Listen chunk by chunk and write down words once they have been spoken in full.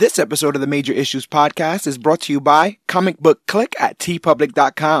This episode of the Major Issues Podcast is brought to you by Comic Book Click at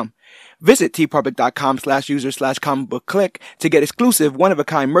tpublic.com. Visit tpublic.com/user/comicbookclick to get exclusive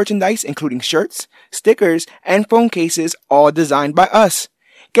one-of-a-kind merchandise, including shirts, stickers, and phone cases, all designed by us.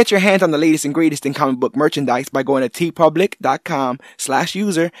 Get your hands on the latest and greatest in comic book merchandise by going to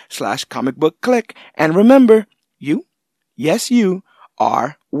tpublic.com/user/comicbookclick. And remember, you, yes you,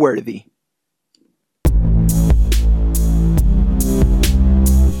 are worthy.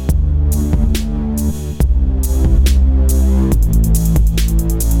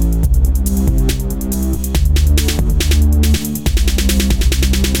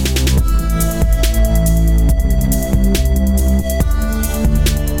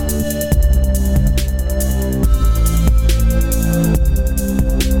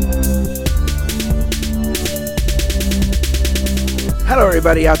 Hello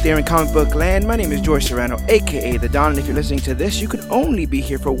everybody out there in comic book land. My name is George Serrano, aka The Don, and if you're listening to this, you could only be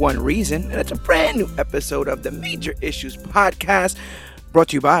here for one reason, and it's a brand new episode of the Major Issues Podcast, brought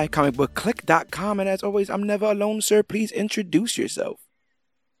to you by comicbookclick.com. And as always, I'm never alone, sir. Please introduce yourself.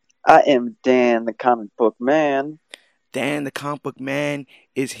 I am Dan, the comic book man. Dan, the comic book man,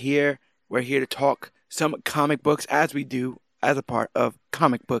 is here. We're here to talk some comic books, as we do as a part of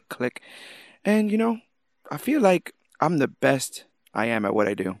Comic Book Click. And you know, I feel like I'm the best I am at what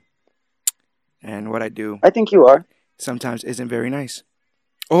I do. And what I do, I think you are. Sometimes isn't very nice.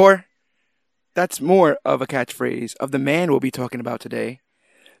 Or that's more of a catchphrase of the man we'll be talking about today.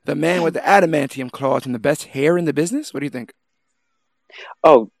 The man with the adamantium claws and the best hair in the business. What do you think?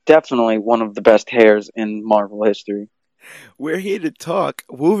 Oh, definitely one of the best hairs in Marvel history. We're here to talk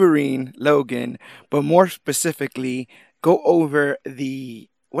Wolverine, Logan, but more specifically, go over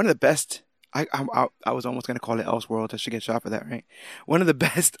one of the best. I was almost going to call it Elseworlds. I should get shot for that, right? One of the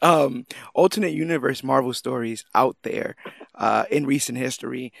best alternate universe Marvel stories out there in recent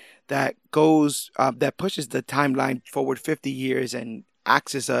history that pushes the timeline forward 50 years and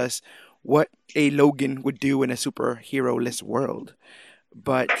asks us what a Logan would do in a superhero-less world.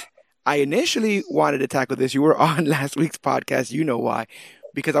 But I initially wanted to tackle this. You were on last week's podcast. You know why.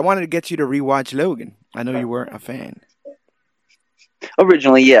 Because I wanted to get you to rewatch Logan. I know you weren't a fan.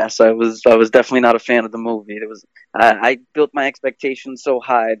 Originally, yes, I was definitely not a fan of the movie. I built my expectations so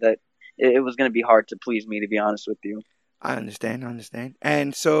high that it was going to be hard to please me, to be honest with you. I understand.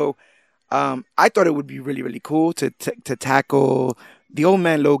 And so I thought it would be really, really cool to tackle the Old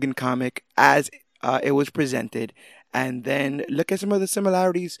Man Logan comic as it was presented, and then look at some of the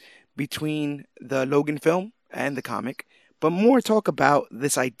similarities between the Logan film and the comic, but more talk about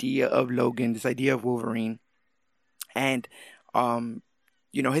this idea of Logan, this idea of Wolverine, and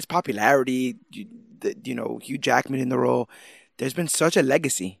his popularity, Hugh Jackman in the role. There's been such a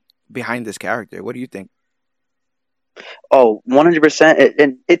legacy behind this character. What do you think? Oh, 100%.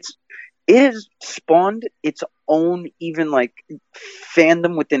 And it has spawned its own even like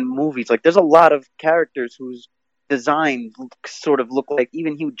fandom within movies. Like there's a lot of characters whose design sort of look like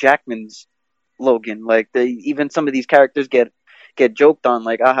even Hugh Jackman's Logan. Like even some of these characters get joked on,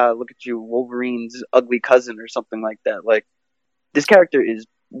 like, aha, look at you, Wolverine's ugly cousin or something like that. Like, this character is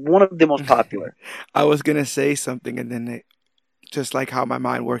one of the most popular. I was going to say something, and then just like how my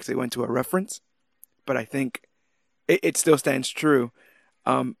mind works, it went to a reference. But I think it still stands true.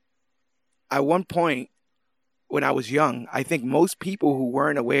 At one point, when I was young, I think most people who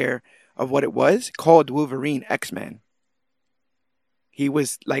weren't aware of what it was called Wolverine X-Men. He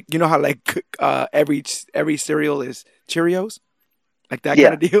was like, you know how like every cereal is Cheerios? Like that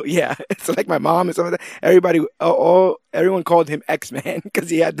kind of deal? Yeah. It's like my mom and some of that. Everyone called him X-Man because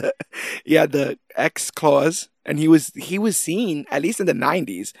he had the X claws, and he was seen, at least in the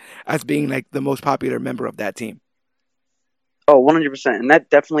 90s, as being like the most popular member of that team. Oh, 100%. And that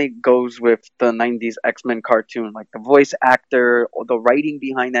definitely goes with the 90s X-Men cartoon. Like the voice actor, or the writing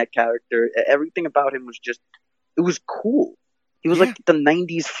behind that character, everything about him was it was cool. He was like the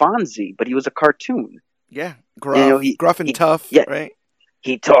 90s Fonzie, but he was a cartoon. Yeah. Gruff and tough, right?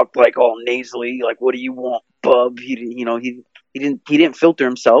 He talked like all nasally, like, "What do you want, bub?" He didn't filter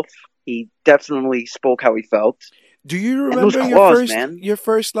himself. He definitely spoke how he felt. Do you remember your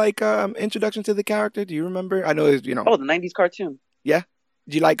first like introduction to the character? Do you remember? I know it's, Oh, the 90s cartoon. Yeah.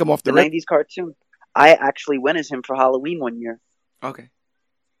 Did you like him off the rip? 90s cartoon. I actually went as him for Halloween one year. Okay.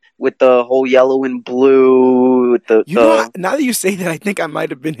 With the whole yellow and blue. Now that you say that, I think I might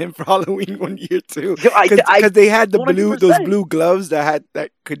have been him for Halloween one year too. Because they had those blue gloves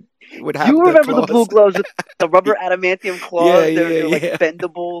would have. You remember the blue gloves with the rubber adamantium claws? They're like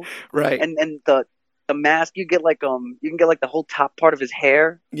bendable, right? And the mask, you can get like the whole top part of his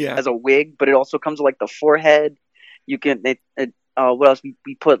hair as a wig, but it also comes with like the forehead. You can what else?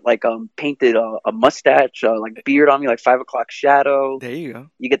 We put like painted a mustache, like beard on me, like 5 o'clock shadow. There you go.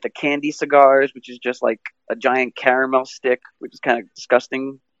 You get the candy cigars, which is just like a giant caramel stick, which is kind of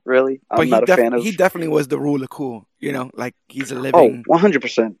disgusting. Really, But I'm not a fan of. he definitely was the ruler cool. You know, like he's a Oh, living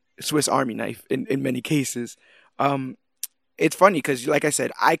 100%. Swiss Army knife in many cases. Um, it's funny because, like I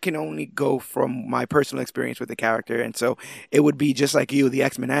said, I can only go from my personal experience with the character, and so it would be just like you, the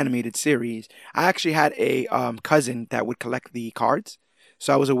X Men animated series. I actually had a cousin that would collect the cards,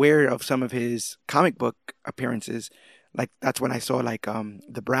 so I was aware of some of his comic book appearances. Like that's when I saw like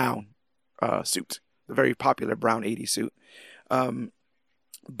the brown suit, the very popular brown '80s suit. Um,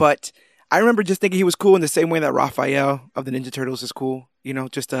 but I remember just thinking he was cool in the same way that Raphael of the Ninja Turtles is cool. You know,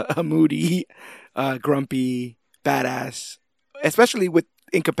 just a moody, grumpy, badass, especially with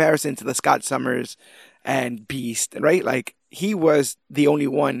in comparison to the Scott Summers and Beast, right? Like he was the only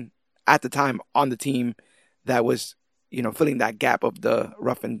one at the time on the team that was, filling that gap of the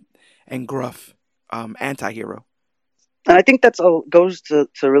rough and gruff anti-hero. And I think that's all goes to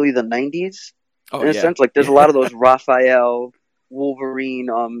really the '90s Oh in a yeah, sense. Like there's a yeah, lot of those Raphael, Wolverine,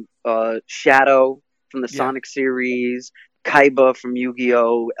 Shadow from the yeah. Sonic series, Kaiba from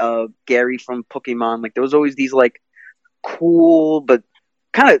Yu-Gi-Oh, Gary from Pokemon. Like there was always these like cool but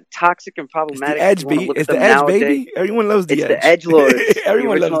kind of toxic and It's the problematic if you Edge, want to look at It's the them Edge, nowadays. baby. Everyone loves the It's the Edge. Edge Lords, the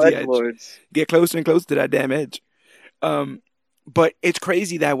Everyone loves original the Edge Edge. Lords. Get closer and closer to that damn Edge. Um, but it's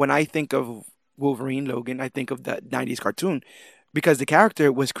crazy that when I think of Wolverine Logan, I think of the '90s cartoon because the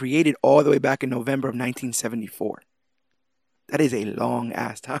character was created all the way back in November of 1974. That is a long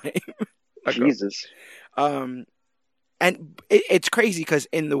ass time ago. Jesus. Um, and it's crazy because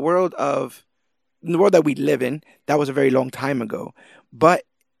in the world that we live in, that was a very long time ago. But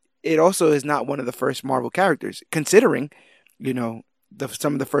it also is not one of the first Marvel characters, considering, you know,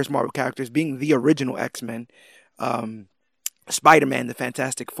 some of the first Marvel characters being the original X Men, um, Spider Man, the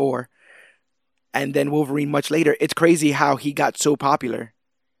Fantastic Four, and then Wolverine much later. It's crazy how he got so popular,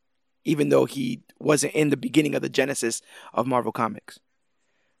 even though he wasn't in the beginning of the genesis of Marvel Comics.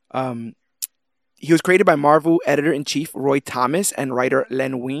 Um, he was created by Marvel editor in chief Roy Thomas and writer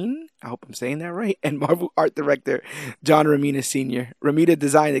Len Wein. I hope I'm saying that right. And Marvel art director John Romita Sr. Romita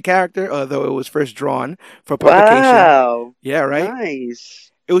designed the character, although it was first drawn for publication. Wow. Yeah, right.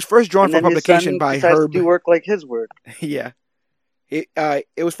 Nice. It was first drawn And for then his publication son by decides to Herb. do work like his work. Yeah,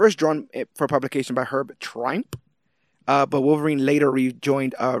 it was first drawn for publication by Herb Trimpe. But Wolverine later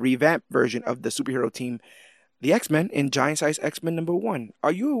rejoined a revamped version of the superhero team, the X Men, in Giant Size X Men #1.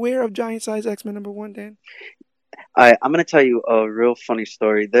 Are you aware of Giant Size X Men #1, Dan? I'm gonna tell you a real funny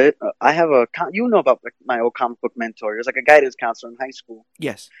story. That I have you know about like, my old comic book mentor. He was like a guidance counselor in high school.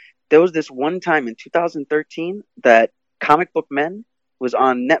 Yes. There was this one time in 2013 that Comic Book Men was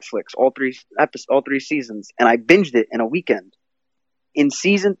on Netflix, all three seasons, and I binged it in a weekend. In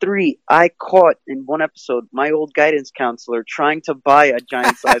season three, I caught in one episode my old guidance counselor trying to buy a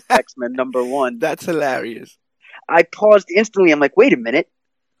giant sized X Men #1. That's hilarious. I paused instantly. I'm like, wait a minute.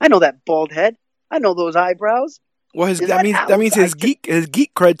 I know that bald head. I know those eyebrows. Well, Is that means his geek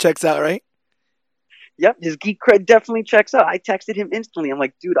cred checks out, right? Yep, his geek cred definitely checks out. I texted him instantly. I'm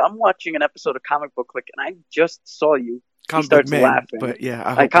like, dude, I'm watching an episode of Comic Book Click, and I just saw you. He Comic Book starts Man, laughing. but yeah, I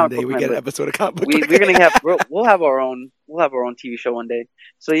hope one Comic day Book we Man, get an but episode of Comic Book. we're gonna we'll have our own TV show one day.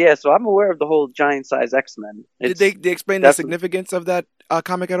 So yeah, so I'm aware of the whole giant size X Men. Did they explain the significance of that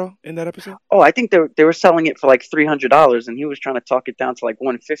comic at all in that episode? Oh, I think they were selling it for like $300, and he was trying to talk it down to like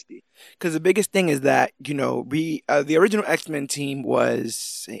 150. Because the biggest thing is that we the original X Men team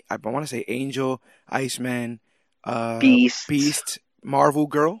was, I want to say, Angel, Iceman, Beast, Marvel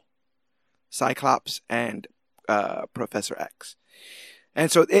Girl, Cyclops, and Professor X. And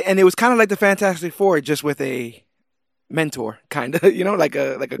so it was kind of like the Fantastic Four, just with a mentor, kind of, like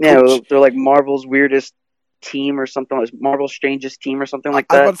a coach. Yeah, they're like Marvel's weirdest team or something, like Marvel's strangest team or something like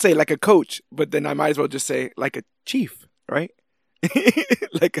that. I was about to say like a coach, but then I might as well just say like a chief, right?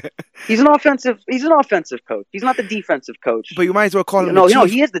 He's an offensive coach. He's not the defensive coach. But you might as well call him the chief. No,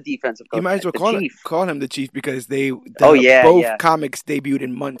 he is the defensive coach. You might as well call him the chief because both comics debuted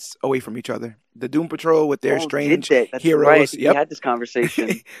in months away from each other. The Doom Patrol with their strange That's heroes. Right. Yep. We had this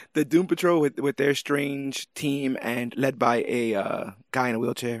conversation. The Doom Patrol with their strange team and led by a guy in a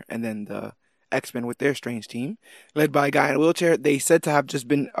wheelchair, and then the X-Men with their strange team, led by a guy in a wheelchair. They said to have just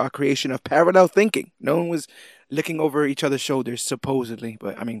been a creation of parallel thinking. No one was looking over each other's shoulders, supposedly.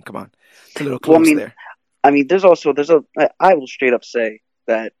 But, I mean, come on. It's a little close there. I mean, I will straight up say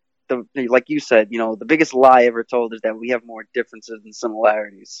that, like you said, the biggest lie ever told is that we have more differences than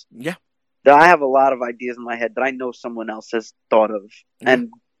similarities. Yeah. That I have a lot of ideas in my head that I know someone else has thought of and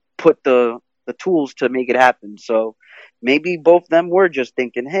put the the tools to make it happen. So maybe both of them were just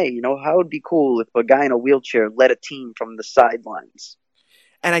thinking, hey, how would be cool if a guy in a wheelchair led a team from the sidelines?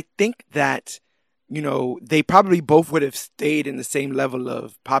 And I think that, they probably both would have stayed in the same level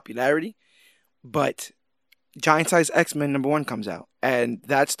of popularity, but Giant Size X-Men #1 comes out. And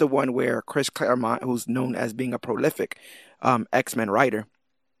that's the one where Chris Claremont, who's known as being a prolific X-Men writer,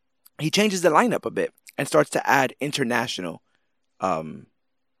 he changes the lineup a bit and starts to add international um,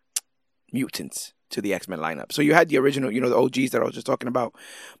 mutants to the X-Men lineup. So you had the original, the OGs that I was just talking about,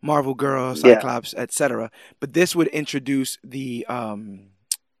 Marvel Girl, Yeah. Cyclops, etc. But this would introduce the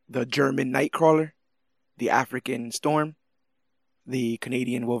German Nightcrawler, the African Storm, the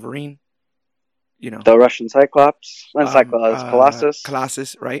Canadian Wolverine, The Russian Cyclops and Cyclops Colossus.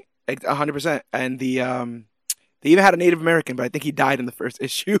 Colossus, right? 100%. And they even had a Native American, but I think he died in the first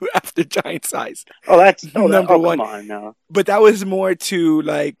issue after Giant Size. Number one. Come on now. But that was more to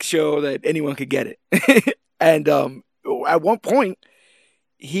like show that anyone could get it. And at one point,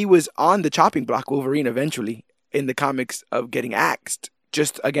 he was on the chopping block Wolverine eventually in the comics of getting axed.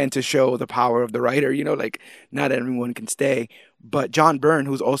 Just again to show the power of the writer, like not everyone can stay. But John Byrne,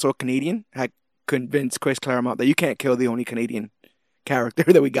 who's also a Canadian, had convinced Chris Claremont that you can't kill the only Canadian character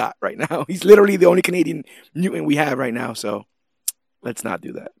that we got right now. He's literally the only Canadian mutant we have right now. So let's not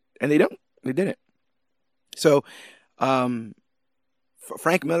do that. And they don't. They didn't. So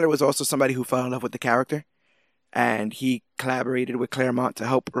Frank Miller was also somebody who fell in love with the character, and he collaborated with Claremont to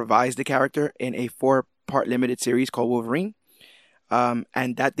help revise the character in a 4-part limited series called Wolverine.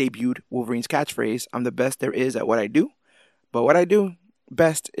 And that debuted Wolverine's catchphrase, "I'm the best there is at what I do, but what I do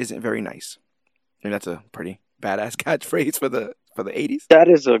best isn't very nice." And that's a pretty badass catchphrase for the 80s.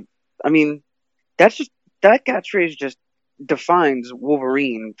 That catchphrase just defines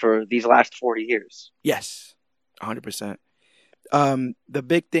Wolverine for these last 40 years. Yes, 100%. The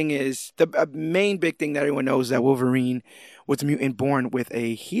big thing is, the main big thing that everyone knows, that Wolverine was a mutant born with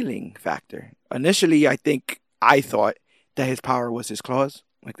a healing factor. Initially, I thought that his power was his claws,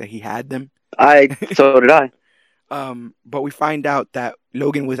 like that he had them. So did I. But we find out that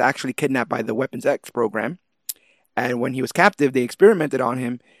Logan was actually kidnapped by the Weapons X program. And when he was captive, they experimented on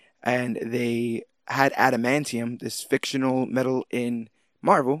him, and they had adamantium, this fictional metal in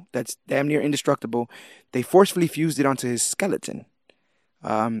Marvel that's damn near indestructible. They forcefully fused it onto his skeleton.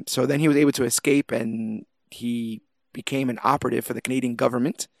 So then he was able to escape, and he became an operative for the Canadian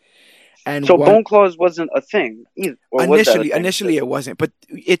government. And so Bone Claws wasn't a thing either. Initially it wasn't. But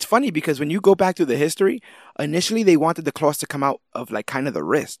it's funny because when you go back to the history, initially they wanted the claws to come out of like kind of the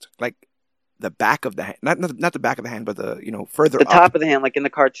wrist, like the back of the hand, not the back of the hand, but the further the up. top of the hand, like in the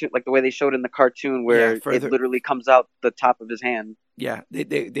cartoon, like the way they showed in the cartoon, where it literally comes out the top of his hand. Yeah, they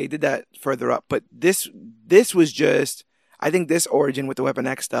did that further up, but this was just, I think this origin with the Weapon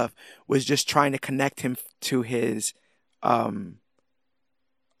X stuff was just trying to connect him to his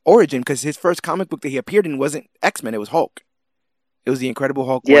origin, because his first comic book that he appeared in wasn't X-Men, it was Hulk. It was the Incredible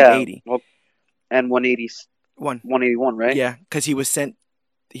Hulk 180. Well, and 181, right? Yeah, because he was sent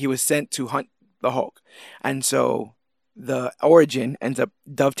to hunt the Hulk. And so the origin ends up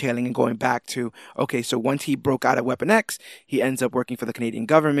dovetailing and going back to, okay, so once he broke out of Weapon X, he ends up working for the Canadian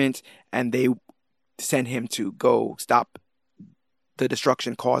government, and they send him to go stop the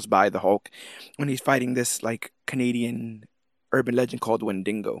destruction caused by the Hulk when he's fighting this like Canadian urban legend called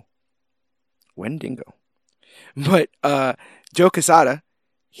Wendigo. But Joe Quesada,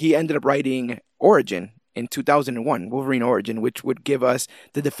 he ended up writing Origin in 2001, Wolverine Origin, which would give us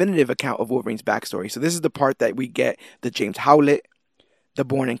the definitive account of Wolverine's backstory. So this is the part that we get the James Howlett, the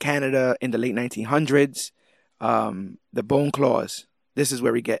Born in Canada in the late 1900s, the Bone Claws. This is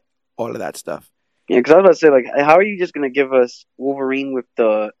where we get all of that stuff. Yeah, because I was about to say, like, how are you just going to give us Wolverine with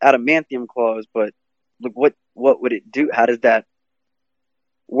the adamantium claws, but like, what would it do? How does that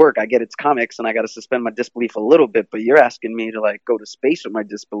work? I get it's comics, and I got to suspend my disbelief a little bit, but you're asking me to like go to space with my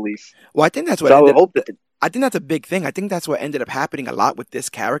disbelief. Well, I think that's what I think that's a big thing. I think that's what ended up happening a lot with this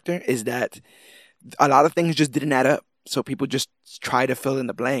character, is that a lot of things just didn't add up. So people just try to fill in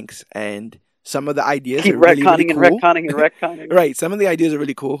the blanks, and some of the ideas keep are really, really cool. retconning. Right. Some of the ideas are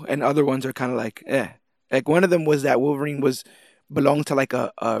really cool, and other ones are kind of like, eh. Like one of them was that Wolverine belonged to like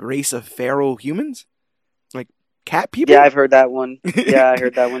a race of feral humans, like cat people. Yeah, I've heard that one. Yeah, I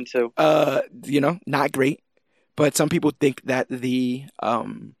heard that one too. Not great, but some people think that the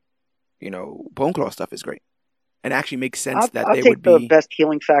Bone Claw stuff is great, and actually makes sense that I'll they take would be the best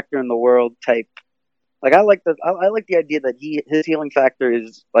healing factor in the world type. Like I like the idea that his healing factor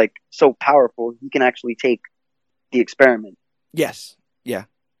is like so powerful he can actually take the experiment. Yes. Yeah.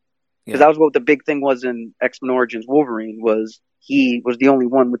 Because that was what the big thing was in X-Men Origins Wolverine, was he was the only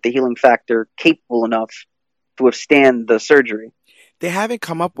one with the healing factor capable enough to withstand the surgery. They haven't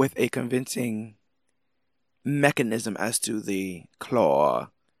come up with a convincing mechanism as to the claw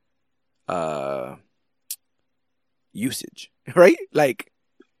uh usage, right? Like,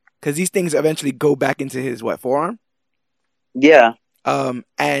 because these things eventually go back into his forearm. Yeah.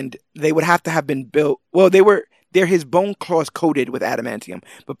 And they would have to have been built. Well, they're his bone claws coated with adamantium.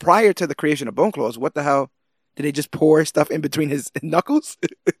 But prior to the creation of bone claws, what the hell? Did they just pour stuff in between his knuckles?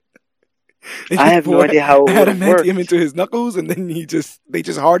 I have no idea how it would have worked. Adamantium into his knuckles, and then they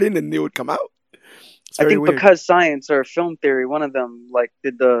just hardened and they would come out. I think weird. Because science or film theory, one of them like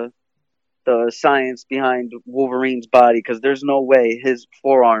did the science behind Wolverine's body, because there's no way his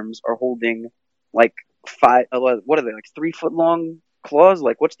forearms are holding like what are they, like 3 foot long claws?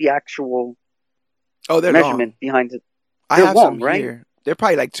 Like, what's the actual measurement long. Behind it? They're long, right? Here. They're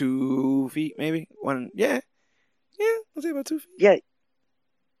probably like 2 feet, maybe. Yeah, I'll say about 2 feet. Yeah,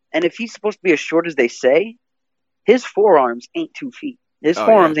 and if he's supposed to be as short as they say, his forearms ain't 2 feet. His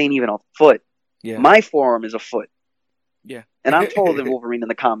forearms ain't even a foot. Yeah, my forearm is a foot. Yeah, and I'm taller than Wolverine in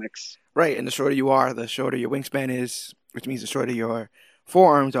the comics. Right, and the shorter you are, the shorter your wingspan is, which means the shorter your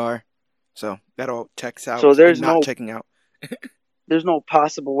forearms are. So that all checks out. So there's no checking out. There's no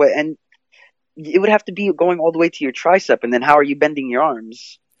possible way, and it would have to be going all the way to your tricep, and then how are you bending your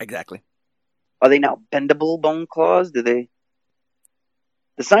arms? Exactly. Are they now bendable bone claws? Do they?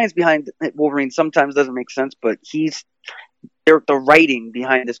 The science behind Wolverine sometimes doesn't make sense, but the writing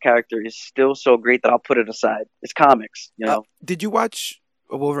behind this character is still so great that I'll put it aside. It's comics, you know. Did you watch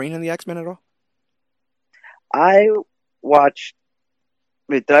Wolverine and the X-Men at all? I watched.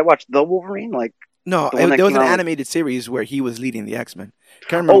 Wait, did I watch the Wolverine? Like, no, there was an animated series where he was leading the X-Men.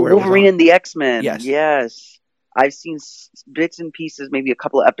 Can't remember where Wolverine and the X-Men. Yes. I've seen bits and pieces, maybe a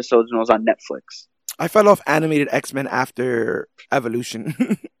couple of episodes when it was on Netflix. I fell off animated X-Men after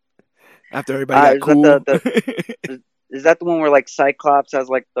Evolution. After everybody got cool. Is that the one where like Cyclops has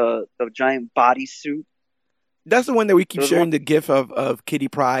like the giant bodysuit? That's the one that we keep sharing the gif of Kitty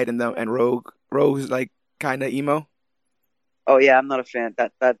Pryde and Rogue. Rogue's like kind of emo. Oh yeah, I'm not a fan. I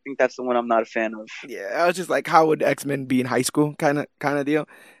think that's the one I'm not a fan of. Yeah, I was just like, how would X-Men be in high school, kind of deal,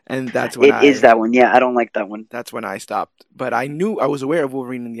 and that's when it is that one. Yeah, I don't like that one. That's when I stopped. But I was aware of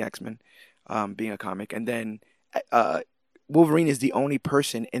Wolverine and the X-Men, being a comic, and then Wolverine is the only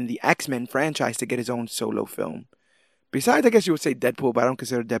person in the X-Men franchise to get his own solo film. Besides, I guess you would say Deadpool, but I don't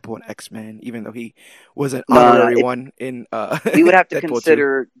consider Deadpool an X-Men, even though he was an honorary one in. We would have to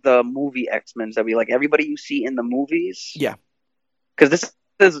consider the movie X-Men that we like. Everybody you see in the movies. Yeah. Because this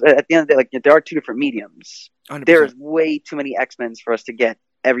is at the end of the day, like there are 2 different mediums. 100%. There's way too many X-Men for us to get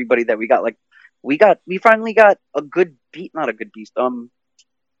everybody that we got. Like we finally got a good not a good beast.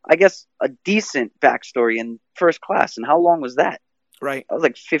 I guess a decent backstory in First Class. And how long was that? Right. That was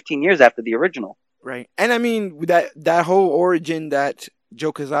like 15 years after the original. Right. And I mean, that whole origin that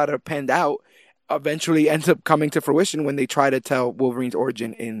Joe Quesada penned out eventually ends up coming to fruition when they try to tell Wolverine's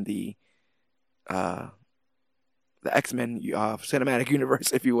origin in the X-Men cinematic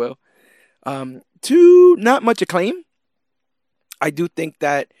universe, if you will. To not much acclaim. I do think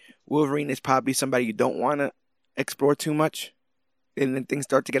that Wolverine is probably somebody you don't want to explore too much, and then things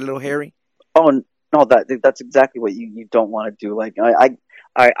start to get a little hairy. Oh no, that's exactly what you don't want to do. Like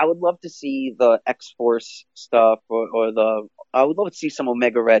I would love to see the X-Force stuff, or I would love to see some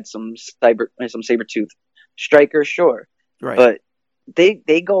Omega Red, some Sabretooth, Stryker, sure, right? But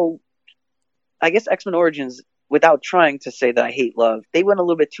they go, I guess X-Men Origins, without trying to say that I hate love, they went a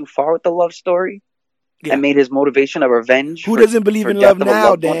little bit too far with the love story. Yeah. And made his motivation a revenge. Who doesn't believe in love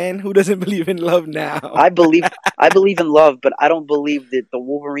now, Dan? Who doesn't believe in love now? I believe in love, but I don't believe that the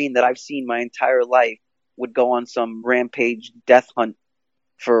Wolverine that I've seen my entire life would go on some rampage death hunt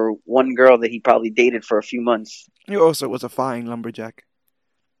for one girl that he probably dated for a few months. He also was a fine lumberjack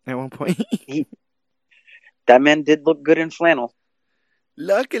at one point. That man did look good in flannel.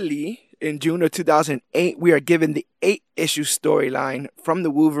 Luckily, in June of 2008, we are given the 8-issue storyline from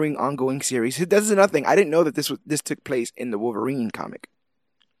the Wolverine ongoing series. This is another thing. I didn't know that this took place in the Wolverine comic.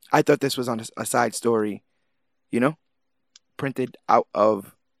 I thought this was on a side story, printed out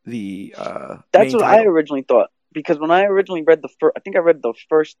of the That's what I originally thought. Because when I originally read I think I read the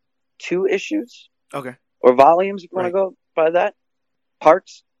first 2 issues. Okay. Or volumes, if you want to go by that.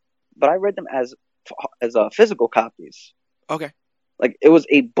 Parts. But I read them as physical copies. Okay. Like, it was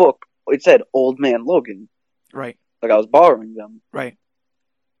a book. It said Old Man Logan. Right. Like, I was borrowing them. Right.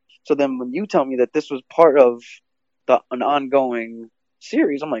 So then when you tell me that this was part of an ongoing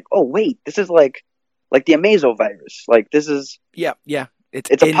series, I'm like, oh, wait, this is like the Amazo virus. Like, this is... Yeah.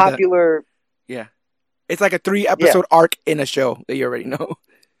 It's a popular... It's like a 3 Yeah, episode arc in a show that you already know.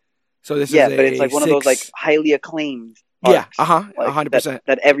 So this is yeah, but it's a like one of those like 6. highly acclaimed Yeah, arcs, like that 100%.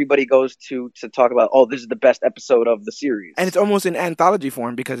 that everybody goes to talk about. Oh, this is the best episode of the And it's series. almost in anthology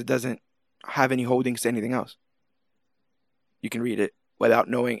form because it doesn't have any holdings to anything else. You can read it without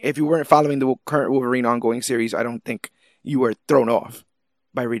knowing. If you weren't following the current Wolverine ongoing series, I don't think you were thrown off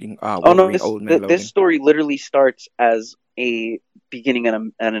by reading Oh no, Wolverine Old Man this Logan. story literally starts as a beginning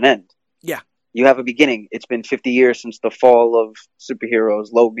and an end. Yeah. You have a beginning. It's been 50 years since the fall of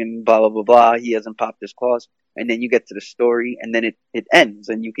superheroes. Logan, blah blah blah blah. He hasn't popped his claws, and then you get to the story, and then it ends,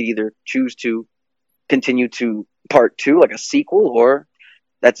 and you could either choose to continue to part two, like a sequel, or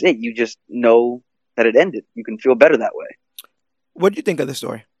that's it. You just know that it ended. You can feel better that way. What do you think of the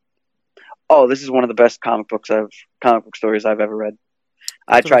story? Oh, this is one of the best comic book stories I've ever read.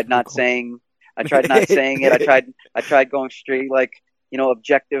 I I thought it was tried pretty not cool. saying I tried not saying it. I tried going straight like,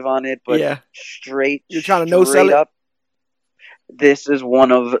 objective on it, but Yeah. straight You're trying to no sell straight it? up. This is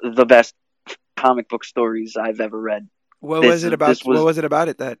one of the best comic book stories I've ever read. What This was it is about? this What was was it about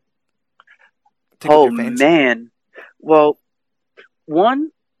it that tickled oh your fancy? man. Well, one,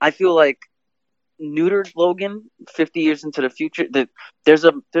 I feel like neutered Logan 50 years into the future. There's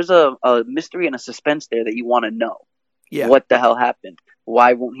a mystery and a suspense there that you want to know. Yeah. What the hell happened?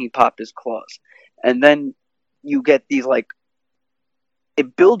 Why won't he pop his claws? And then you get these like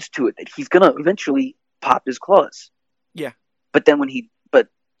it builds to it that he's gonna eventually pop his claws. Yeah. But then when he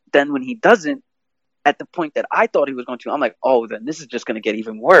doesn't, at the point that I thought he was going to, I'm like, oh, then this is just gonna get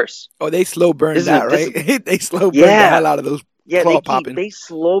even worse. Oh, they slow burned This is that, this right? is They slow burned the hell yeah. out of those Yeah, claw popping. they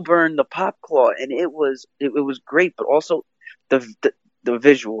slow burn the pop claw, and it was great, but also the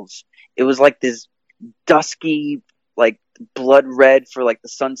visuals. It was like this dusky, like blood red for like the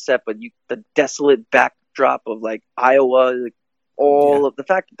sunset, but the desolate backdrop of like Iowa, like, Yeah. all of the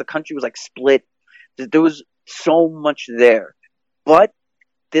fact that the country was like split. There was so much there, but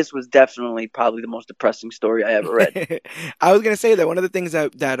this was definitely probably the most depressing story I ever read. I was gonna say that one of the things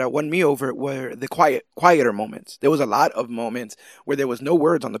that won me over were the quieter moments. There was a lot of moments where there was no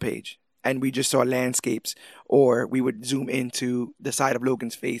words on the page, and we just saw landscapes, or we would zoom into the side of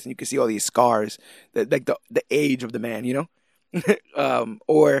Logan's face, and you could see all these scars, like the age of the man,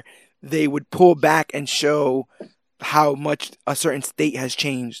 or they would pull back and show how much a certain state has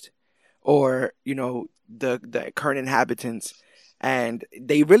changed, or the current inhabitants, and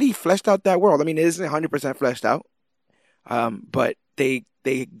they really fleshed out that world. I mean, it isn't 100% fleshed out, but they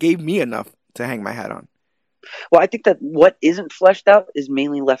gave me enough to hang my hat on. Well, I think that what isn't fleshed out is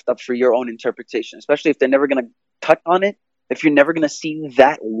mainly left up for your own interpretation, especially if they're never going to touch on it. If you're never going to see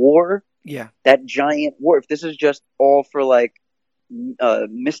that war, Yeah, that giant war, if this is just all for like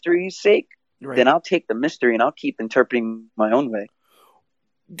mystery's sake, right. then I'll take the mystery and I'll keep interpreting my own way.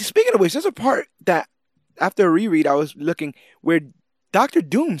 Speaking of which, there's a part that after a reread I was looking where Doctor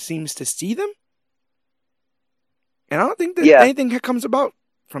Doom seems to see them, and I don't think that Yeah, anything comes about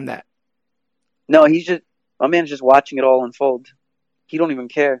from that. no, my man's just watching it all unfold. He don't even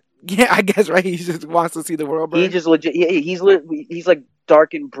care. Yeah, I guess right. He just wants to see the world He burn. just legit. He's like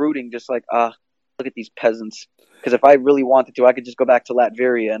dark and brooding, just like look at these peasants. Because if I really wanted to, I could just go back to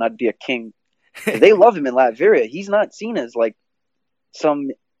Latveria and I'd be a king. 'Cause they love him in Latveria. He's not seen as like some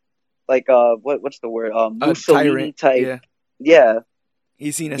like what's the word A Mussolini tyrant. type. Yeah, Yeah,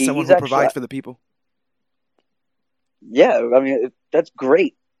 he's seen as someone he's who actually provides for the people. yeah. I mean that's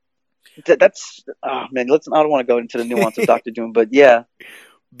great. That's oh man. I don't want to go into the nuance of Doctor Doom, but yeah.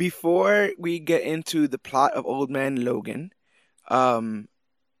 Before we get into the plot of Old Man Logan, um,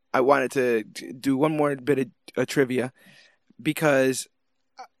 I wanted to do one more bit of trivia because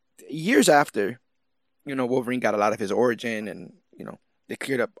years after, Wolverine got a lot of his origin and, they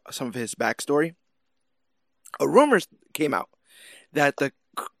cleared up some of his backstory. A rumor came out that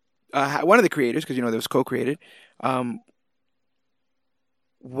one of the creators, because, there was co-created,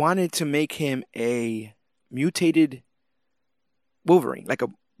 wanted to make him a mutated Wolverine, like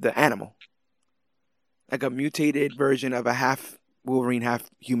the animal, like a mutated version of a half Wolverine, half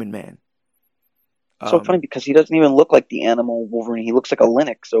human man. So funny because he doesn't even look like the animal Wolverine. He looks like a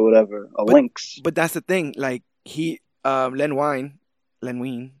Lynx or whatever, a But lynx. but that's the thing. Like Len Wein,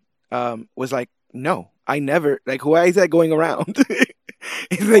 was like, no, I never. Like, why is that going around?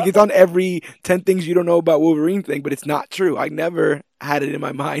 It's like it's on every 10 things you don't know about Wolverine thing, but it's not true. I never had it in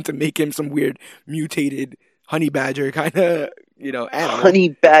my mind to make him some weird mutated honey badger kind of animal. Honey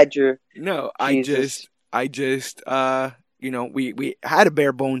badger. No, Jesus. I just we had a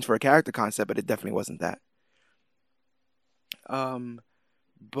bare bones for a character concept, but it definitely wasn't that.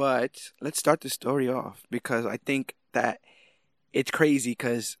 But let's start the story off because I think that it's crazy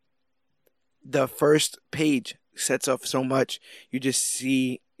because the first page sets off so much. You just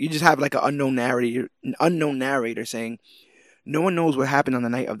have like an unknown narrator saying, "No one knows what happened on the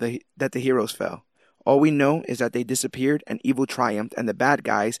night of that the heroes fell. All we know is that they disappeared and evil triumphed, and the bad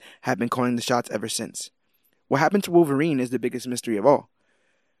guys have been calling the shots ever since. What happened to Wolverine is the biggest mystery of all.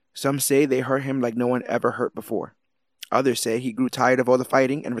 Some say they hurt him like no one ever hurt before. Others say he grew tired of all the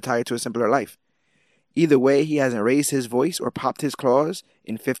fighting and retired to a simpler life. Either way, he hasn't raised his voice or popped his claws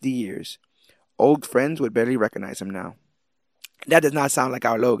in 50 years. Old friends would barely recognize him now." That does not sound like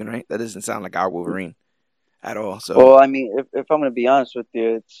our Logan, right? That doesn't sound like our Wolverine at all. So, Well, I mean, if I'm gonna be honest with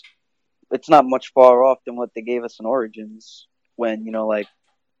you, it's not much far off than what they gave us in Origins when like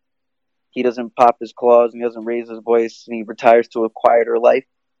he doesn't pop his claws and he doesn't raise his voice and he retires to a quieter life.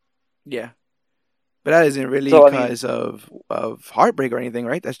 yeah. But that isn't really So I mean, because of heartbreak or anything,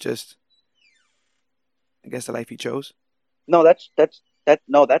 right? That's just, I guess, the life he chose. no, that's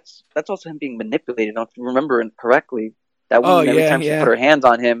also him being manipulated. Now, if you remember it correctly, that Oh, woman every yeah, time she put yeah. her hands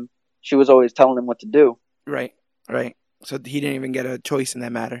on him, she was always telling him what to do. Right, right. So he didn't even get a choice in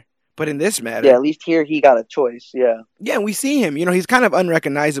that matter. But in this Yeah, matter, at least here he got a choice. Yeah. yeah, we see him. He's kind of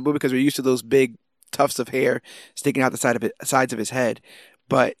unrecognizable because we're used to those big tufts of hair sticking out the sides of his head.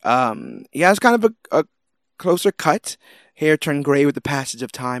 But he has kind of a closer cut. Hair turned gray with the passage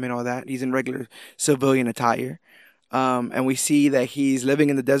of time and all that. He's in regular civilian attire. And we see that he's living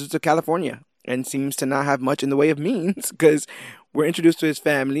in the deserts of California and seems to not have much in the way of means because we're introduced to his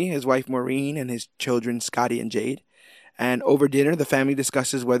family, his wife Maureen, and his children Scotty and Jade. And over dinner, the family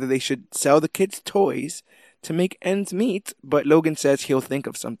discusses whether they should sell the kids' toys to make ends meet, but Logan says he'll think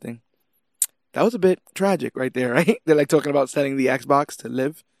of something. That was a bit tragic right there, right? They're like talking about selling the Xbox to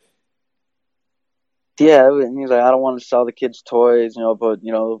live. Yeah, and he's like, I don't want to sell the kids toys, but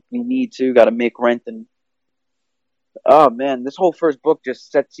we need to, got to make rent, and oh man, this whole first book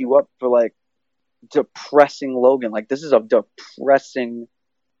just sets you up for like depressing Logan. Like this is a depressing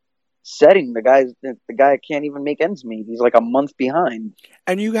setting. The guy can't even make ends meet. He's like a month behind.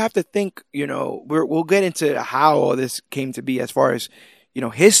 And you have to think, we'll get into how all this came to be as far as,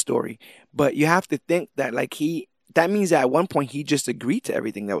 his story. But you have to think that like that means that at one point he just agreed to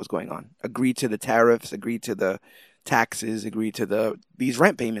everything that was going on. Agreed to the tariffs, agreed to the taxes, agreed to these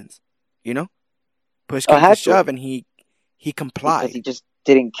rent payments, you know? Push I came to had to shove and he because complied. he just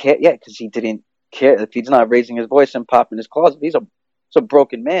didn't care. Yeah, because he didn't care if he's not raising his voice and popping his claws. If he's a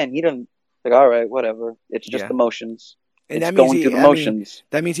broken man. He didn't like. All right, whatever. It's just Yeah. emotions. And It's going through the motions.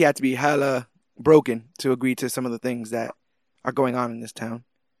 that means he had to be hella broken to agree to some of the things that are going on in this town,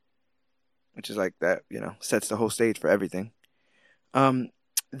 which is like that, sets the whole stage for everything. Um,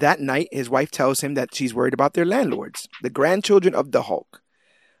 that night, his wife tells him that she's worried about their landlords, the grandchildren of the Hulk.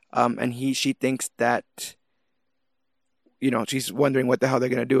 And she thinks that, she's wondering what the hell they're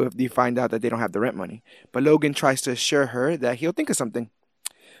gonna do if they find out that they don't have the rent money. But Logan tries to assure her that he'll think of something.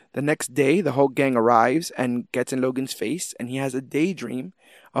 The next day, the Hulk gang arrives and gets in Logan's face, and he has a daydream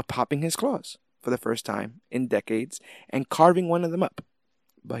of popping his claws for the first time in decades and carving one of them up.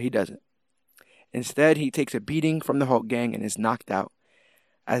 But he doesn't. Instead, he takes a beating from the Hulk gang and is knocked out.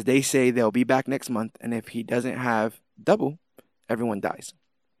 As they say, they'll be back next month, and if he doesn't have double, everyone dies.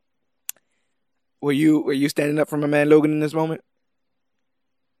 Were you standing up for my man Logan in this moment?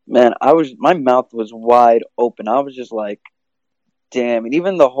 Man, my mouth was wide open. I was just like, damn. And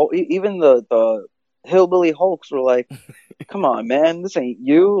even the hillbilly Hulks were like, come on, man, this ain't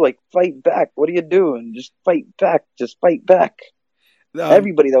you. Like, fight back. What are you doing? Just fight back. Just fight back. Um,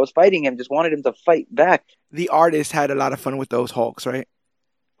 Everybody that was fighting him just wanted him to fight back. the artist had a lot of fun with those Hulks, right?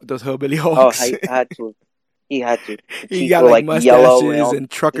 With those hillbilly Oh, Hulks. I had to. He had to. The He teeth got were like like yellow and mustaches all and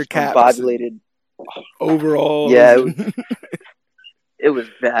trucker caps and discombobulated. overalls. Yeah, And it was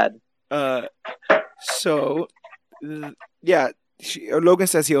bad. uh, so, yeah, Logan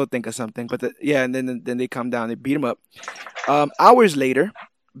says he'll think of something, but and then they come down, they beat him up. Hours later,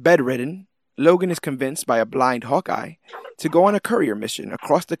 bedridden, Logan is convinced by a blind Hawkeye to go on a courier mission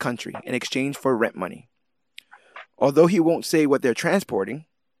across the country in exchange for rent money. Although he won't say what they're transporting,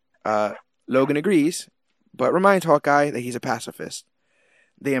 Logan agrees, but reminds Hawkeye that he's a pacifist.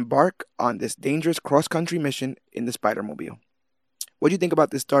 They embark on this dangerous cross-country mission in the Spider-Mobile. What do you think about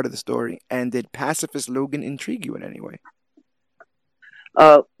this start of the story? And did pacifist Logan intrigue you in any way?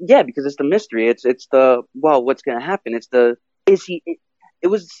 Yeah, because it's the mystery. It's the well, what's gonna happen? It's the is he? It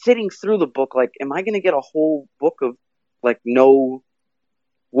was sitting through the book like, am I gonna get a whole book of like no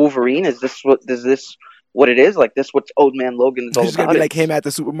Wolverine? Is this what it is? Like this what Old Man Logan is all It's gonna about? be like him at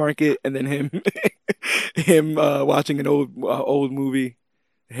the supermarket, and then him watching an old movie,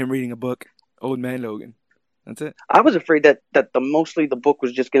 him reading a book. Old man Logan. That's it. I was afraid that the mostly the book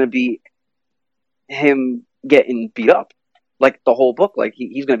was just gonna be him getting beat up. Like the whole book, like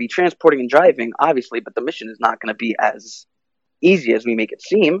he's going to be transporting and driving, obviously, but the mission is not going to be as easy as we make it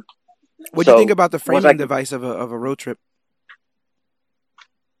seem. What do you think So about the was framing like, device of a road trip?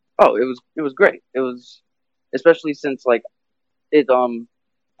 oh, it was great. It was, especially since like it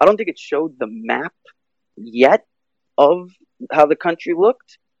I don't think it showed the map yet of how the country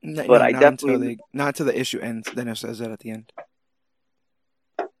looked, but No, I not until definitely the issue ends. Then it says that at the end.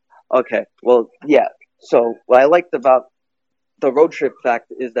 okay. Well, yeah. So what I liked about the road trip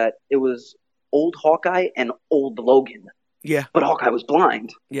fact is that it was old Hawkeye and old Logan, Yeah, but Hawkeye was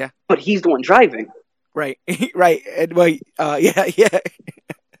blind, yeah, but he's the one driving. right, right. And wait, yeah, yeah.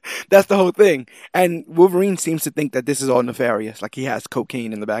 That's the whole thing. And Wolverine seems to think that this is all nefarious, like he has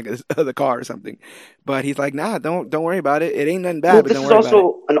cocaine in the back of, of the car or something. But he's like, nah, don't worry about it. It ain't nothing Well, bad, but this don't is worry about it.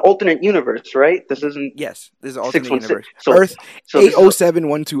 also an alternate universe, right? This isn't Yes, this is an alternate 616. universe. So Earth so eight this is oh a, seven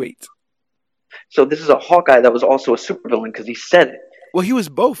one two eight. so this is a Hawkeye that was also a supervillain because he said it. Well, he was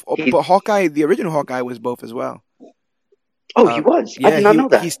both, He but Hawkeye, the original Hawkeye, was both as well. oh he was. I Yeah, did not know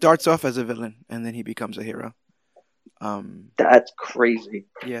he that. starts off as a villain and then he becomes a hero. That's crazy.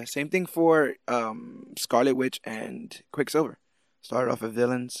 Yeah, same thing for Scarlet Witch and Quicksilver. Started off as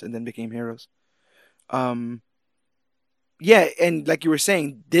villains and then became heroes. Um, yeah, and like you were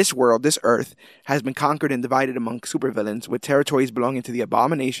saying, this world, this Earth, has been conquered and divided among supervillains, with territories belonging to the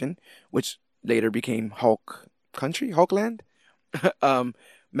Abomination, which later became Hulk Country, Hulkland.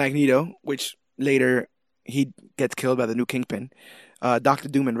 Magneto, which later he gets killed by the new Kingpin. Doctor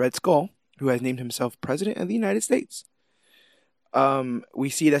Doom and Red Skull, who has named himself President of the United States. We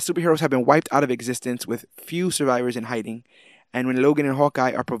see that superheroes have been wiped out of existence with few survivors in hiding. And when Logan and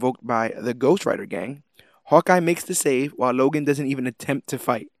Hawkeye are provoked by the Ghost Rider gang, Hawkeye makes the save while Logan doesn't even attempt to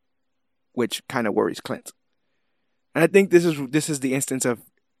fight, which kind of worries Clint. And I think this is the instance of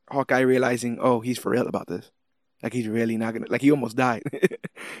Hawkeye realizing, oh, he's for real about this. Like he's really not gonna, like he almost died.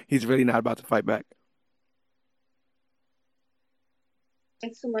 He's really not about to fight back.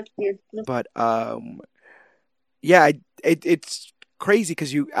 Thanks so much, dude. But yeah, it's crazy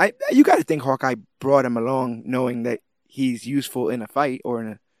because you got to think Hawkeye brought him along knowing that he's useful in a fight or in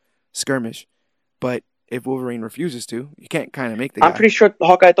a skirmish. But if Wolverine refuses to, you can't kind of make the I'm guy. pretty sure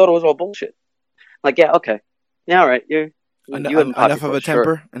Hawkeye thought it was all bullshit. Like, yeah, okay, yeah, all right, you haven't popped Enough your of a butt, sure.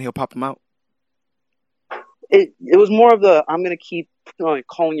 temper, and he'll pop him out. It was more of the I'm gonna keep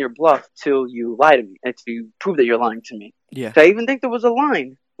calling your bluff till you lie to me and till you prove that you're lying to me. Yeah, So I even think there was a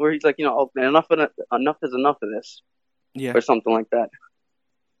line where he's like, oh, enough is enough of this, yeah. or something like that.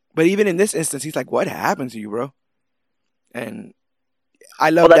 But even in this instance, he's like, "What happened to you, bro?" And I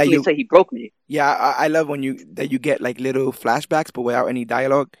Well, love that's that when you. he say he broke me. Yeah, I love when you get like little flashbacks, but without any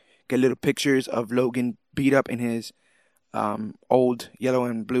dialogue. Get little pictures of Logan beat up in his old yellow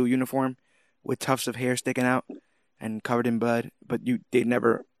and blue uniform with tufts of hair sticking out and covered in blood. But they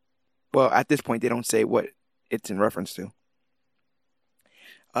never. Well, at this point, they don't say what it's in reference to.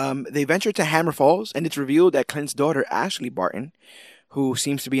 They venture to Hammer Falls, and it's revealed that Clint's daughter, Ashley Barton, who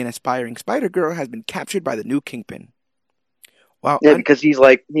seems to be an aspiring Spider Girl, has been captured by the new Kingpin. Wow. Yeah, because he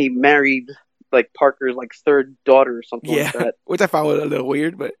married like Parker's like third daughter or something like that. Which I found a little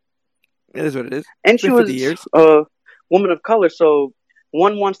weird, but it is what it is. And It's she been was 50 years. a woman of color, so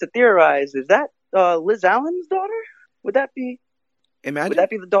one wants to theorize: is that Liz Allen's daughter? Would that be? Imagine. Would that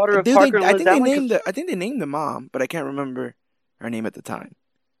be the daughter of Parker and Liz Allen? I think they named the mom, but I can't remember her name at the time.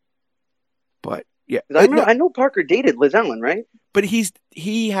 But yeah, I know Parker dated Liz Allen, right? But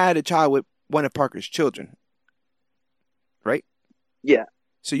he had a child with one of Parker's children, right? Yeah.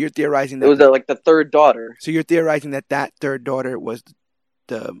 So you're theorizing that it was like the third daughter. So you're theorizing that third daughter was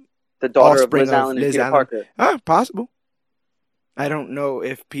the daughter of Liz Allen and Peter Parker. Possible. I don't know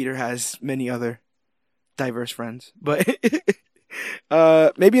if Peter has many other diverse friends, but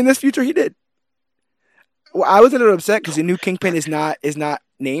maybe in this future he did. Well, I was a little upset because the new Kingpin is not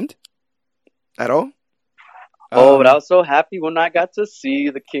named at all. But I was so happy when I got to see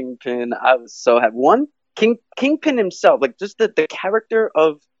the Kingpin. I was so happy. Kingpin himself, like just the character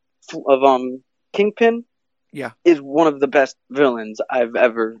of Kingpin, yeah, is one of the best villains I've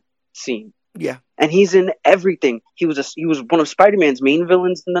ever seen. Yeah, and he's in everything. He was one of Spider-Man's main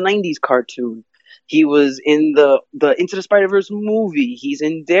villains in the '90s cartoon. He was in the Into the Spider-Verse movie. He's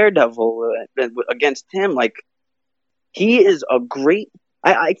in Daredevil against him. Like, he is a great.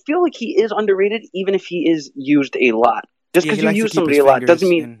 I feel like he is underrated, even if he is used a lot. Just because you use somebody a lot doesn't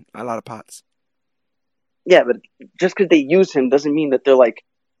mean in a lot of pots. Yeah, but just because they use him doesn't mean that they're like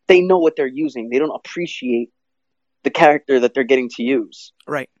they know what they're using. They don't appreciate the character that they're getting to use.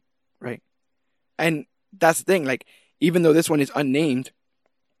 Right. And that's the thing. Like, even though this one is unnamed,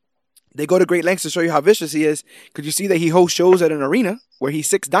 They go to great lengths to show you how vicious he is. Because you see that he hosts shows at an arena where he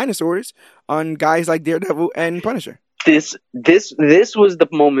sicks dinosaurs on guys like Daredevil and Punisher. This was the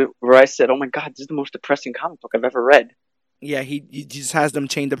moment where I said, "Oh my god, this is the most depressing comic book I've ever read." Yeah, he just has them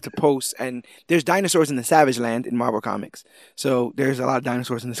chained up to posts, and there's dinosaurs in the Savage Land in Marvel Comics, so there's a lot of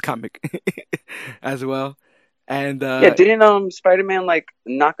dinosaurs in this comic as well. And Yeah, didn't Spider-Man like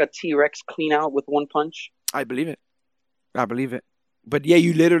knock a T-Rex clean out with one punch? I believe it. I believe it. But yeah,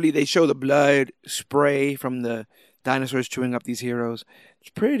 they show the blood spray from the dinosaurs chewing up these heroes. It's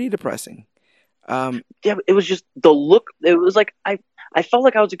pretty depressing. Yeah, it was just the look. It was like I felt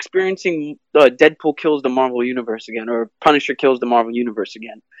like I was experiencing Deadpool kills the Marvel Universe again, or Punisher kills the Marvel Universe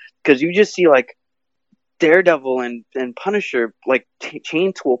again, because you just see like Daredevil and Punisher like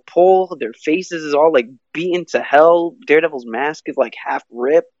chained to a pole. Their faces is all like beaten to hell. Daredevil's mask is like half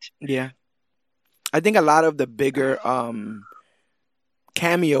ripped. Yeah, I think a lot of the bigger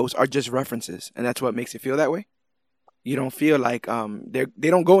cameos are just references, and that's what makes it feel that way. You don't feel like they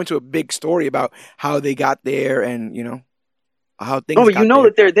don't go into a big story about how they got there and how things. No, but you know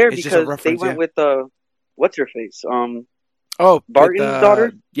that they're there It's because they went with what's her face? Barton's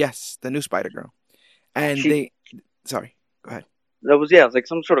daughter. Yes, the new Spider Girl, and sorry, go ahead. That was it was like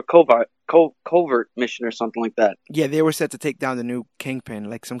some sort of covert mission or something like that. Yeah, they were set to take down the new Kingpin,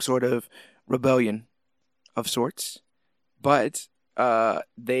 like some sort of rebellion of sorts, but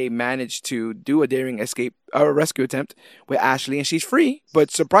they managed to do a daring rescue attempt with Ashley, and she's free.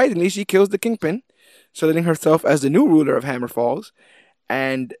 But surprisingly, she kills the Kingpin, solidificating herself as the new ruler of Hammer Falls,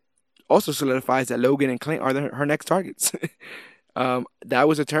 and also solidifies that Logan and Clint are her next targets. That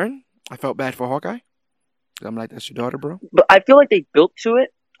was a turn. I felt bad for Hawkeye. I'm like, that's your daughter, bro. But I feel like they built to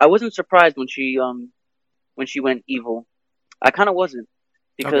it. I wasn't surprised when she went evil. I kind of wasn't,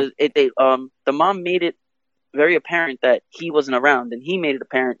 because the mom made it very apparent that he wasn't around, and he made it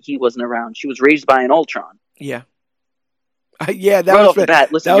apparent he wasn't around. She was raised by an Ultron. Yeah. Yeah, that right was off the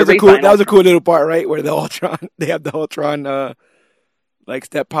bat. Listen, that was a cool little part, right? Where the Ultron, they have the Ultron, like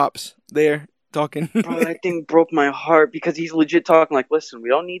step pops there talking. Bro, that thing broke my heart because he's legit talking like, "Listen, we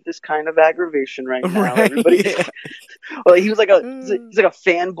don't need this kind of aggravation right now." Right? Everybody, yeah. Well, he was like he's like a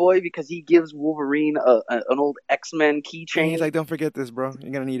fanboy because he gives Wolverine an old X-Men keychain. He's like, "Don't forget this, bro.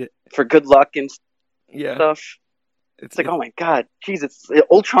 You're gonna need it for good luck and yeah stuff." It's like, oh my god, Jesus,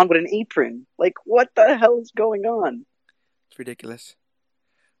 Ultron with an apron. Like, what the hell is going on? It's ridiculous.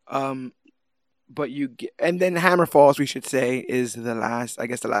 But and then Hammer Falls, we should say, is the last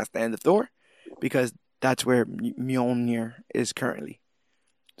stand of Thor, because that's where Mjolnir is currently.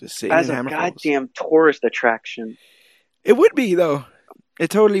 Just sitting as in a Hammer goddamn Falls. tourist attraction. It would be though. It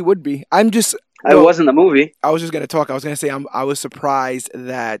totally would be. I was in the movie. I was just gonna talk. I was gonna say I was surprised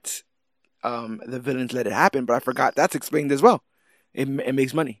that the villains let it happen, but I forgot that's explained as well. It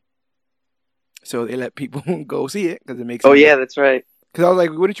makes money, so they let people go see it because it makes. Oh yeah, that's right. Because I was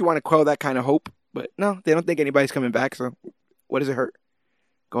like, wouldn't you want to quell that kind of hope? But no, they don't think anybody's coming back. So what does it hurt?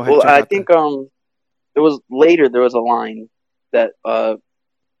 Go ahead. Well, I think it was later. There was a line that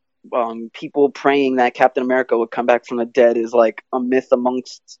people praying that Captain America would come back from the dead is like a myth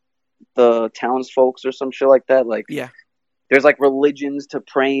amongst the townsfolk or some shit like that. Like, yeah, there's like religions to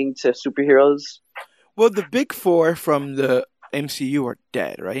praying to superheroes. Well, the big four from the MCU are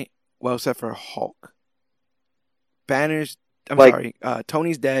dead, right? Well, except for Hulk.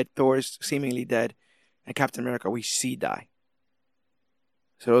 Tony's dead, Thor's seemingly dead, and Captain America we see die.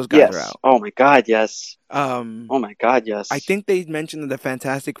 So those guys are out. Oh my god, yes. Oh my god, yes. I think they mentioned the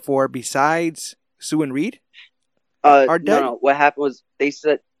Fantastic Four besides Sue and Reed are dead. No. What happened was they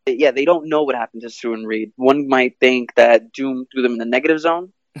said, they don't know what happened to Sue and Reed. One might think that Doom threw them in the negative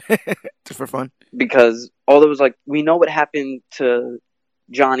zone. Just for fun. Because all it was like, we know what happened to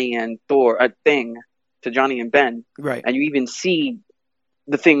Johnny and Thor, to Johnny and Ben. Right. And you even see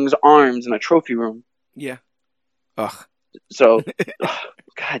the Thing's arms in a trophy room. Yeah. Ugh. So,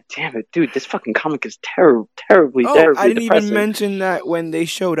 god damn it, dude, this fucking comic is terribly I didn't depressing. even mention that when they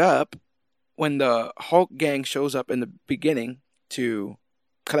showed up, when the Hulk gang shows up in the beginning to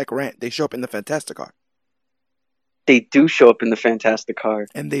collect rent, they show up in the Fantastic Car. They do show up in the Fantastic Car.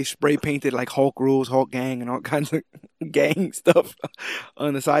 And they spray painted like Hulk rules, Hulk gang, and all kinds of gang stuff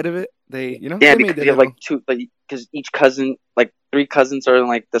on the side of it. They because you have like two, because each cousin, like 3 cousins are in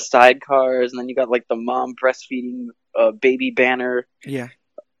like the side cars, and then you got like the mom breastfeeding baby Banner. Yeah.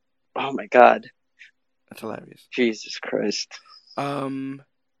 Oh my god. That's hilarious. Jesus Christ.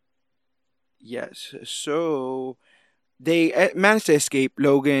 Yes. So they managed to escape.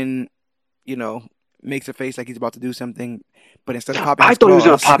 Logan, makes a face like he's about to do something, but instead of popping his claws, he was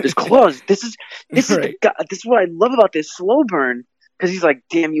gonna pop his claws. This is right. this is what I love about this slow burn, because he's like,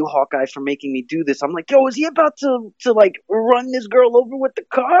 "Damn you, Hawkeye, for making me do this." I'm like, "Yo, is he about to like run this girl over with the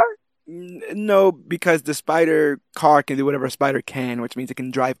car?" No, because the spider car can do whatever a spider can, which means it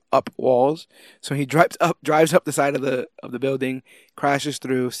can drive up walls. So he drives up the side of the building, crashes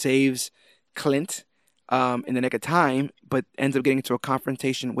through, saves Clint in the nick of time, but ends up getting into a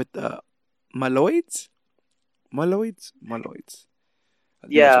confrontation with the Maloids. Maloids. I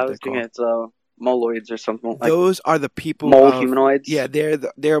think that's Yeah, I what they're was thinking called. it's moloids or something like Those are the people mole of yeah. humanoids.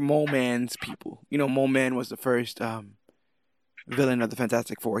 They're Mole Man's people. You know, Mole Man was the first villain of the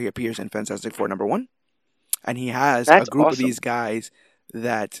Fantastic Four. He appears in Fantastic Four #1, and he has a That's group of awesome. these guys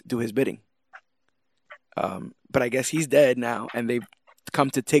that do his bidding. But I guess he's dead now, and they've come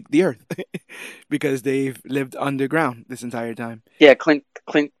to take the Earth because they've lived underground this entire time. Yeah, Clint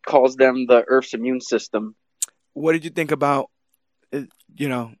calls them the Earth's immune system. What did you think about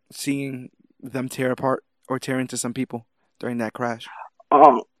seeing them tear apart or tear into some people during that crash?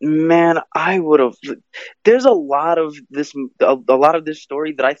 Oh man, I would have. There's a lot of this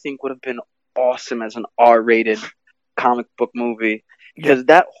story that I think would have been awesome as an R-rated comic book movie, Yeah, because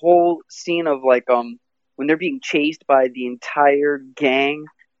that whole scene of like when they're being chased by the entire gang,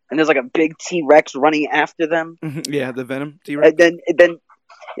 and there's like a big T-Rex running after them, yeah, the Venom and T-Rex.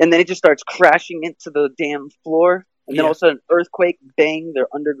 then it just starts crashing into the damn floor, and then all Yeah, of a sudden earthquake, bang,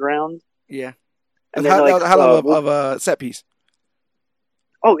 they're underground, yeah. and then That like was a hell of a set piece.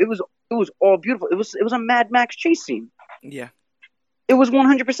 oh, it was all beautiful. It was a Mad Max chase scene. Yeah, It was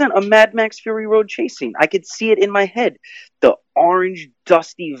 100% a Mad Max Fury Road chase scene. I could see it in my head. The orange,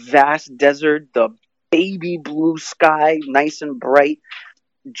 dusty, vast desert, the baby blue sky, nice and bright,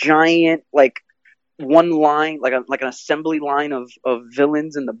 giant, like one line, like an assembly line of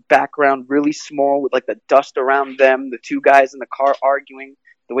villains in the background, really small with like the dust around them, the two guys in the car arguing,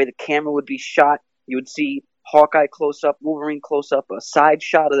 the way the camera would be shot, you would see Hawkeye close up, Wolverine close up, a side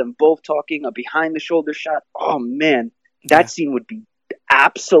shot of them both talking, a behind the shoulder shot. Oh man, that yeah, scene would be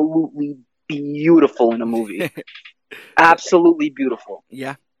absolutely beautiful in a movie. Absolutely beautiful.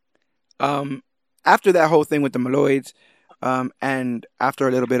 yeah. Um, After that whole thing with the Maloids, and after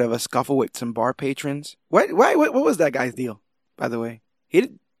a little bit of a scuffle with some bar patrons, what was that guy's deal? By the way,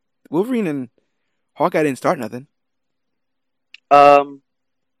 Wolverine and Hawkeye didn't start nothing. Um,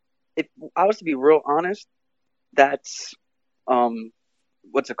 if I was to be real honest, that's um,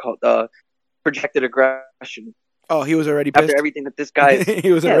 what's it called? Projected aggression. Oh, he was already After pissed. everything that this guy is,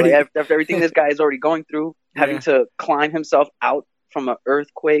 He was yeah, like already after everything this guy is already going through, having yeah, to climb himself out from an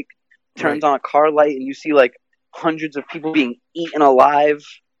earthquake, turns right, on a car light, and you see like hundreds of people being eaten alive,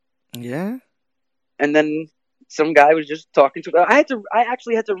 yeah, and then some guy was just talking to. I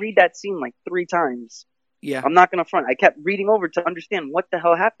actually had to read that scene like 3 times. yeah. I'm not gonna front. I kept reading over to understand what the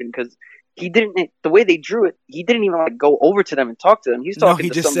hell happened, because he didn't. The way they drew it, he didn't even like go over to them and talk to them. He's No, talking he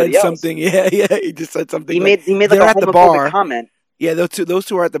to just said somebody else. something. Yeah, yeah. He just said something He like made like they're a at the homophobic bar. comment. Yeah, those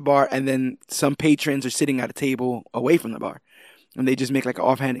two are at the bar, and then some patrons are sitting at a table away from the bar, and they just make like an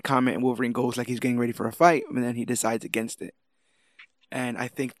offhanded comment, and Wolverine goes like he's getting ready for a fight, and then he decides against it. And I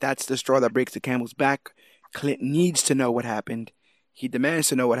think that's the straw that breaks the camel's back. Clint needs to know what happened. He demands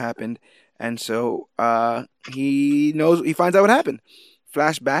to know what happened, and so he finds out what happened.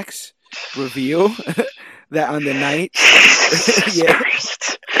 Flashbacks reveal that on the night, Jesus yeah,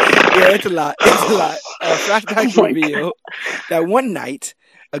 Christ. yeah, it's a lot. It's a lot. Oh Flashbacks my God. reveal that one night,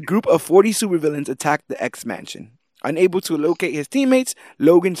 a group of 40 supervillains attacked the X Mansion. Unable to locate his teammates,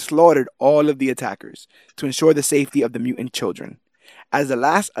 Logan slaughtered all of the attackers to ensure the safety of the mutant children. As the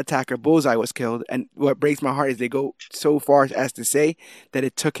last attacker, Bullseye, was killed, and what breaks my heart is they go so far as to say that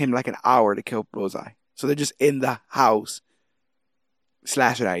it took him like an hour to kill Bullseye. So they're just in the house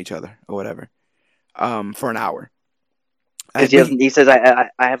slashing at each other or whatever for an hour. Because But he says I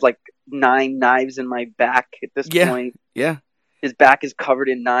have like 9 knives in my back at this yeah, point. yeah. His back is covered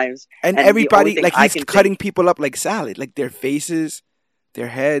in knives, And and the only everybody, thing like, I he's can cutting think, people up like salad, like their faces, their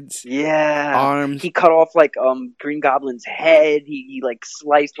heads, yeah, arms. he cut off like Green Goblin's head. He like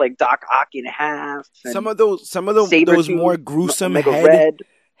sliced like Doc Ock in half, Some and of those more Sabretooth, gruesome Omega Red.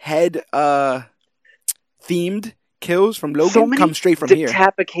 head themed kills from So Logan come many straight from here.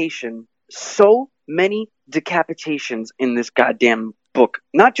 decapitation, so many decapitations in this goddamn book.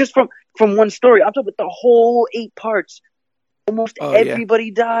 Not just from one story. I'm talking about the whole 8 parts. Almost Oh yeah,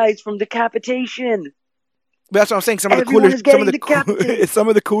 everybody dies from decapitation. but that's what I'm saying. Everyone is getting decapitated. Some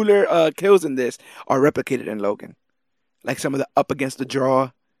of the cooler kills in this are replicated in Logan. Like some of the up against the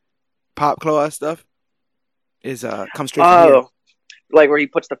jaw, pop claw stuff is come straight from here. Oh, like where he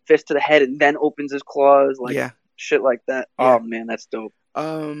puts the fist to the head and then opens his claws, like Yeah, shit like that. yeah. Oh man, that's dope.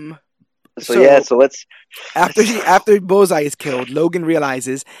 Um, So So let's. after Bullseye is killed, Logan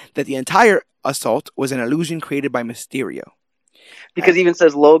realizes that the entire assault was an illusion created by Mysterio. Because he even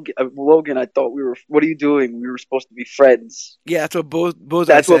says, Logan, I thought we were. What are you doing? We were supposed to be friends. Yeah, that's what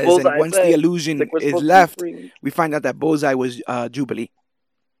Bullseye That's what says. And Bullseye once the said. It's illusion like we're is supposed to be left, friends. we find out that Bullseye was Jubilee.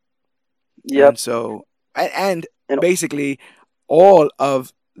 Yep. And so, and And- basically, all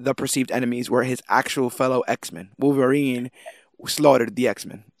of the perceived enemies were his actual fellow X-Men. Wolverine slaughtered the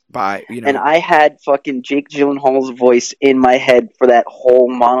X-Men by, And I had fucking Jake Gyllenhaal's voice in my head for that whole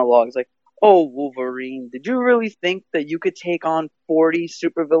monologue. It's like, oh, Wolverine, did you really think that you could take on 40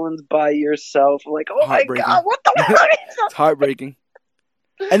 supervillains by yourself? Like, oh my Heartbreaking. god, what the fuck? It's heartbreaking.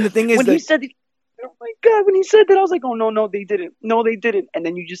 And the thing is When that he said, oh my god, when he said that, I was like, oh no, they didn't. No, they didn't. And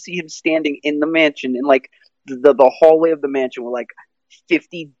then you just see him standing in the mansion, in like the hallway of the mansion with like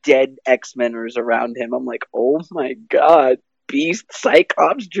 50 dead X-Meners around him. I'm like, oh my god. Beast,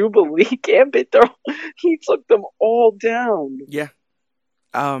 Cyclops, Jubilee, Gambit, he took them all down. yeah.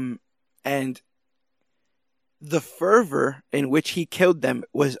 And the fervor in which he killed them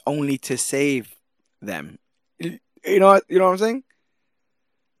was only to save them. You know what I'm saying?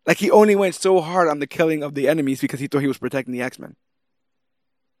 Like, he only went so hard on the killing of the enemies because he thought he was protecting the X-Men.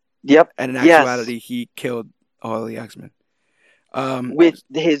 Yep. And in actuality, he killed all the X-Men. With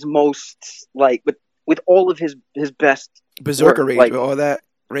his most, like, with all of his best Berserker work, rage, like, with all that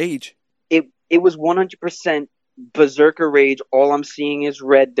rage. It was 100% Berserker rage. All I'm seeing is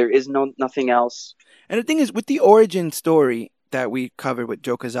red. There is nothing else. And the thing is, with the origin story that we covered with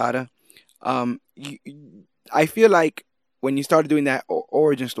Joe Quesada, I feel like when you started doing that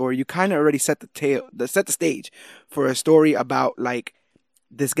origin story, you kind of already set the stage for a story about like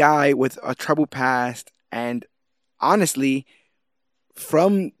this guy with a troubled past, and honestly,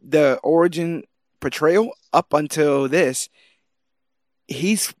 from the origin portrayal up until this,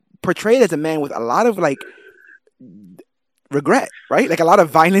 he's portrayed as a man with a lot of like regret, right? Like a lot of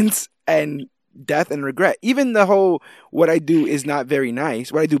violence and death and regret. Even the whole what I do is not very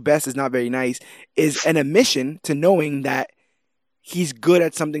nice, what I do best is not very nice, is an admission to knowing that he's good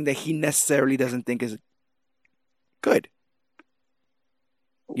at something that he necessarily doesn't think is good.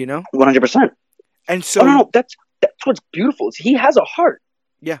 You know? 100%. And so no, that's what's beautiful. Is he has a heart.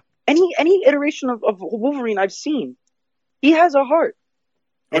 Yeah. Any iteration of Wolverine I've seen, he has a heart.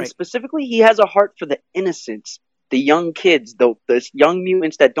 And right. specifically, he has a heart for the innocents, the young kids, the young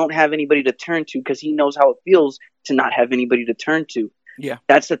mutants that don't have anybody to turn to, because he knows how it feels to not have anybody to turn to. Yeah.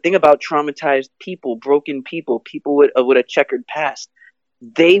 That's the thing about traumatized people, broken people with a checkered past.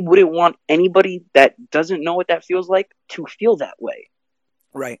 They wouldn't want anybody that doesn't know what that feels like to feel that way.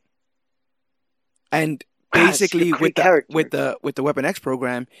 Right. And basically, with the Weapon X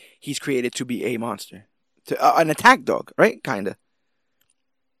program, he's created to be a monster, an attack dog, right? Kind of.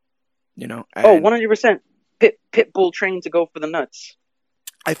 You know. 100%. Pit bull trained to go for the nuts.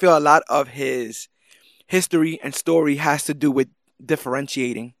 I feel a lot of his history and story has to do with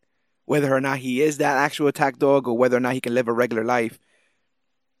differentiating whether or not he is that actual attack dog or whether or not he can live a regular life,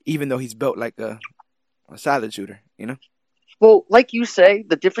 even though he's built like a salad shooter. You know. Well, like you say,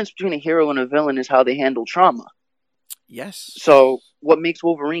 the difference between a hero and a villain is how they handle trauma. Yes. So what makes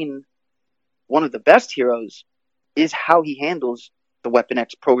Wolverine one of the best heroes is how he handles the Weapon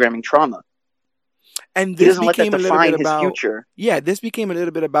X programming trauma. And he this doesn't let that define his future. Yeah, this became a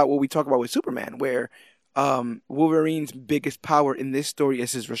little bit about what we talk about with Superman, where Wolverine's biggest power in this story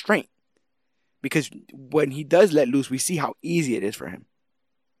is his restraint. Because when he does let loose, we see how easy it is for him.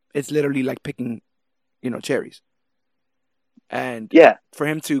 It's literally like picking, cherries. And yeah, for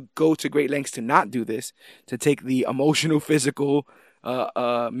him to go to great lengths to not do this, to take the emotional, physical,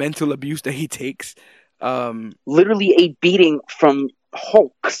 mental abuse that he takes. Literally a beating from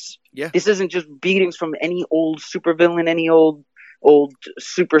Hulks. Yeah. This isn't just beatings from any old supervillain, any old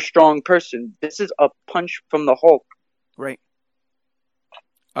super strong person. This is a punch from the Hulk. Right.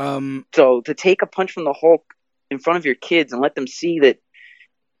 So to take a punch from the Hulk in front of your kids and let them see that,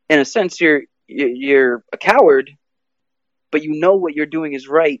 in a sense, you're a coward, but you know what you're doing is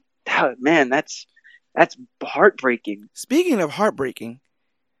right. Man, that's heartbreaking. Speaking of heartbreaking,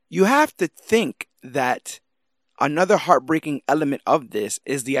 you have to think that another heartbreaking element of this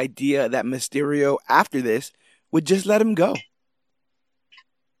is the idea that Mysterio, after this, would just let him go.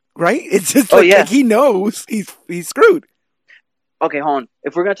 Right? It's just like he knows he's screwed. Okay, hold on.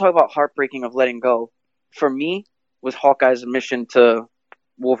 If we're going to talk about heartbreaking of letting go, for me, was Hawkeye's admission to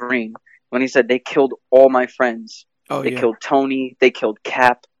Wolverine when he said, they killed all my friends. They killed Tony. They killed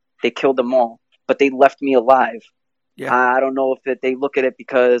Cap. They killed them all. But they left me alive. Yeah. I don't know if they look at it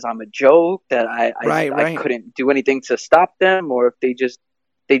because I'm a joke, that I couldn't do anything to stop them, or if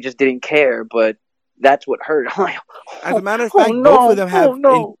they they just didn't care, but that's what hurt. I'm like, As a matter of oh fact, both of no, them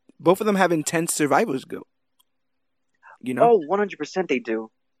oh have no. intense survival skill. You know, Oh, 100% they do.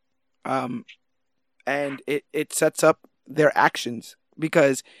 um, and it sets up their actions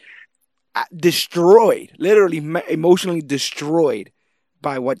because destroyed, literally emotionally destroyed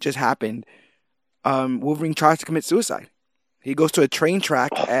by what just happened. Wolverine tries to commit suicide. He goes to a train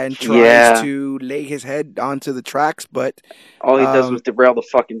track Oh, and tries yeah. to lay his head onto the tracks, but All he does was um, derail the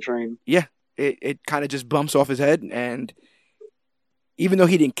fucking train. yeah, it kind of just bumps off his head. And even though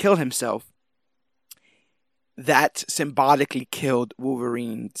he didn't kill himself, that symbolically killed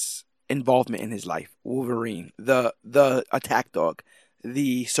Wolverine's involvement in his life. Wolverine, the attack dog,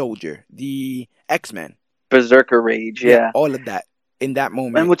 the soldier, the X-Men. Berserker rage, Yeah, yeah. all of that in that And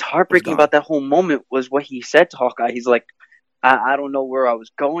moment what's was heartbreaking gone. about that whole moment was what he said to Hawkeye. He's like, I don't know where I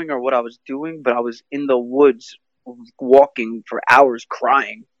was going or what I was doing, but I was in the woods walking for hours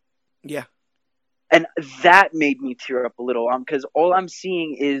crying. Yeah. And that made me tear up a little, because all I'm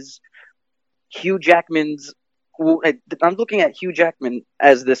seeing is Hugh Jackman's. I'm looking at Hugh Jackman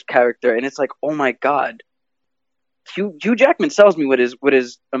as this character, and it's like, oh my god, Hugh Jackman sells me with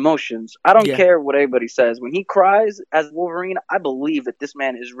his emotions. I don't Yeah. care what anybody says. When he cries as Wolverine, I believe that this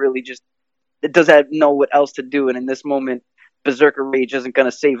man is really just, it doesn't know what else to do, and in this moment, Berserker Rage isn't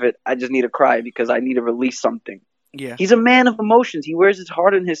gonna save it. I just need to cry because I need to release something. Yeah. He's a man of emotions. He wears his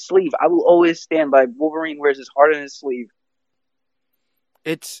heart on his sleeve. I will always stand by Wolverine wears his heart on his sleeve.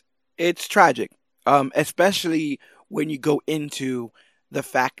 It's tragic. Especially when you go into the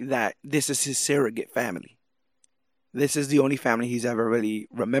fact that this is his surrogate family. This is the only family he's ever really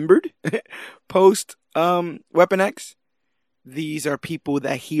remembered post Weapon X. These are people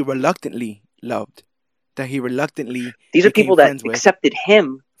that he reluctantly loved, that he reluctantly These are became people that friends with accepted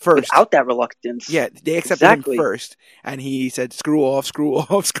him first. without that reluctance. Yeah, they accepted him first, and he said, "Screw off, screw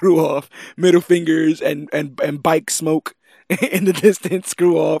off, screw off." Middle fingers and bike smoke in the distance.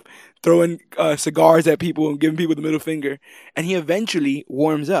 Screw off, throwing cigars at people and giving people the middle finger. And he eventually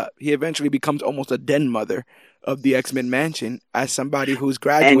warms up. He eventually becomes almost a den mother of the X-Men mansion as somebody who's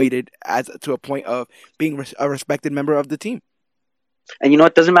graduated as to a point of being a respected member of the team. And you know,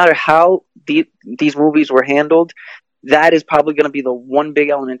 it doesn't matter how these movies were handled. That is probably going to be the one big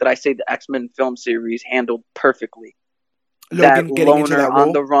element that I say the X-Men film series handled perfectly. Logan That getting into loner that on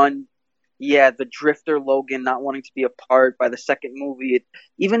role. the run. Yeah, the drifter Logan not wanting to be a part by the second movie.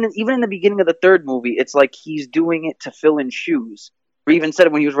 Even in the beginning of the third movie, it's like he's doing it to fill in shoes. Or even said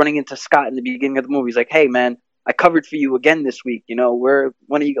it when he was running into Scott in the beginning of the movie. He's like, "Hey man, I covered for you again this week. You know,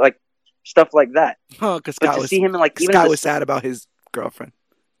 when are you like stuff like that?" Oh, because But to see him in like even Scott was sad about his girlfriend.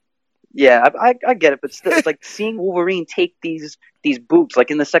 yeah, I get it, but still, it's like seeing Wolverine take these boots,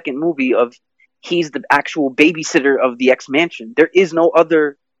 like in the second movie of he's the actual babysitter of the X Mansion. There is no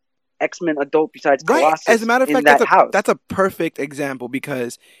other X-Men adult besides Colossus As a matter of in fact, that house. That's a perfect example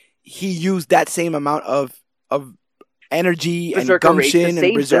because he used that same amount of energy Berserker and gumption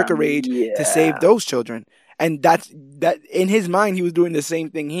and berserker them. rage to save those children. And that in his mind he was doing the same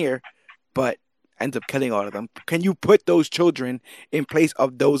thing here, but ends up killing all of them. Can you put those children in place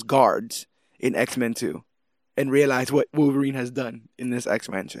of those guards in X-Men 2 and realize what Wolverine has done in this X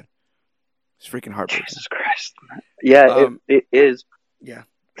Mansion? It's freaking heartbreaking. Jesus Christ. Yeah, it is. Yeah.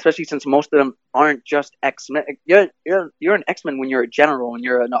 Especially since most of them aren't just X-Men. You're an X-Men when you're a general and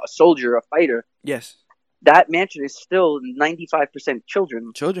you're a soldier, a fighter. Yes. That mansion is still 95%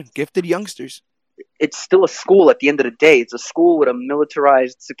 children. Children, gifted youngsters. It's still a school at the end of the day. It's a school with a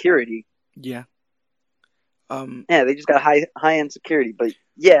militarized security. Yeah. Yeah, they just got high end security. But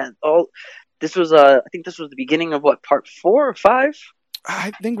yeah, this was I think this was the beginning of what, part 4 or 5?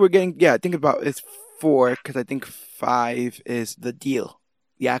 I think we're getting I think about it's 4 because I think 5 is the deal,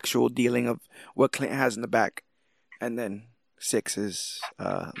 the actual dealing of what Clint has in the back, and then 6 is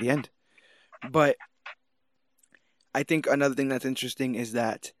the end. But I think another thing that's interesting is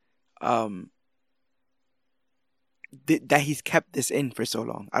that that he's kept this in for so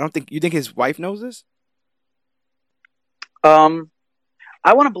long. I don't think you think his wife knows this.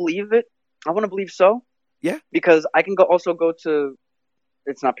 I want to believe it. I want to believe so. Yeah, because I can also go to.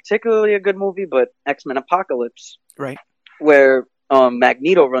 It's not particularly a good movie, but X-Men Apocalypse, right, where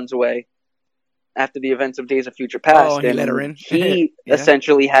Magneto runs away after the events of Days of Future Past. Oh, and he let her in. He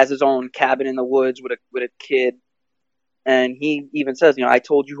essentially has his own cabin in the woods with a kid, and he even says, "I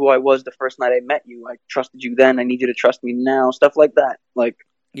told you who I was the first night I met you. I trusted you then. I need you to trust me now." Stuff like that. Like,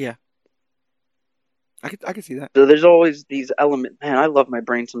 yeah, I could see that. So there's always these elements. Man, I love my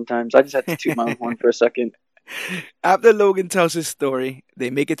brain sometimes. I just had to toot my own horn for a second. After Logan tells his story, they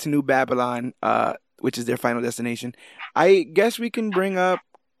make it to New Babylon, which is their final destination. I guess we can bring up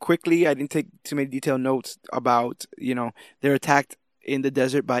quickly, I didn't take too many detailed notes about, they're attacked in the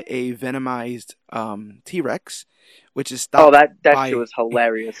desert by a venomized T-Rex, which is Oh, stopped that shit by was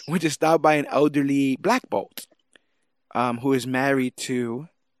hilarious. which is stopped by an elderly Black Bolt, who is married to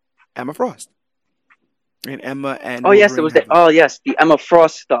Emma Frost. And Emma and Oh yes, it Wolverine was the have oh yes, the Emma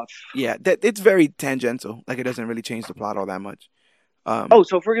Frost stuff. yeah, that it's very tangential. Like it doesn't really change the plot all that much. Oh,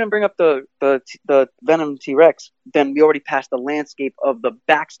 so if we're gonna bring up the Venom T Rex, then we already passed the landscape of the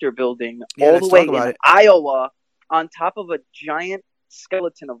Baxter Building Yeah, all the let's way talk about in it. Iowa, on top of a giant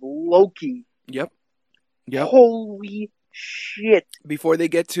skeleton of Loki. Yep, yep. Holy shit! Before they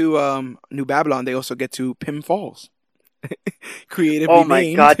get to New Babylon, they also get to Pym Falls, creatively Oh my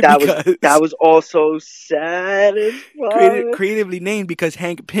named god, that because was also sad as fuck. creatively named because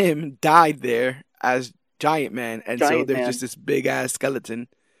Hank Pym died there as Giant Man, and so Giant there's just Man. this big ass skeleton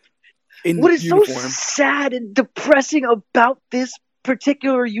in What is so uniform. sad and depressing about this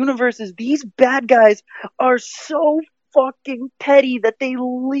particular universe is these bad guys are so fucking petty that they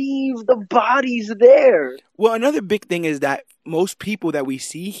leave the bodies there. Well, another big thing is that most people that we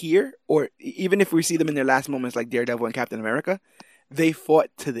see here, or even if we see them in their last moments, like Daredevil and Captain America, they fought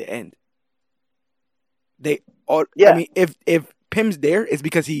to the end. They all, I Yeah, mean, if Pym's there, it's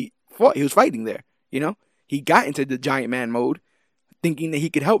because he fought. He was fighting there. He got into the giant man mode, thinking that he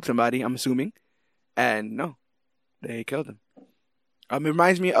could help somebody. I'm assuming, and no, they killed him. It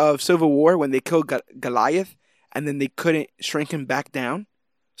reminds me of Civil War when they killed Goliath, and then they couldn't shrink him back down,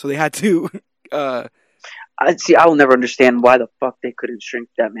 so they had to. I see. I will never understand why the fuck they couldn't shrink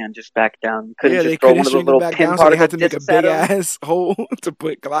that man just back down. You couldn't Yeah, they just throw couldn't one of those shrink him little back pin down, so they particle had to make a discs at big him. ass hole to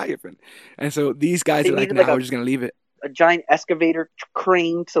put Goliath in. And so these guys They are like, needed "Nah, like we're just gonna leave it." a giant excavator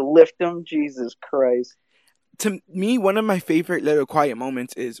crane to lift him. Jesus Christ! To me, one of my favorite little quiet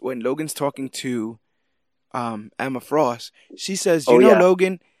moments is when Logan's talking to Emma Frost. She says, Oh yeah,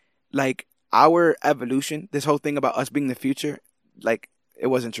 Logan, like our evolution, this whole thing about us being the future, like it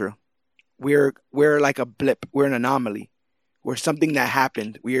wasn't true. We're like a blip. We're an anomaly. We're something that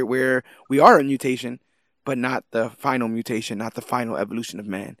happened. We are a mutation, but not the final mutation, not the final evolution of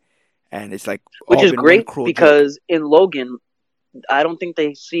man. And it's like which all is been one great cruel joke. because in Logan, I don't think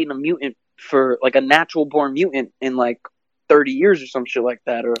they've seen a mutant for like a natural born mutant in like 30 years or some shit like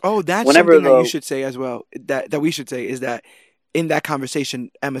that, or Oh, that's whenever something that you the should say as well. That we should say is that in that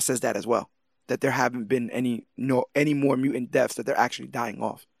conversation, Emma says that as well. That there haven't been any more mutant deaths, that they're actually dying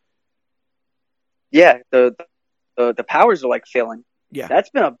off. yeah the powers are like failing. Yeah. That's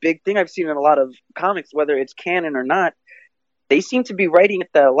been a big thing I've seen in a lot of comics, whether it's canon or not. They seem to be writing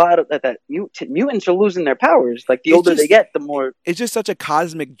that a lot of that mutants are losing their powers. Like the It's older they just get, the more. it's just such a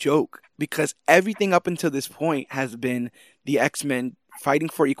cosmic joke because everything up until this point has been the X-Men fighting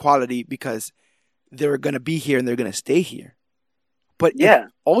for equality because they're going to be here and they're going to stay here. But if Yeah,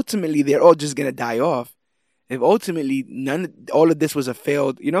 ultimately they're all just going to die off, if ultimately all of this was a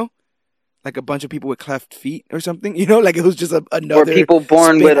failed, like a bunch of people with cleft feet or something, like it was just or another people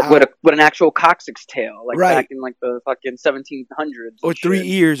born spin out, with an actual coccyx tail, like right? back in like the fucking 1700s Or and three shit.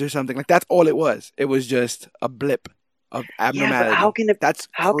 ears or something. Like that's all it was. It was just a blip of Yeah, but how abnormality. can it That's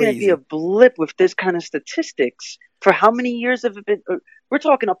how can it be a crazy. blip with this kind of statistics? For how many years have it been? We're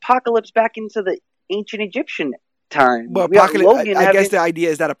talking apocalypse back into the ancient Egyptian times. Well, We got apocalypse. Logan I guess having. the idea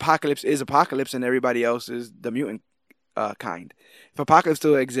is that apocalypse is apocalypse, and everybody else is the mutant kind. If apocalypse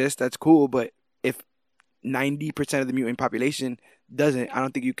still exists, that's cool. But if 90% of the mutant population doesn't, I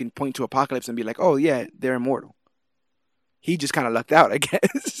don't think you can point to apocalypse and be like, "Oh yeah, they're immortal." He just kind of lucked out, I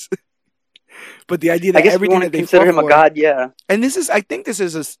guess. But the idea I that guess if we everything want to that they consider fought him a for, god, yeah. and I think this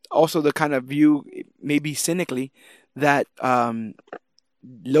is also the kind of view, maybe cynically, that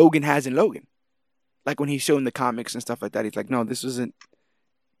Logan has in Logan. Like when he's showing the comics and stuff like that, he's like, no, this isn't.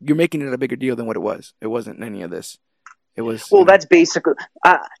 You're making it a bigger deal than what it was. It wasn't any of this. It was, Well, that's basically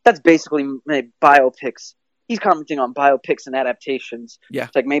biopics. He's commenting on biopics and adaptations. yeah.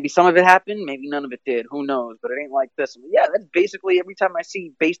 It's like maybe some of it happened, maybe none of it did. Who knows? But it ain't like this. Yeah, that's basically every time I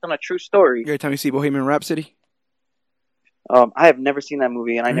see based on a true story. Every time you see Bohemian Rhapsody, I have never seen that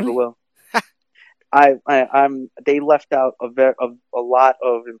movie, and I never really, will. They left out a lot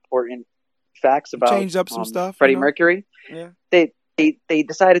of important facts about changed up some stuff, Freddie Mercury. Yeah. They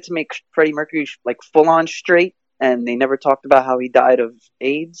decided to make Freddie Mercury like full on straight, and they never talked about how he died of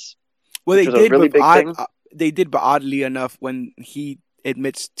AIDS, Well, which they was a did, really big thing. but oddly enough, when he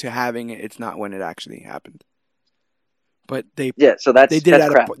admits to having it, it's not when it actually happened. But Yeah, so they did that's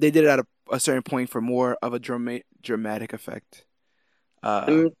it crap. they did it at a certain point for more of a dramatic effect.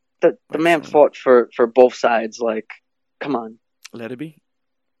 The man fought for both sides. Like, come on. Let it be.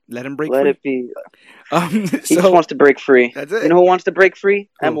 Let him break Let free. it be. He So just wants to break free. that's it. You know who wants to break free?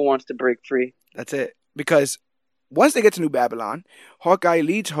 Who? Emma wants to break free. That's it. Because once they get to New Babylon, Hawkeye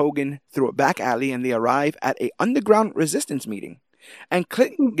leads Hogan through a back alley and they arrive at a underground resistance meeting. And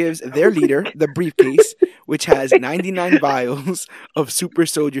Clint gives their leader the briefcase, which has 99 vials of super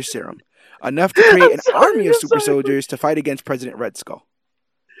soldier serum, enough to create an army of super soldiers to fight against President Red Skull.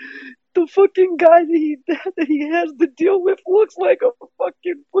 The fucking guy that he has to deal with looks like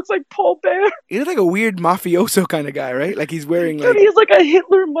Paul Bear. He looks like a weird mafioso kind of guy, right? Like he's wearing Dude, like he has like a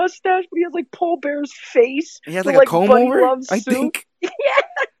Hitler mustache, but he has like Paul Bear's face. he has the, like a comb Buddy over. Love I suit. think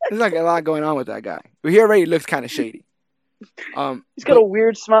there's like a lot going on with that guy. But he already looks kind of shady. He's got a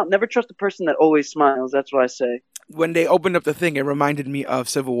weird smile. Never trust a person that always smiles. That's what I say. When they opened up the thing, it reminded me of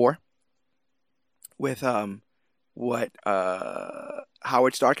Civil War with Howard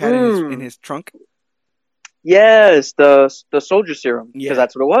Stark had in his trunk. Yes, the soldier serum. Because Yeah.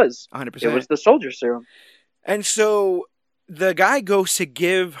 that's what it was. 100%. It was the soldier serum. And so the guy goes to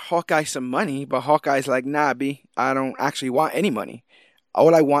give Hawkeye some money, but Hawkeye's like, nah, B, I don't actually want any money.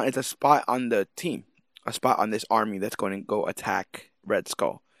 All I want is a spot on the team, a spot on this army that's going to go attack Red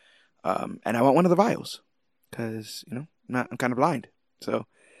Skull. And I want one of the vials because, I'm kind of blind. So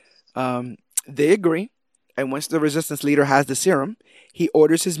they agree. And once the resistance leader has the serum, he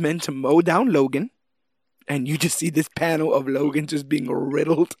orders his men to mow down Logan. And you just see this panel of Logan just being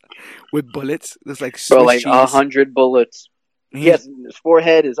riddled with bullets. There's like Bro, like cheese. 100 bullets. Yes, his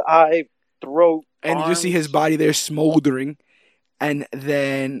forehead, his eye, throat, and arms. you just see his body there smoldering. And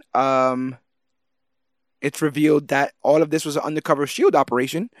then it's revealed that all of this was an undercover SHIELD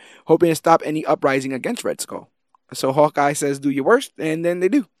operation, hoping to stop any uprising against Red Skull. So Hawkeye says, do your worst, and then they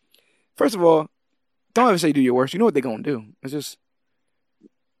do. First of all, don't ever say do your worst. You know what they're going to do. It's just...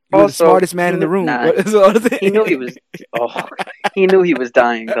 You're the smartest man in the room. Nah, he knew he was. Oh, he knew he was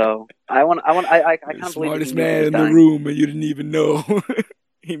dying though. I can't believe smartest man in the dying. room, and you didn't even know.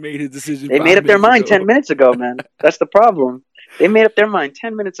 He made his decision. They made up their mind 10 minutes ago, man. That's the problem. They made up their mind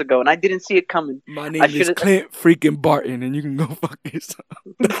 10 minutes ago, and I didn't see it coming. My name is Clint freaking Barton, and you can go fuck yourself.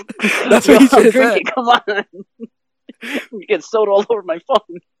 That's what he should have said. Come on. You get soda all over my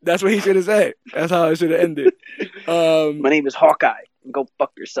phone. That's what he should have said. That's how it should have ended. My name is Hawkeye. Go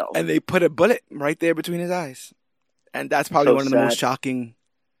fuck yourself. And they put a bullet right there between his eyes. And that's probably one of the most shocking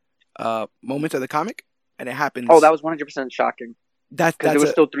moments of the comic. And it happens. Oh, that was 100% shocking. Because there was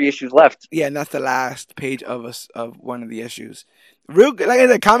still 3 issues left. Yeah, and that's the last page of one of the issues. Real good. Like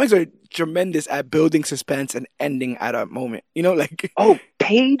the comics are tremendous at building suspense and ending at a moment. Oh,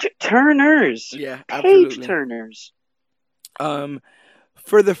 page turners. Yeah, page absolutely. turners.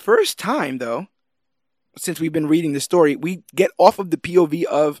 For the first time, though, since we've been reading the story, we get off of the POV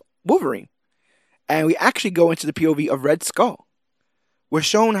of Wolverine. And we actually go into the POV of Red Skull. We're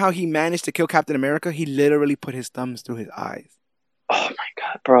shown how he managed to kill Captain America. He literally put his thumbs through his eyes. Oh my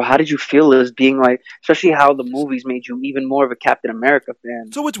god, bro. How did you feel as being like, especially how the movies made you even more of a Captain America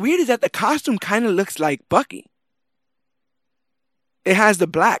fan? So what's weird is that the costume kind of looks like Bucky. It has the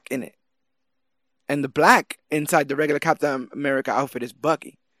black in it. And the black inside the regular Captain America outfit is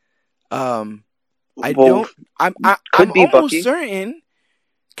Bucky. I'm almost certain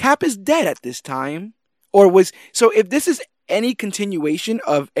Cap is dead at this time. So if this is any continuation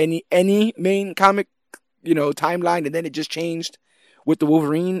of any main comic, timeline, and then it just changed with the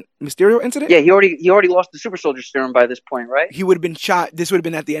Wolverine Mysterio incident. Yeah, he already lost the super soldier serum by this point, right? He would have been shot. This would have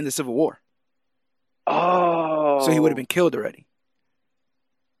been at the end of Civil War. Oh. So he would have been killed already.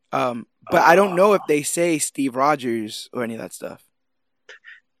 But I don't know if they say Steve Rogers or any of that stuff.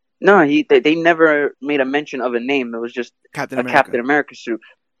 No, they never made a mention of a name. It was just Captain America suit.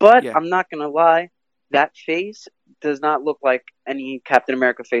 But yeah. I'm not gonna lie, that face does not look like any Captain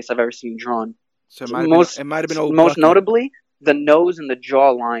America face I've ever seen drawn. So it might have been old most Bucky. notably, the nose and the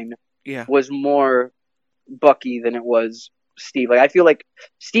jawline was more Bucky than it was Steve. Like I feel like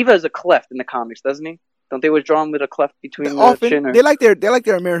Steve has a cleft in the comics, doesn't he? Don't they always draw him with a cleft between the chin? Or... They like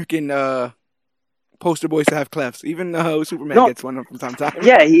their American poster boys to have clefts. Even Superman gets one from time to time.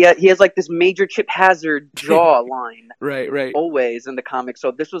 Yeah, he has like this major Chip Hazard jawline. Right. Always in the comics.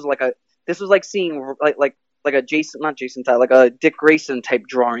 So this was like seeing like a not Jason Todd, like a Dick Grayson type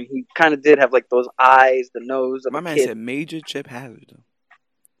drawing. He kind of did have like those eyes, the nose of My a man kid. said major Chip Hazard.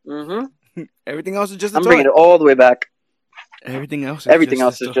 Mm-hmm. Everything else is just a I'm toy. bringing it all the way back. Everything else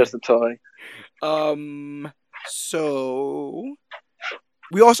is just a toy. So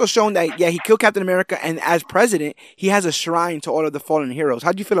we also shown that he killed Captain America, and as president, he has a shrine to all of the fallen heroes.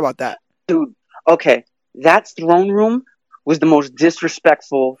 How do you feel about that? Dude, okay, that throne room was the most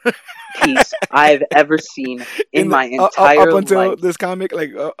disrespectful piece I've ever seen in In the my up entire until life. this comic,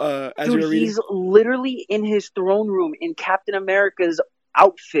 like as you Dude, were reading. he's literally in his throne room in Captain America's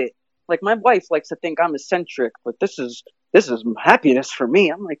outfit. Like, my wife likes to think I'm eccentric, but this is happiness for me.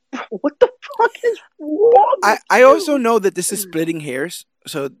 I'm like, what the fuck is wrong with I also you? know that this is splitting hairs,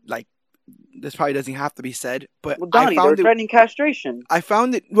 so like this probably doesn't have to be said, but Well, Donnie, they're threatening castration. I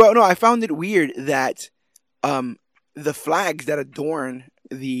found it well no, I found it weird that um the flags that adorn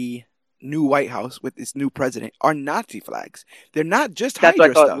the new White House with this new president are Nazi flags. They're not just That's what I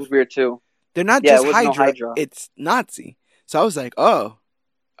Hydra thought was stuff. weird too. They're not Yeah, just it was no Hydra, Hydra. it's Nazi. So I was like, "Oh,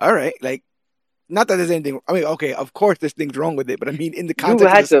 all right." Like not that there's anything I mean, okay, of course there's things wrong with it, but I mean in the You context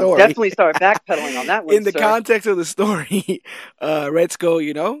of had the to story. definitely start backpedaling on that one, In the sir. context of the story, Red Skull,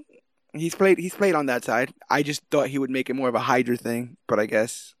 he's played on that side. I just thought he would make it more of a Hydra thing, but I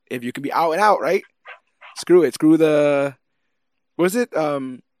guess if you can be out and out, right? Screw it. Screw the. Was it?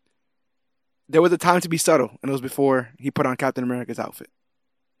 There was a time to be subtle, and it was before he put on Captain America's outfit.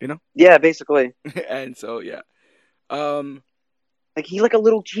 Yeah, basically. And so yeah. Um. Like, he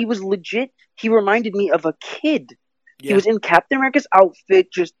was legit. He reminded me of a kid. He Yeah. was in Captain America's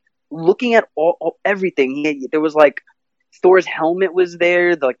outfit, just looking at everything. There was like Thor's helmet was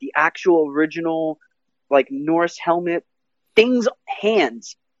there, like the actual original, like Norse helmet.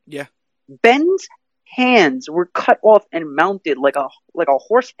 Hands. Yeah. Ben's hands were cut off and mounted like a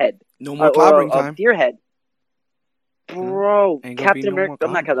horse head No more or clobbering a time. deer head. Bro, Ain't gonna be Captain no more America.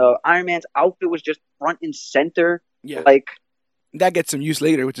 I'm not clobbering. gonna. Iron Man's outfit was just front and center. Yeah. Like, That gets some use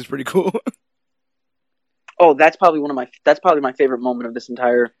later, which is pretty cool. oh, that's probably my favorite moment of this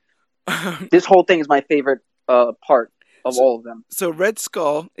entire. This whole thing is my favorite part of all of them. So Red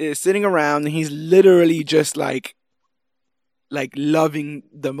Skull is sitting around and he's literally just like loving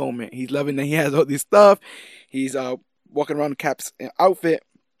the moment. He's loving that he has all this stuff. He's walking around in Cap's outfit.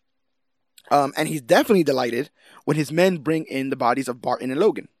 And he's definitely delighted when his men bring in the bodies of Barton and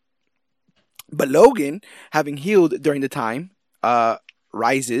Logan. But Logan, having healed during the time,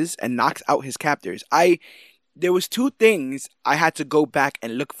 rises and knocks out his captors. There was two things I had to go back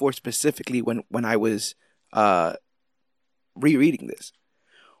and look for specifically when I was rereading this.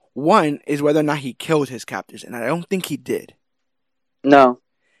 One is whether or not he killed his captors, and I don't think he did. No.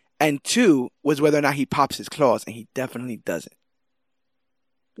 And two was whether or not he pops his claws, and he definitely doesn't.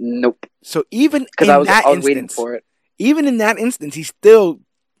 Nope. So even Because in I was that waiting instance, for it. even in that instance, he's still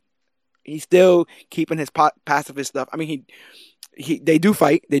keeping his pacifist stuff. I mean, they do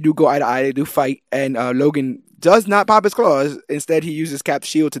fight, they do go eye to eye, they do fight, and Logan does not pop his claws. Instead, he uses Cap's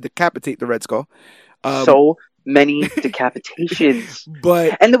shield to decapitate the Red Skull. So many decapitations.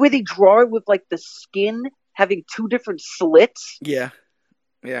 But And the way they draw it with like the skin having two different slits. yeah.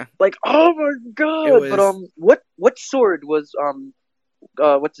 Like, oh my god! But what sword was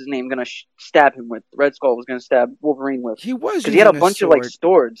what's his name gonna stab him with? Red Skull was gonna stab Wolverine with. He was Because he had a bunch of like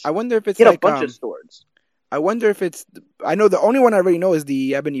swords. I wonder if it's He had like a bunch of swords. I wonder if it's. I know the only one I really know is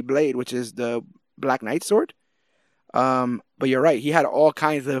the Ebony Blade, which is the Black Knight sword. But you're right. He had all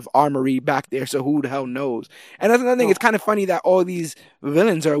kinds of armory back there, so who the hell knows? And that's another thing. It's kind of funny that all these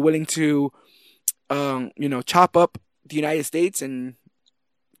villains are willing to, chop up the United States and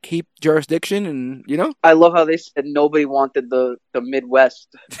keep jurisdiction, and I love how they said nobody wanted the Midwest,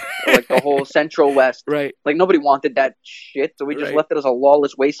 or like the whole Central West. Right. Like, nobody wanted that shit, so we just Right. left it as a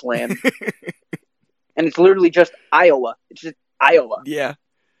lawless wasteland. And it's literally just Iowa. It's just Iowa. Yeah.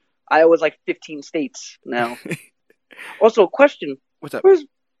 Iowa's like 15 states now. Also, question: What's up,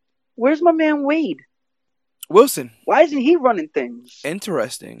 Where's my man Wade? Wilson? Why isn't he running things?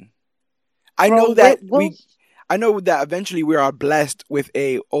 Interesting. I Bro, know that Will- I know that eventually we are blessed with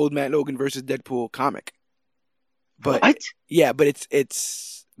a Old Man Logan versus Deadpool comic. But what? yeah, but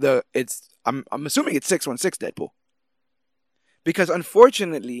I'm assuming it's 616 Deadpool. Because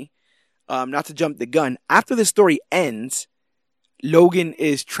unfortunately, not to jump the gun, after the story ends, Logan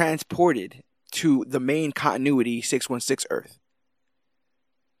is transported to the main continuity 616 Earth.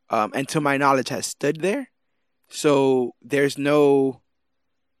 And to my knowledge has stood there. So there's no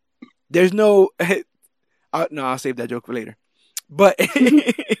no, I'll save that joke for later. But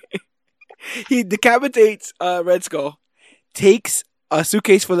he decapitates Red Skull, takes a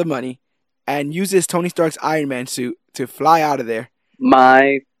suitcase full of money, and uses Tony Stark's Iron Man suit to fly out of there.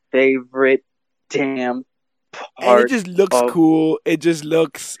 My favorite damn part. And it just looks cool. It just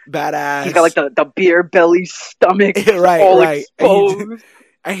looks badass. He's got like the beer belly stomach, right, all right. exposed.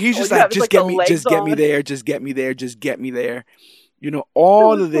 And he's just yeah, like, it's just like get the me, legs just get me on. there, just get me there, just get me there.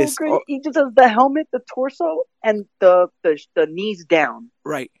 All It was of this. so great. He just has the helmet, the torso, and the knees down.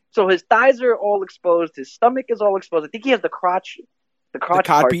 Right. So his thighs are all exposed. His stomach is all exposed. I think he has the The crotch cod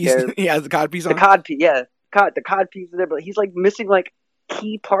part piece. there. He has the cod piece The on. cod piece, yeah. The cod piece is there, but he's like missing like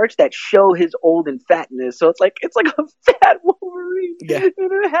key parts that show his old and fatness. So it's like a fat Wolverine Yeah.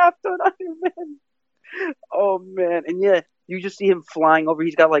 and a half ton Iron Man. Oh man, and yeah, you just see him flying over.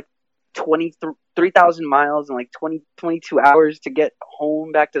 He's got like 3,000 miles and like 22 hours to get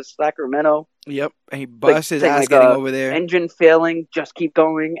home back to Sacramento. Yep. And he Like busts his saying ass like getting over there. engine failing, just keep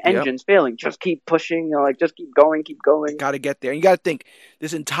going. Yep. Engines failing, just keep pushing. You know, like just keep going, keep going. Got to get there. And you got to think,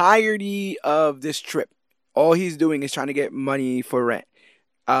 this entirety of this trip, all he's doing is trying to get money for rent.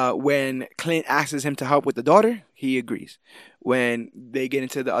 When Clint asks him to help with the daughter, he agrees. When they get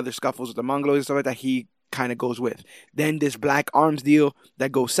into the other scuffles with the Mongols and stuff like that, he kind of goes with. Then this Black Arms deal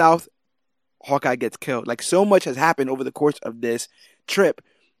that goes south, Hawkeye gets killed. Like, so much has happened over the course of this trip,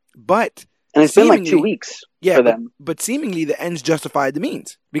 but and it's been like 2 weeks for them. But seemingly the ends justified the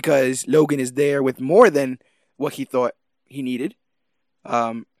means, because Logan is there with more than what he thought he needed,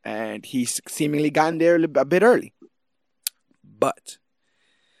 and he's seemingly gotten there a bit early. But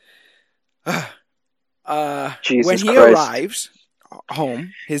when he arrives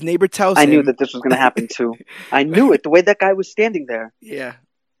home, his neighbor tells him... I knew that this was going to happen too. I knew it, the way that guy was standing there. Yeah.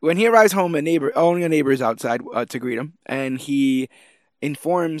 When he arrives home, only a neighbor is outside to greet him, and he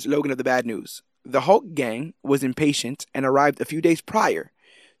informs Logan of the bad news. The Hulk gang was impatient and arrived a few days prior,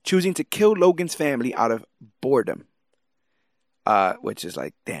 choosing to kill Logan's family out of boredom. Which is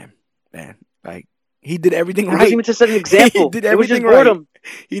like, damn, man. Like, he did everything right. He wasn't even to set an example. He did everything right.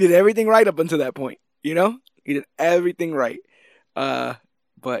 He did everything right up until that point. You know? He did everything right. But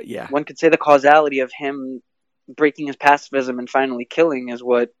yeah. One could say the causality of him breaking his pacifism and finally killing is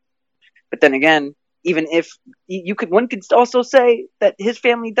what... But then again, even if one could also say that his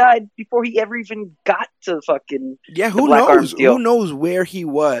family died before he ever even got to fucking who knows? Who knows where he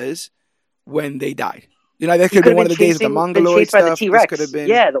was when they died? You know, that could have been one of the days of the Mongoloid stuff. By the T-Rex. Could have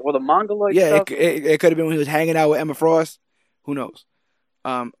been, or the Mongoloid stuff. Yeah, it could have been when he was hanging out with Emma Frost. Who knows?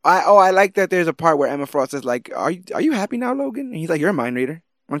 I like that there's a part where Emma Frost is like, "Are you happy now, Logan?" And he's like, "You're a mind reader.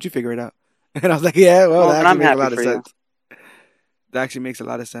 Why don't you figure it out?" And I was like, "Yeah, well, that actually makes a lot of sense." That actually makes a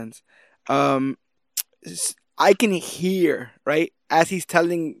lot of sense. I can hear, right, as he's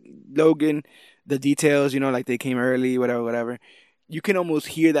telling Logan the details, you know, like they came early, whatever. You can almost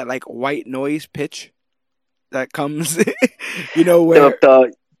hear that like white noise pitch that comes, you know, where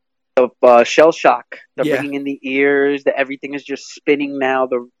the shell shock, the ringing in the ears, that everything is just spinning now.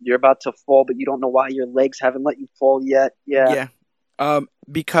 You're about to fall, but you don't know why your legs haven't let you fall yet. Yeah.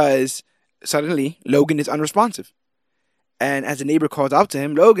 Because suddenly Logan is unresponsive, and as the neighbor calls out to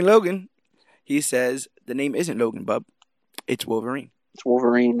him, Logan, he says, "The name isn't Logan, bub. It's Wolverine." It's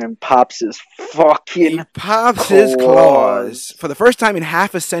Wolverine, and pops his fucking his claws for the first time in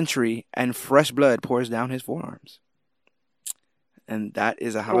half a century, and fresh blood pours down his forearms. And that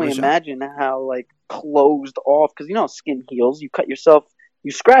is a hell of a shot. Imagine how like closed off, because you know skin heals. You cut yourself,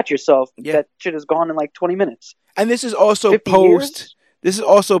 you scratch yourself. Yeah. That shit is gone in like 20 minutes. And this is also post. This is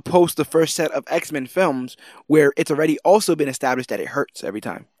also post the first set of X-Men films, where it's already also been established that it hurts every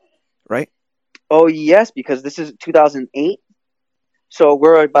time, right? Oh yes, because this is 2008. So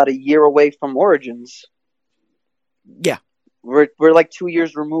we're about a year away from Origins. Yeah. We're like 2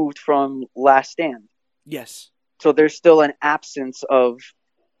 years removed from Last Stand. Yes. So there's still an absence of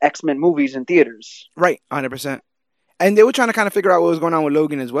X-Men movies in theaters. Right, 100%. And they were trying to kind of figure out what was going on with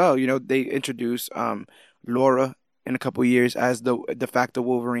Logan as well. You know, they introduced Laura in a couple of years as the de facto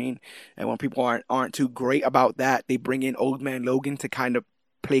Wolverine. And when people aren't too great about that, they bring in Old Man Logan to kind of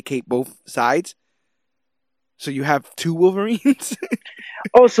placate both sides. So you have two Wolverines.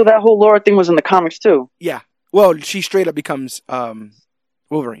 Oh, so that whole Laura thing was in the comics too? Yeah. Well, she straight up becomes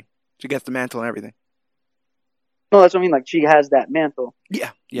Wolverine. She gets the mantle and everything. No, that's what I mean. Like, she has that mantle.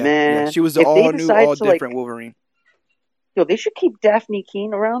 Yeah. Man, yeah. She was the all new, all different Wolverine. Yo, they should keep Daphne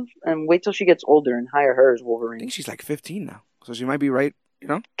Keane around and wait till she gets older and hire her as Wolverine. I think she's like 15 now, so she might be right. You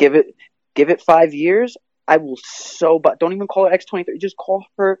know, give it 5 years. I will but don't even call her X-23. Just call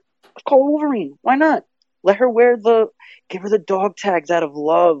her Wolverine. Why not? Let her give her the dog tags out of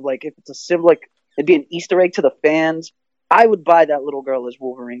love. Like if it's a symbol, like it'd be an Easter egg to the fans. I would buy that little girl as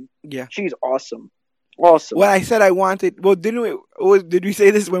Wolverine. Yeah, she's awesome. Awesome. What I said I wanted. Well, did we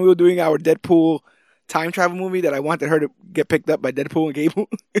say this when we were doing our Deadpool time travel movie that I wanted her to get picked up by Deadpool and Cable?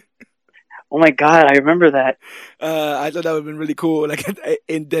 Oh my god, I remember that. I thought that would have been really cool. Like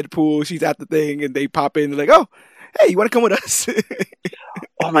in Deadpool, she's at the thing and they pop in. They're like, "Oh, hey, you want to come with us?"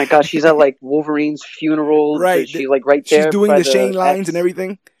 Oh my god, she's at like Wolverine's funeral. Right, she's like right there. She's doing the Shane lines and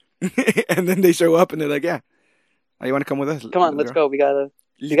everything, and then they show up and they're like, "Yeah, oh, you want to come with us? Come on, let's go. We gotta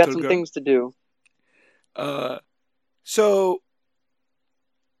You got Little some girl. things to do. So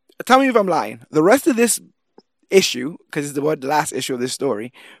tell me if I'm lying. The rest of this issue, because it's the last issue of this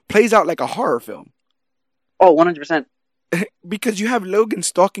story, plays out like a horror film. Oh, 100%. Because you have Logan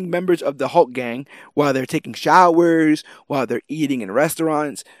stalking members of the Hulk gang while they're taking showers, while they're eating in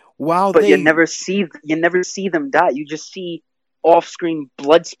restaurants, while But they you never see them die. You just see off-screen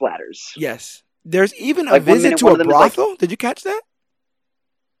blood splatters. yes. There's even a Like one visit minute, to one a of them is like, brothel. Did you catch that?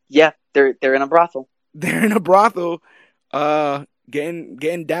 yeah, they're in a brothel. They're in a brothel,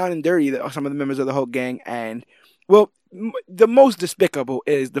 getting down and dirty. Some of the members of the Hulk gang, and well, the most despicable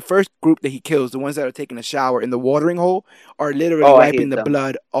is the first group that he kills. The ones that are taking a shower in the watering hole are literally Oh, I wiping hate the them.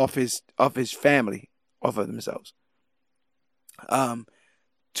 blood off his family, off of themselves.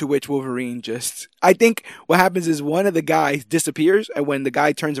 To which Wolverine just, I think what happens is one of the guys disappears, and when the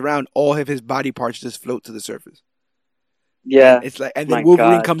guy turns around, all of his body parts just float to the surface. Yeah, And it's like, and my then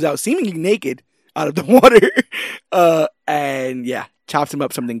Wolverine God. comes out seemingly naked out of the water, and yeah, chops him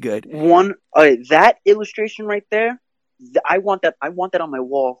up something good. That illustration right there, I want that on my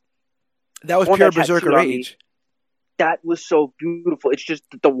wall. That was I want pure that tattooed berserker on me. rage. That was so beautiful. It's just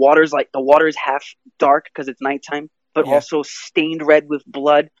that the water is half dark because it's nighttime, but Yeah. also stained red with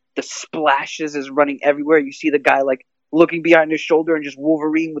blood. The splashes is running everywhere. You see the guy like looking behind his shoulder, and just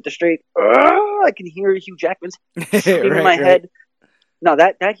Wolverine with the straight. I can hear Hugh Jackman's scream in my head. No,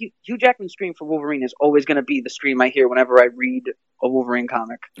 that Hugh Jackman scream for Wolverine is always going to be the scream I hear whenever I read a Wolverine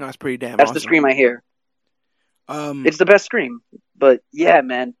comic. No, that's pretty damn That's awesome. the scream I hear. It's the best scream. But yeah,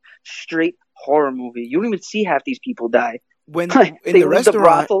 man, straight horror movie. You don't even see half these people die. When They in the leave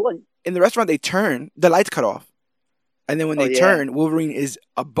restaurant, brothel and they turn, the lights cut off. And then when they turn, Wolverine is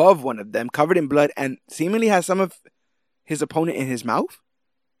above one of them, covered in blood, and seemingly has some of his opponent in his mouth.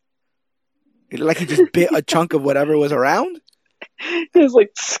 It looked like he just bit a chunk of whatever was around. his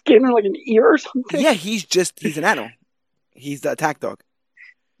like skin or like an ear or something. Yeah, he's an animal. He's the attack dog.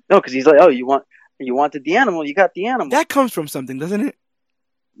 No, because he's like, oh, you wanted the animal, you got the animal. That comes from something, doesn't it?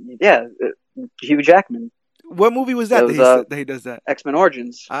 Yeah, Hugh Jackman, What movie was that That was, that he does that? X-Men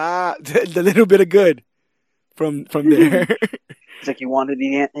Origins. Ah, the little bit of good from there. He's like, you wanted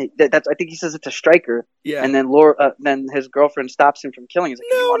that's. I think he says it to Stryker, Yeah. and then then his girlfriend stops him from killing. He's like,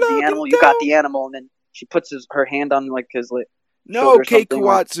 No, you wanted the Logan, animal, you got don't. the animal, and then she puts her hand on like his like. No, shoulder or Kei something,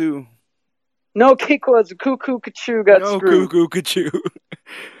 like- Kawatsu. No, Kikwa's Cuckoo Kachu got No, screwed. Cuckoo Kachu.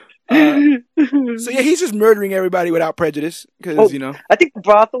 So yeah, he's just murdering everybody without prejudice, because Oh, you know, I think the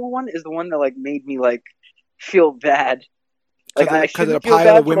brothel one is the one that like made me like feel bad. Like I because of the shouldn't feel pile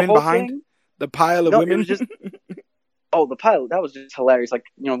bad of for the women whole behind, thing. the pile of No, it women. was just the pile. That was just hilarious. Like,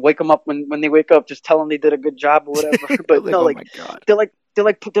 wake them up when they wake up, just tell them they did a good job or whatever. But no, oh like my god.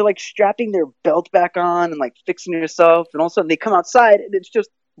 they're like strapping their belt back on and like fixing yourself, and all of a sudden they come outside and it's just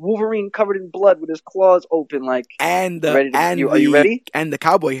Wolverine covered in blood with his claws open, like. And Ready to- are you ready? And the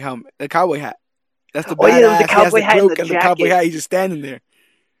cowboy helmet, the cowboy hat. That's the Oh, yeah, badass. the cowboy he has hat and cloak the and the cowboy jacket. hat. He's just standing there.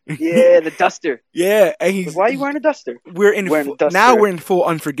 Yeah, the duster. Yeah, and he's. Like, why are you wearing a duster? We're in wearing a duster? now. We're in full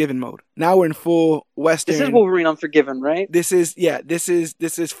Unforgiven mode. Now we're in full Western. This is Wolverine Unforgiven, right? This is full This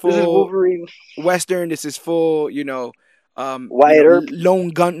is Wolverine. Western. This is full, Wyatt Earp. lone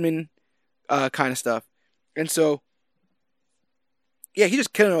gunman, kind of stuff. And so, yeah, he's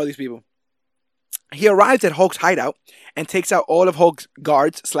just killing all these people. He arrives at Hulk's hideout and takes out all of Hulk's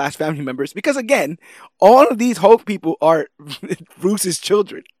guards / family members because, again, all of these Hulk people are Bruce's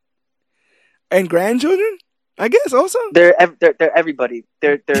children and grandchildren. I guess also They're everybody.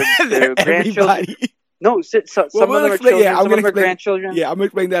 They're They're grandchildren. everybody. No, some Well, of them we'll are explain- children. yeah, I'm some of gonna them are explain- grandchildren. Yeah, I'm gonna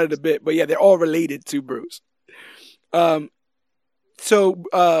explain that in a bit, but yeah, they're all related to Bruce. So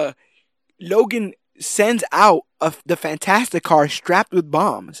Logan sends out the Fantastic car strapped with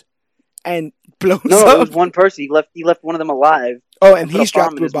bombs and blows No, up. it was one person. He left one of them alive. Oh, and put a he's strapped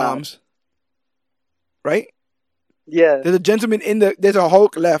bomb in with his mouth. bombs. Right? Yeah. There's a gentleman there's a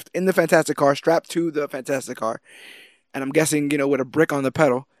Hulk left in the Fantastic car, strapped to the Fantastic car. And I'm guessing, with a brick on the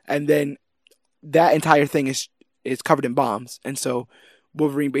pedal. And then that entire thing is covered in bombs. And so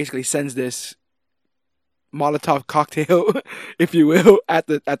Wolverine basically sends this Molotov cocktail, if you will, at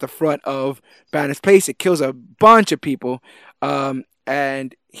the front of Banner's place. It kills a bunch of people.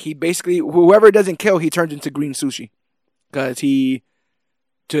 And he basically, whoever it doesn't kill, he turns into green sushi. Because he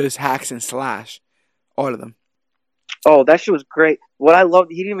just hacks and slash all of them. Oh, that shit was great. What I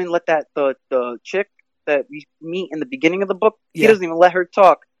loved, he didn't even let the chick that we meet in the beginning of the book. He Yeah. doesn't even let her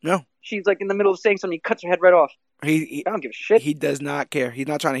talk. No. She's like in the middle of saying something. He cuts her head right off. He I don't give a shit. he does not care. He's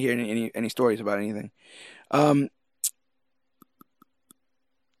not trying to hear any stories about anything.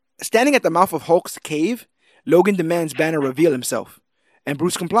 Standing at the mouth of Hulk's cave, Logan demands Banner reveal himself. And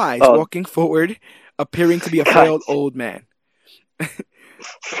Bruce complies, Oh. walking forward, appearing to be a God. frail old man.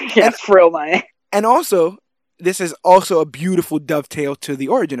 Yeah, And- frail man. And also, this is also a beautiful dovetail to the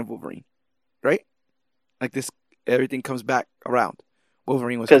origin of Wolverine, right? Like this, everything comes back around.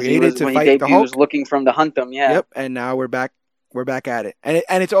 Wolverine was Because he created was to when he fight the Hulk. debuts looking from to hunt them. Yeah. Yep, and now we're back at it. And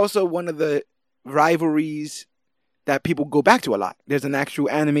it's also one of the rivalries that people go back to a lot. There's an actual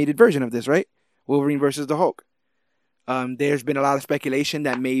animated version of this, right? Wolverine versus the Hulk. There's been a lot of speculation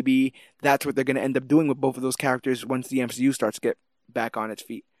that maybe that's what they're going to end up doing with both of those characters once the MCU starts to get back on its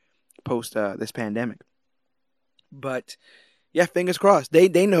feet post this pandemic. But yeah, fingers crossed. They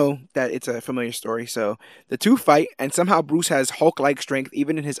know that it's a familiar story. So the two fight, and somehow Bruce has Hulk-like strength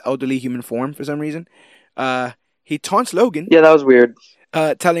even in his elderly human form for some reason. He taunts Logan, Yeah, that was weird.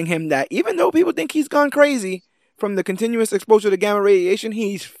 telling him that even though people think he's gone crazy from the continuous exposure to gamma radiation,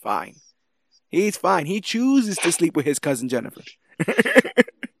 he's fine. He's fine. He chooses to sleep with his cousin Jennifer.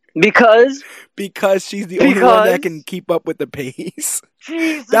 Because She's the only one that can keep up with the pace.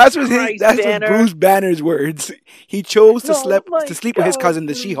 Jesus That's what Christ, that's what Banner. Bruce Banner's words. He chose to Oh my sleep with his God, cousin,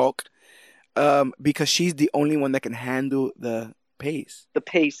 the Bruce. She-Hulk, because she's the only one that can handle the pace. The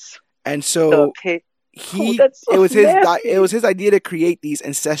pace. And so The he that's so it was nasty. his idea to create these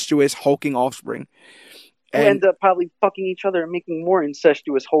incestuous hulking offspring. Who end up probably fucking each other and making more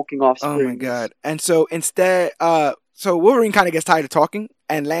incestuous hulking offspring. Oh my god! And so instead, so Wolverine kind of gets tired of talking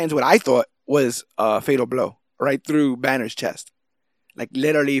and lands what I thought was a fatal blow right through Banner's chest, like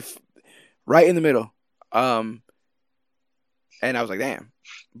literally right in the middle. And I was like, damn.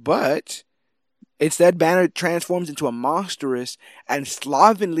 But instead, Banner transforms into a monstrous and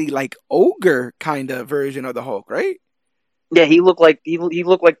slovenly, like ogre kind of version of the Hulk, right? Yeah, he looked like he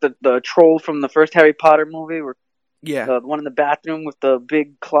looked like the troll from the first Harry Potter movie, or Yeah, the one in the bathroom with the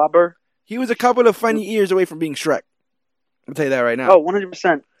big clobber. he was a couple of funny ears away from being Shrek. I'll tell you that right now. Oh,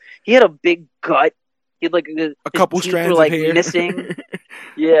 100%. He had a big gut. He had like his couple teeth strands were like of hair missing.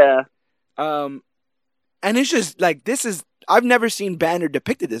 Yeah. And it's just like I've never seen Banner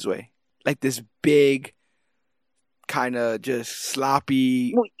depicted this way, like this big, kind of just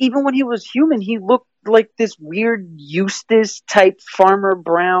sloppy. Well, even when he was human, he looked like this weird Eustace type Farmer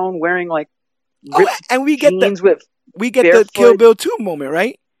Brown wearing like ripped And we get jeans with the barefoot. Kill Bill 2 moment,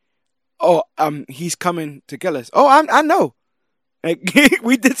 right? Oh, he's coming to kill us. Oh, I know. Like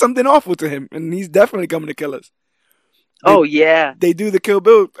we did something awful to him, and he's definitely coming to kill us. Oh yeah. They do the Kill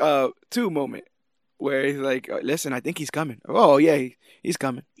Bill 2 moment where he's like, "Listen, I think he's coming." Oh yeah, he's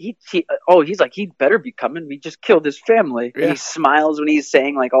coming. He's like, he better be coming. We just killed his family. Yeah. And he smiles when he's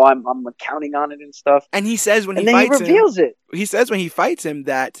saying like, "Oh, I'm counting on it and stuff." And he says when And he then he fights him, reveals it. he says when he fights him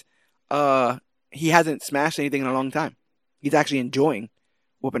that he hasn't smashed anything in a long time. He's actually enjoying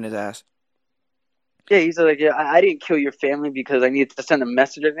whooping his ass. Yeah, he's like, "Yeah, I didn't kill your family because I needed to send a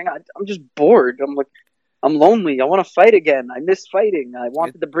message. I think I'm just bored. I'm like, I'm lonely. I want to fight again. I miss fighting. I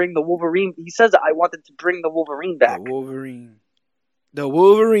wanted to bring the Wolverine." He says, "I wanted to bring the Wolverine back." The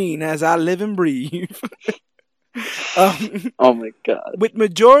Wolverine, as I live and breathe. Oh my god. With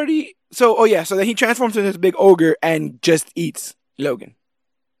majority, so then he transforms into this big ogre and just eats Logan.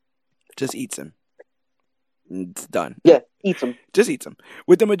 Just eats him. It's done. Yeah, eats him. Just eats him.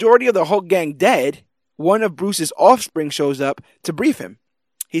 With the majority of the Hulk gang dead, one of Bruce's offspring shows up to brief him.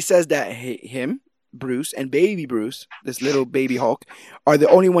 He says that him, Bruce, and baby Bruce, this little baby Hulk, are the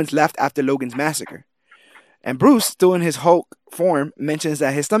only ones left after Logan's massacre. And Bruce, still in his Hulk form, mentions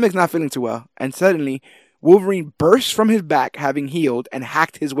that his stomach's not feeling too well, and suddenly Wolverine bursts from his back, having healed and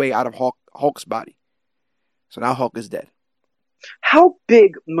hacked his way out of Hulk's body. So now Hulk is dead. How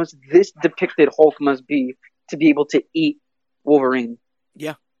big must this depicted Hulk must be to be able to eat Wolverine?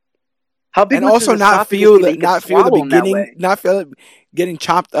 Yeah. How big And must also his not esophagus feel be that he can swallow him that way? not feel it getting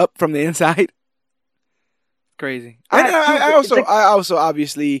chopped up from the inside. Crazy. I also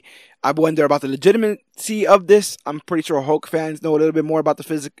obviously I wonder about the legitimacy of this. I'm pretty sure Hulk fans know a little bit more about the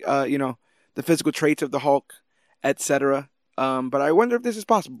physical traits of the Hulk, etc. But I wonder if this is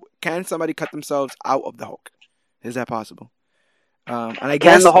possible. Can somebody cut themselves out of the Hulk? Is that possible? And I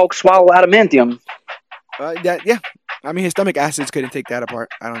guess Can the Hulk swallow adamantium? yeah. I mean, his stomach acids couldn't take that apart.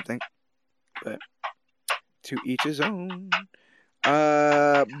 I don't think. But to each his own.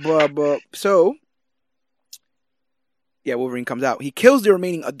 So yeah, Wolverine comes out. He kills the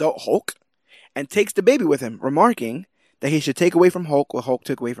remaining adult Hulk and takes the baby with him, remarking that he should take away from Hulk what Hulk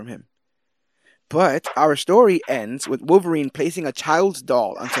took away from him. But our story ends with Wolverine placing a child's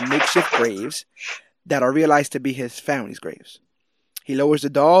doll on some makeshift graves that are realized to be his family's graves. He lowers the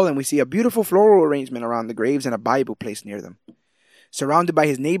doll and we see a beautiful floral arrangement around the graves and a Bible placed near them. Surrounded by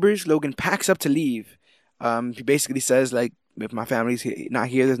his neighbors, Logan packs up to leave. He basically says, like, if my family's not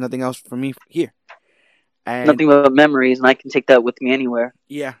here, there's nothing else for me here. And Nothing but memories, and I can take that with me anywhere.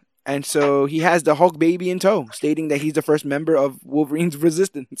 yeah, and so he has the Hulk baby in tow, stating that he's the first member of Wolverine's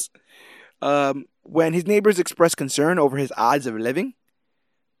resistance. When his neighbors express concern over his odds of living,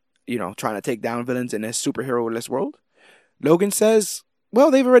 trying to take down villains in a superhero-less world, Logan says, well,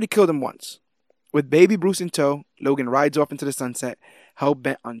 they've already killed him once. With baby Bruce in tow, Logan rides off into the sunset,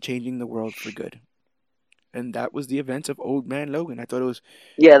 hell-bent on changing the world for good. And that was the events of Old Man Logan. I thought it was...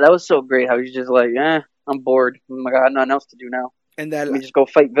 Yeah, that was so great how he's just like, I'm bored. I got nothing else to do now. And that, let me just go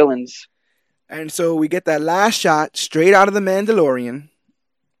fight villains. And so we get that last shot straight out of The Mandalorian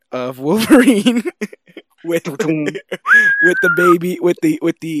of Wolverine with the baby, with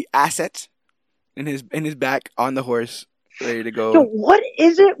the assets in his back on the horse, ready to go. Yo, what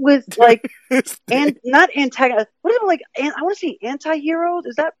is it with like and not antagonist? What is it like? I want to say anti-heroes.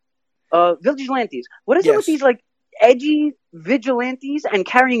 Is that vigilantes? What is it with these like edgy vigilantes and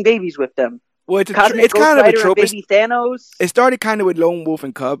carrying babies with them? Well, it's kind of a trope. Baby Thanos. It started kind of with Lone Wolf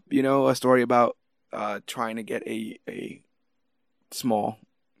and Cub, a story about trying to get a small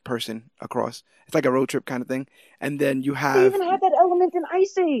person across. It's like a road trip kind of thing. And then you have... They even had that element in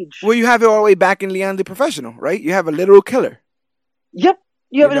Ice Age. Well, you have it all the way back in Leon the Professional, right? You have a literal killer. Yep.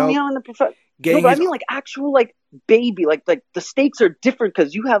 You have it in Leon the Professional. No, but I mean like actual like baby. Like the stakes are different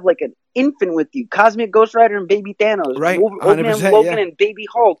because you have like an infant with you. Cosmic Ghost Rider and Baby Thanos. Right. Old Man Logan and Baby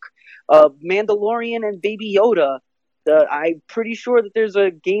Hulk. Mandalorian and Baby Yoda. I'm pretty sure that there's a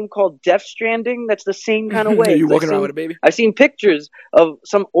game called Death Stranding that's the same kind of way. You're walking around with a baby? I've seen pictures of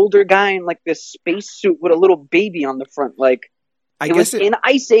some older guy in like this spacesuit with a little baby on the front. Like it was in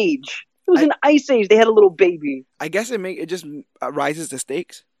Ice Age. It was in Ice Age. They had a little baby. I guess it just rises the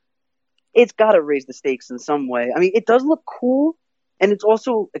stakes. It's got to raise the stakes in some way. I mean, it does look cool, and it's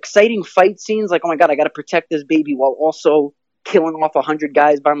also exciting fight scenes. Like, oh my god, I got to protect this baby while also killing off 100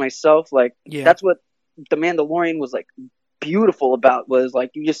 guys by myself. Like, that's what The Mandalorian was like beautiful about. Was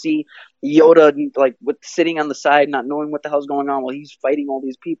like you just see Yoda like sitting on the side, not knowing what the hell's going on while he's fighting all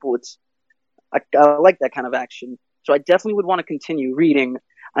these people. I like that kind of action. So I definitely would want to continue reading.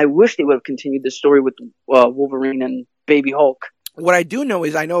 I wish they would have continued this story with Wolverine and Baby Hulk. What I do know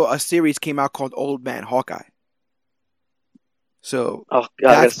is I know a series came out called Old Man Hawkeye. So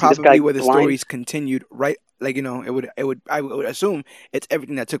that's probably where the stories continued, right? Like I would assume it's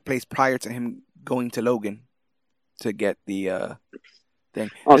everything that took place prior to him going to Logan to get the thing.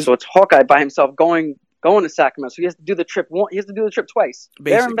 Oh, so it's Hawkeye by himself going to Sacramento. So he has to do the trip. He has to do the trip twice,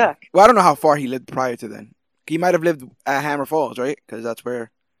 basically. There and back. Well, I don't know how far he lived prior to then. He might have lived at Hammer Falls, right? Because that's where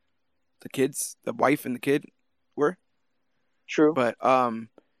the wife and the kid were. True. But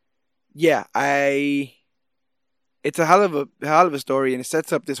yeah, it's a hell of a story, and it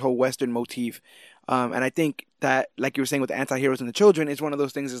sets up this whole Western motif. And I think that, like you were saying with the anti-heroes and the children, it's one of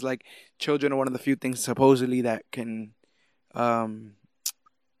those things. Is like children are one of the few things supposedly that can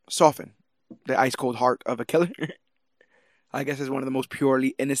soften the ice cold heart of a killer. I guess it's one of the most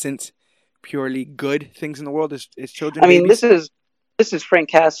purely innocent, purely good things in the world is children. I mean, babies. This is Frank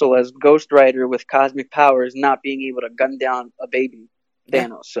Castle as Ghost Rider with cosmic powers, not being able to gun down a baby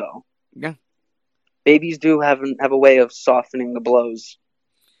Thanos. So babies do have a way of softening the blows.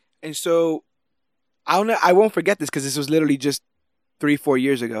 And so I won't forget this because this was literally just 3-4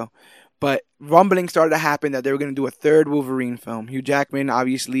 years ago. But rumbling started to happen that they were going to do a third Wolverine film. Hugh Jackman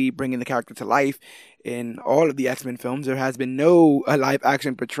obviously bringing the character to life in all of the X-Men films. There has been no live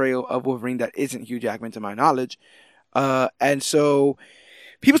action portrayal of Wolverine that isn't Hugh Jackman to my knowledge. And so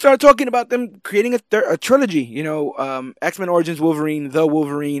people started talking about them creating a trilogy, X-Men Origins Wolverine, The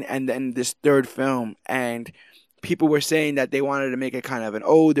Wolverine, and then this third film. And people were saying that they wanted to make it kind of an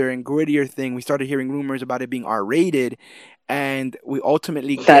older and grittier thing. We started hearing rumors about it being R-rated, and we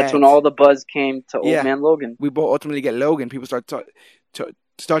ultimately That's when all the buzz came to Old Man Logan. We ultimately get Logan. People start to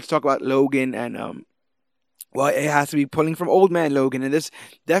talk about Logan, and well, it has to be pulling from Old Man Logan, and there's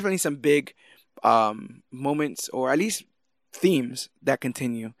definitely some big moments, or at least themes, that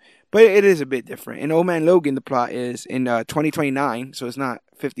continue, but it is a bit different. In Old Man Logan, the plot is in 2029, so it's not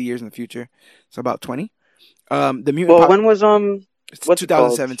 50 years in the future. It's about 20. The mutant. When was what's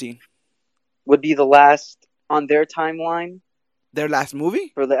 2017? Would be the last on their timeline. Their last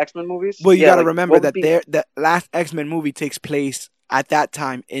movie for the X-Men movies. Well, you got to remember that the last X-Men movie takes place at that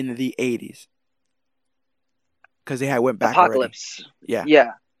time in the 80s, because they had went back. Apocalypse. Already.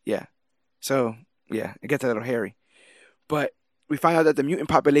 Yeah. So, yeah, it gets a little hairy. But we find out that the mutant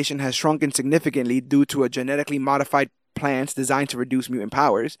population has shrunken significantly due to a genetically modified plants designed to reduce mutant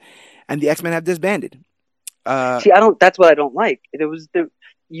powers, and the X-Men have disbanded. See, that's what I don't like.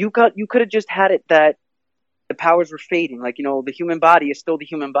 You could have just had it that the powers were fading. Like, the human body is still the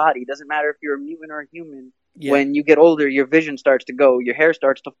human body. It doesn't matter if you're a mutant or a human. Yeah. When you get older, your vision starts to go, your hair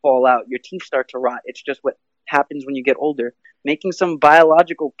starts to fall out, your teeth start to rot. It's just what happens when you get older. Making some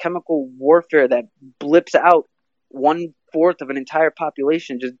biological chemical warfare that blips out 1/4 of an entire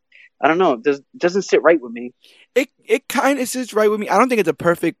population, just, I don't know, doesn't sit right with me. It kind of sits right with me. I don't think it's a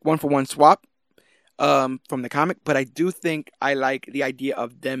perfect 1-for-1 swap from the comic, but I do think I like the idea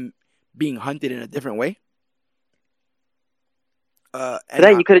of them being hunted in a different way. For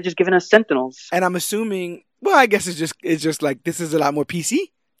that, you could have just given us Sentinels. And I'm assuming, well, I guess it's just like this is a lot more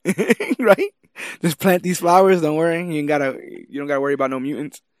PC, right? Just plant these flowers. Don't worry, you don't gotta worry about no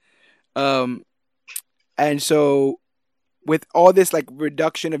mutants. And so with all this like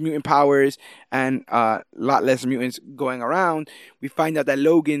reduction of mutant powers and a lot less mutants going around, we find out that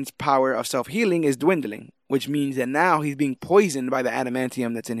Logan's power of self healing is dwindling, which means that now he's being poisoned by the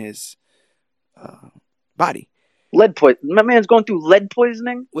adamantium that's in his body. Lead poison. My man's going through lead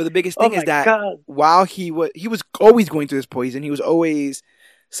poisoning. Well, the biggest thing is that God. while he was always going through this poison, he was always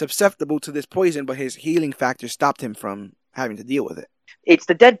susceptible to this poison, but his healing factor stopped him from having to deal with it. It's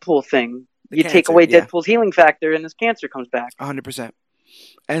the Deadpool thing. You take away Deadpool's healing factor, and his cancer comes back. 100%.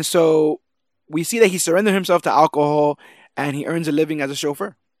 And so we see that he surrendered himself to alcohol, and he earns a living as a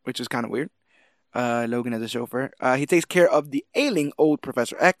chauffeur, which is kind of weird. Logan as a chauffeur. He takes care of the ailing old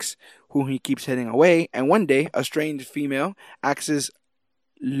Professor X, whom he keeps heading away. And one day, a strange female asks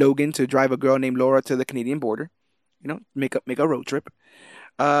Logan to drive a girl named Laura to the Canadian border. Make a road trip.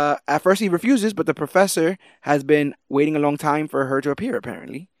 At first, he refuses, but the professor has been waiting a long time for her to appear,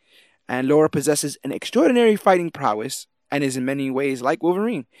 apparently. And Laura possesses an extraordinary fighting prowess and is in many ways like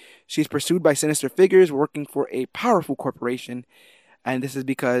Wolverine. She's pursued by sinister figures working for a powerful corporation, and this is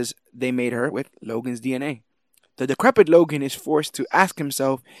because they made her with Logan's DNA. The decrepit Logan is forced to ask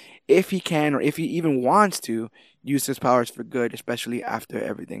himself if he can or if he even wants to use his powers for good, especially after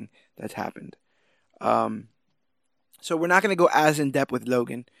everything that's happened. So we're not going to go as in-depth with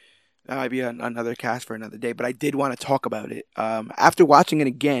Logan. That might be another cast for another day, but I did want to talk about it. After watching it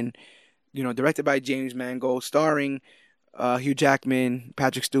again, directed by James Mangold, starring Hugh Jackman,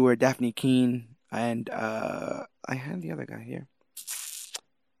 Patrick Stewart, Daphne Keane, and I had the other guy here.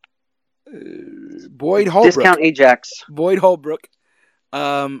 Boyd Holbrook. Discount Ajax. Boyd Holbrook.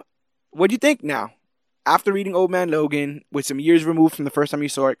 What do you think now? After reading Old Man Logan, with some years removed from the first time you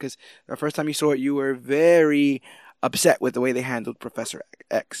saw it, because the first time you saw it, you were very upset with the way they handled Professor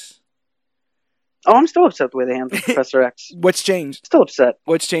X. Oh, I'm still upset with the way they handled Professor X. What's changed? Still upset.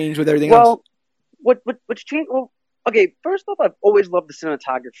 What's changed with everything else? What's changed? Well, okay, first off, I've always loved the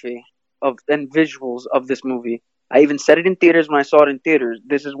cinematography and visuals of this movie. I even said it in theaters when I saw it in theaters.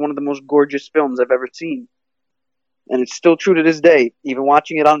 This is one of the most gorgeous films I've ever seen. And it's still true to this day. Even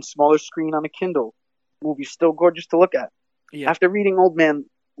watching it on smaller screen on a Kindle, the movie's still gorgeous to look at. Yeah. After reading Old Man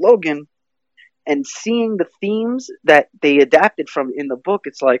Logan and seeing the themes that they adapted from in the book,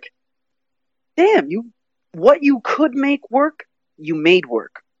 it's like, damn, what you could make work, you made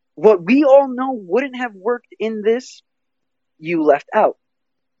work. What we all know wouldn't have worked in this, you left out.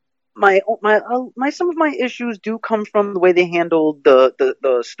 Some of my issues do come from the way they handled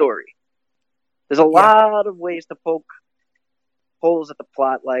the story. There's a lot of ways to poke holes at the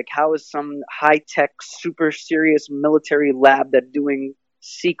plot, like how is some high-tech, super serious military lab that's doing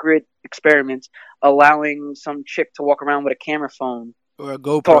secret experiments allowing some chick to walk around with a camera phone or a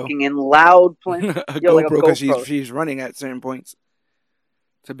GoPro talking in loud a GoPro because she's running at certain points.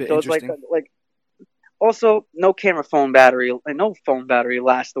 It's a bit interesting. It's like also no phone battery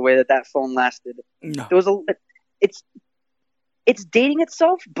lasts the way that phone lasted. No. It's dating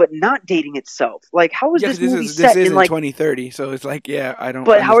itself, but not dating itself. Like, how is this movie set in like 2030? So it's like, I don't.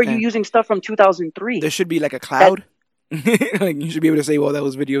 But understand. How are you using stuff from 2003? There should be like a cloud. Like you should be able to say, well, that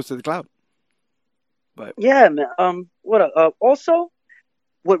was videos to the cloud. But yeah, man. Also,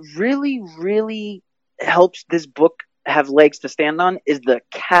 what really, really helps this book have legs to stand on is the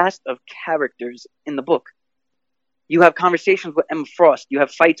cast of characters in the book. You have conversations with Emma Frost. You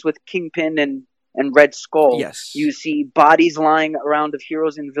have fights with Kingpin and Red Skull. Yes. You see bodies lying around of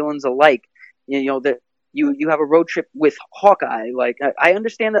heroes and villains alike. That you have a road trip with Hawkeye. Like, I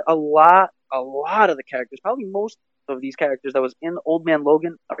understand that a lot of the characters, probably most of these characters that was in Old Man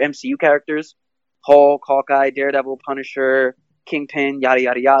Logan are MCU characters. Hulk, Hawkeye, Daredevil, Punisher, Kingpin, yada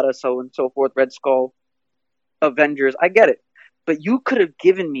yada yada, so and so forth, Red Skull, Avengers. I get it. But you could have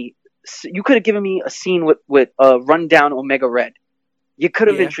given me a scene with rundown Omega Red. You could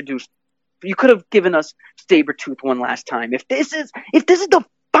have you could have given us Sabretooth one last time. If this is the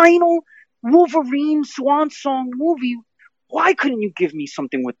final Wolverine Swan Song movie, why couldn't you give me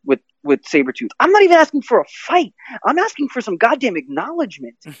something with with Sabretooth. I'm not even asking for a fight. I'm asking for some goddamn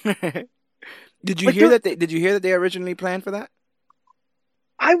acknowledgement. Did you Like hear that? Did you hear that they originally planned for that?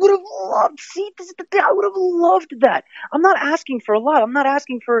 I would have loved. See, this is the thing. I would have loved that. I'm not asking for a lot. I'm not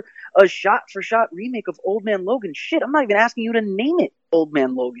asking for a shot-for-shot remake of Old Man Logan. Shit, I'm not even asking you to name it Old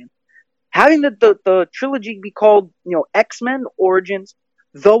Man Logan. Having the trilogy be called, X-Men Origins,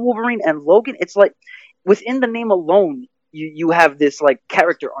 The Wolverine, and Logan. It's like within the name alone, you have this like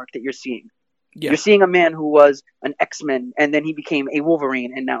character arc that you're seeing. Yeah. You're seeing a man who was an X-Men, and then he became a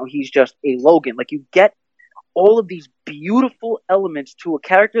Wolverine, and now he's just a Logan. Like, you get all of these beautiful elements to a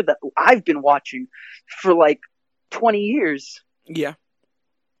character that I've been watching for like 20 years. Yeah.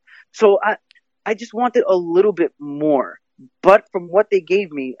 So I just wanted a little bit more. But from what they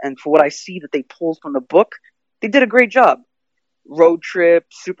gave me and for what I see that they pulled from the book, they did a great job. Road trip,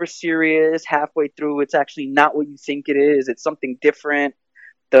 super serious, halfway through, it's actually not what you think it is. It's something different.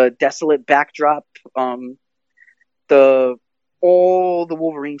 The desolate backdrop, all the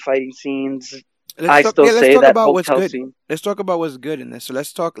Wolverine fighting scenes. Let's say talk that about what's hotel good. scene. Let's talk about what's good in this. So let's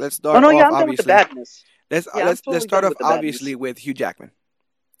start Oh no, yeah, off I'm done with the obviously. badness. Let's Yeah, I'm let's totally start done off with the badness. obviously with Hugh Jackman,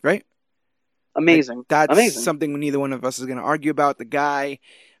 right? Amazing. Like, that's Amazing. something neither one of us is going to argue about. The guy,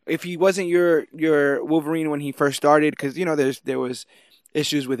 if he wasn't your Wolverine when he first started, because there was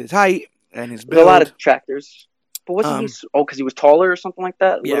issues with his height and his There's a lot of build. detractors. But wasn't he? Oh, because he was taller or something like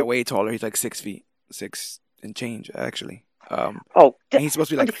that. Yeah, way taller. He's like 6 feet, 6 and change actually. And he's supposed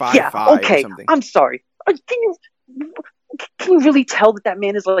to be like 5'5" okay. or something. I'm sorry. Can you really tell that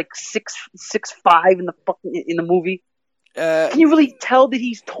man is like 6'5" in the movie? Can you really tell that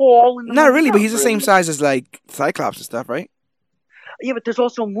he's tall in the Not movie? really, but he's the same size as like Cyclops and stuff, right? Yeah, but there's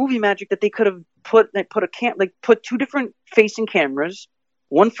also movie magic that they could have put two different facing cameras,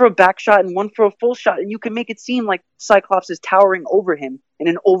 one for a back shot and one for a full shot, and you can make it seem like Cyclops is towering over him in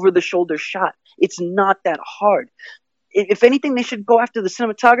an over-the-shoulder shot. It's not that hard. If anything, they should go after the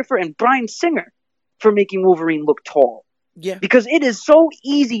cinematographer and Bryan Singer for making Wolverine look tall. Yeah. Because it is so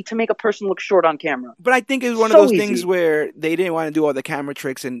easy to make a person look short on camera. But I think it was one of those things where they didn't want to do all the camera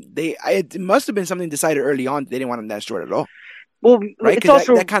tricks, and it must have been something decided early on. They didn't want him that short at all. Well, right? It's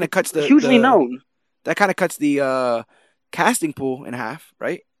also that kind of cuts hugely known. That kind of cuts the casting pool in half,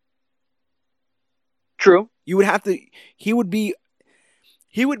 right? True. You would have to. He would be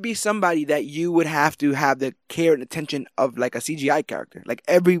somebody that you would have to have the care and attention of like a CGI character. Like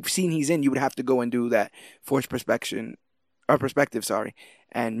every scene he's in, you would have to go and do that forced perspective,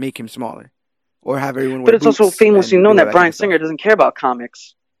 and make him smaller, or have everyone. But it's also famously known that Bryan Singer doesn't care about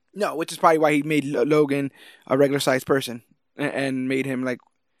comics. No, which is probably why he made Logan a regular sized person and made him like,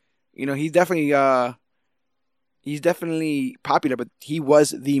 he's definitely popular, but he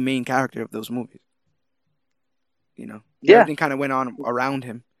was the main character of those movies. Everything kind of went on around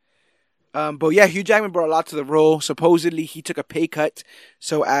him. But yeah, Hugh Jackman brought a lot to the role. Supposedly, he took a pay cut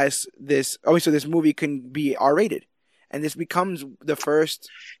so this movie can be R-rated, and this becomes the first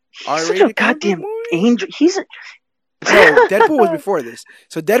R-rated. Such a goddamn angel. No, Deadpool was before this,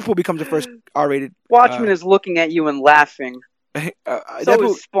 so Deadpool becomes the first R-rated. Watchmen is looking at you and laughing. So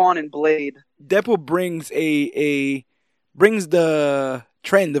is Spawn and Blade. Deadpool brings the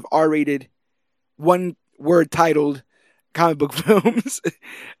trend of R-rated, one word titled comic book films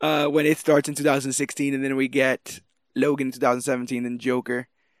when it starts in 2016, and then we get Logan in 2017 and Joker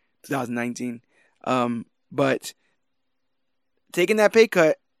 2019. But taking that pay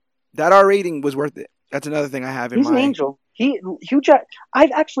cut, that R rating was worth it. That's another thing I have in mind. He's an angel.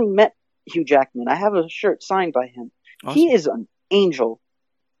 I've actually met Hugh Jackman. I have a shirt signed by him. Awesome. He is an angel.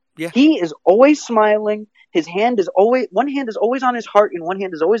 Yeah. He is always smiling. One hand is always on his heart and one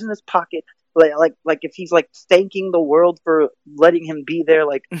hand is always in his pocket. Like if he's like thanking the world for letting him be there.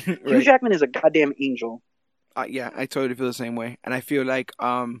 Like right. Hugh Jackman is a goddamn angel. Yeah, I totally feel the same way, and I feel like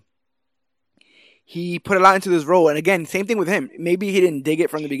he put a lot into this role. And again, same thing with him. Maybe he didn't dig it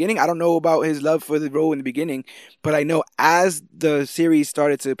from the beginning. I don't know about his love for the role in the beginning, but I know as the series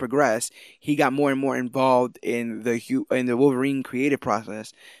started to progress, he got more and more involved in the Wolverine creative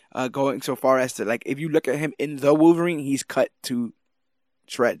process, going so far as to, like, if you look at him in the Wolverine, he's cut to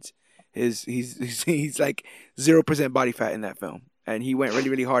shreds. He's like 0% body fat in that film, and he went really,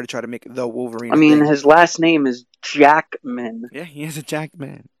 really hard to try to make the Wolverine. I mean, his last name is Jackman. Yeah, he is a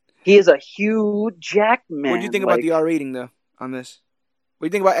Jackman. He is a Hugh Jackman. What do you think about the R rating though on this? What do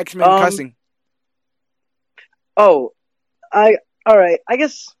you think about X-Men cussing? All right. I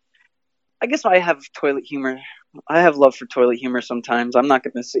guess I have toilet humor. I have love for toilet humor sometimes. I'm not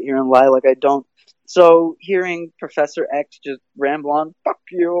going to sit here and lie like I don't. So hearing Professor X just ramble on, fuck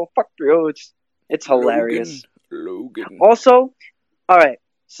you, it's hilarious. Logan. Also, all right.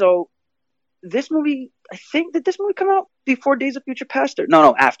 So this movie, I think, did this movie come out before Days of Future Past? Or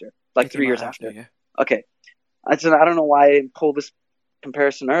no, after, like It three came out years after, after. yeah. Okay, I don't know why I didn't pull this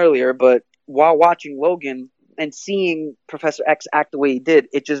comparison earlier, but while watching Logan and seeing Professor X act the way he did,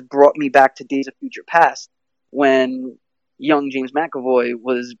 it just brought me back to Days of Future Past when young James McAvoy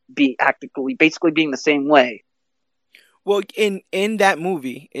was basically being the same way. Well, in that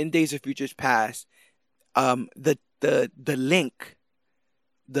movie, in Days of Futures Past, the link,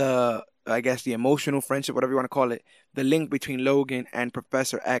 the I guess the emotional friendship, whatever you want to call it, the link between Logan and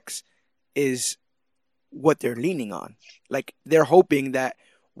Professor X is what they're leaning on. Like they're hoping that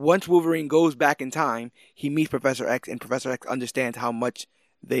once Wolverine goes back in time, he meets Professor X, and Professor X understands how much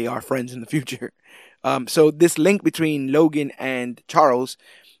they are friends in the future. So this link between Logan and Charles,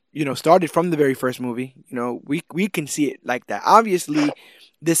 started from the very first movie. We can see it like that. Obviously,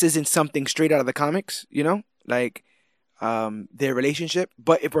 this isn't something straight out of the comics. Like their relationship.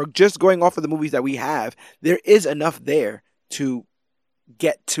 But if we're just going off of the movies that we have, there is enough there to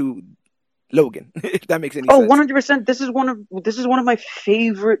get to Logan, if that makes any Oh, sense. 100%. This is one of my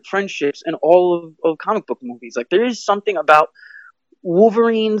favorite friendships in all of comic book movies. Like there is something about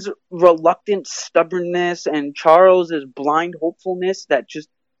Wolverine's reluctant stubbornness and Charles's blind hopefulness that just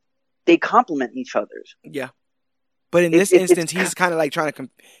they complement each other. Yeah. But in It, this it it's instance, he's kind of like trying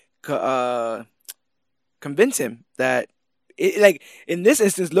to convince him that, like, in this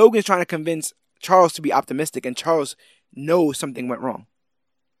instance, Logan's trying to convince Charles to be optimistic, and Charles knows something went wrong.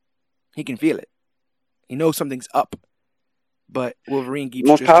 He can feel it. He knows something's up. But Wolverine keeps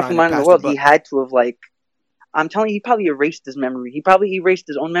most just powerful trying to mind in the pass the world. He buck. had to have I'm telling you, he probably erased his memory. He probably erased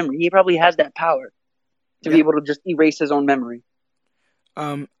his own memory. He probably has that power to be Yeah. able to just erase his own memory.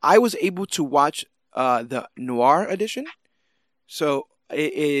 I was able to watch the noir edition, so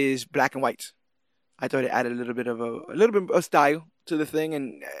it is black and white. I thought it added a little bit of style to the thing,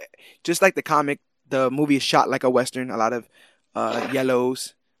 and just like the comic, the movie is shot like a western. A lot of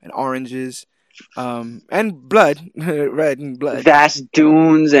yellows and oranges, and blood, red and blood. Vast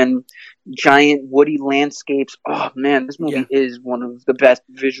dunes and giant woody landscapes. Oh man, this Yeah, movie is one of the best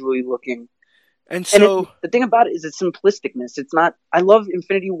visually looking. and And so the thing about it is its simplisticness. It's not. I love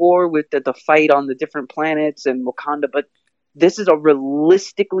Infinity War with the fight on the different planets and Wakanda, but this is a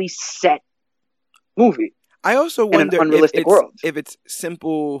realistically set movie I also in an wonder if unrealistic it's world. if its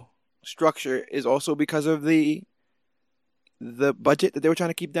simple structure is also because of the budget that they were trying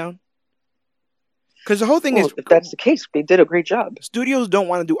to keep down. Because the whole thing Well, is, if that's the case, they did a great job. studios don't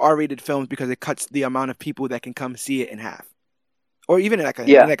want to do R-rated films because it cuts the amount of people that can come see it in half, or even in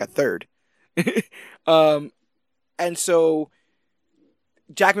Yeah, like a third. um, and so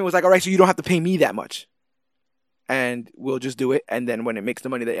Jackman was like, "All right, so you don't have to pay me that much, and we'll just do it. And then when it makes the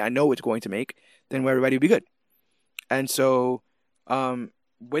money that I know it's going to make, then everybody will be good." And so,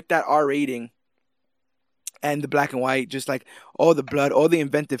 with that R rating and the black and white, just like all the blood, all the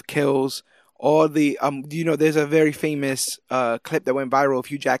inventive kills, all the there's a very famous clip that went viral of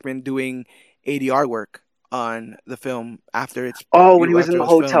Hugh Jackman doing ADR work on the film after oh, when he was in after it the was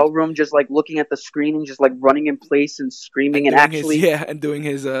filmed, hotel room, just like looking at the screen and just like running in place and screaming, and and doing his actually, yeah and doing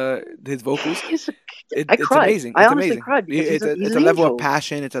his vocals. he's a, It, I it's cried. amazing. I It's honestly amazing. cried because It's a he's it's an a level of angel.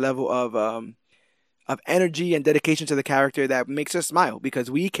 passion. It's a level of energy and dedication to the character that makes us smile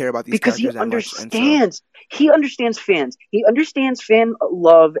because we care about these Because characters that much. And so he understands fans, he understands fan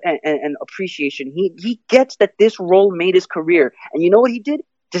love and appreciation. He gets that this role made his career, and you know what he did?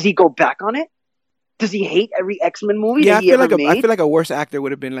 Does he go back on it? Does he hate every X-Men movie yeah, that he ever I made? feel like a worse actor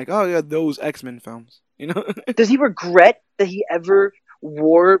would have been like, oh yeah, those X-Men films, you know? Does he regret that he ever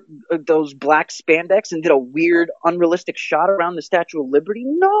wore those black spandex and did a weird unrealistic shot around the Statue of Liberty?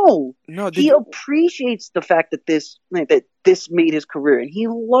 No, No, he appreciates the fact that this made his career, and he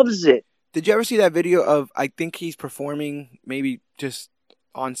loves it. did you ever see that video of, I think he's performing maybe just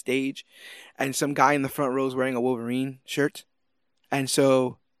on stage, and some guy in the front row is wearing a Wolverine shirt, and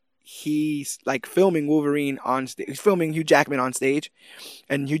so he's like filming Wolverine on stage. He's filming Hugh Jackman on stage,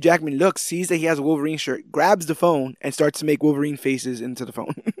 and Hugh Jackman looks, sees that he has a Wolverine shirt, grabs the phone, and starts to make Wolverine faces into the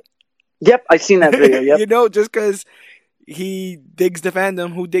phone. Yep, I've seen that video. Yep. Just because he digs the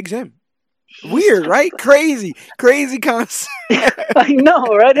fandom who digs him. Weird, right? Crazy concept. I know,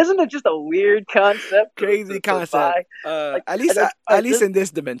 right? Isn't it just a weird concept? Crazy to concept. buy? At least, and at least in this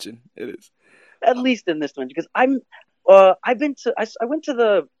dimension, it is. at least in this one, because I went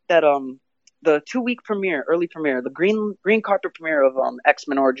to the 2 week premiere, early premiere, the green carpet premiere of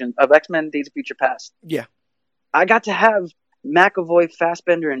X-Men Days of Future Past. Yeah. I got to have McAvoy,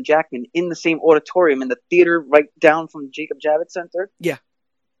 Fassbender, and Jackman in the same auditorium in the theater right down from Jacob Javits Center. Yeah.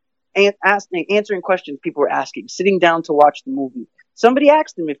 And answering questions people were asking, sitting down to watch the movie, Somebody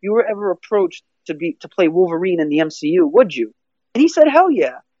asked him if you were ever approached to play Wolverine in the MCU, would you? And he said, "Hell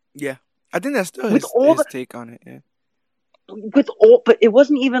yeah." Yeah, I think that's still With his all the take on it. Yeah. but it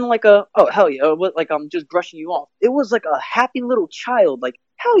wasn't even like a, oh hell yeah, like I'm just brushing you off. It was like a happy little child, like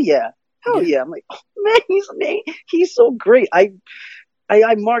hell yeah, hell Yeah. yeah. I'm like, oh man, he's so great. I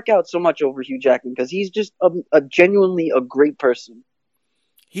mark out so much over Hugh Jackman because he's just a genuinely a great person.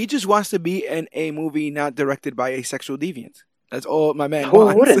 He just wants to be in a movie not directed by a sexual deviant. That's all my man Who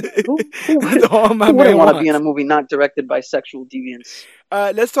wants. wouldn't? That's all my Who wouldn't man want to be in a wants. movie not directed by sexual deviants?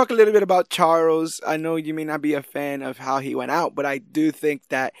 Let's talk a little bit about Charles. I know you may not be a fan of how he went out, but I do think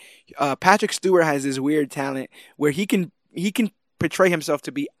that Patrick Stewart has this weird talent where he can portray himself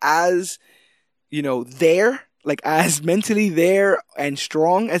to be as there, like as mentally there and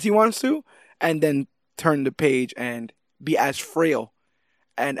strong as he wants to, and then turn the page and be as frail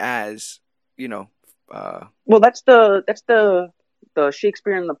and as you know. Well, that's the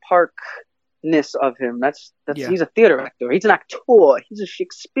Shakespeare in the Parkness of him. That's Yeah, he's a theater actor. He's an actor. He's a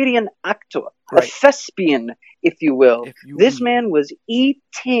Shakespearean actor, a right. thespian, if you will. If you This will. man was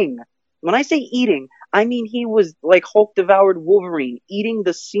eating. When I say eating, I mean he was like Hulk devoured Wolverine, eating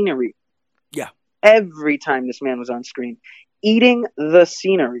the scenery Yeah. every time this man was on screen, eating the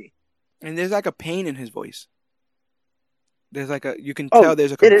scenery. And there's like a pain in his voice. There's like you can Oh, tell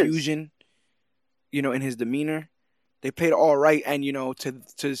there's a it is. confusion, in his demeanor. They played it all right, and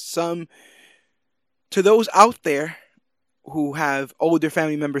to those out there who have older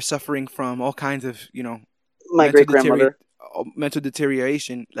family members suffering from all kinds of My mental great deteriorate grandmother. mental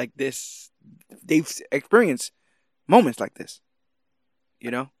deterioration like this, they've experienced moments like this,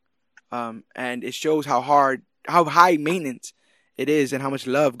 you know, and it shows how high maintenance it is, and how much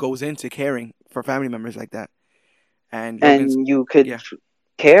love goes into caring for family members like that. And Logan's, And you could yeah,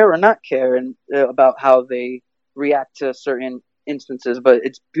 care or not care and about how they react to certain instances, but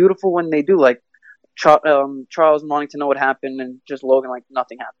it's beautiful when they do. Like Charles wanting to know what happened, and just Logan like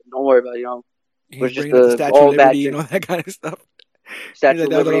nothing happened. Don't worry about it. It he's was just bringing up the Statue of all bad Liberty dream. and all that kind of stuff. He's Statue like,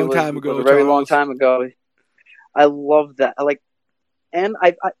 of that was a Liberty long time was ago, a very long Charles. time ago. I love that. And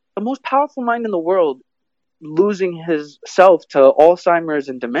the most powerful mind in the world losing his self to Alzheimer's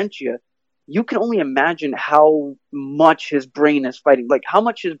and dementia. You can only imagine how much his brain is fighting, like how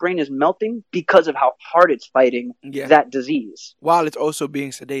much his brain is melting because of how hard it's fighting Yeah, that disease, while it's also being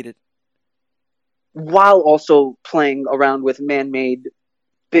sedated. while also playing around with man-made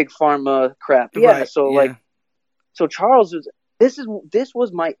big pharma crap. Yeah, Right. so Yeah. Charles was. This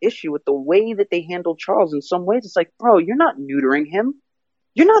was my issue with the way that they handled Charles. In some ways, it's like, bro, you're not neutering him.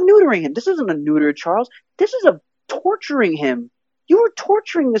 You're not neutering him. This isn't a neuter Charles. This is a torturing him. You were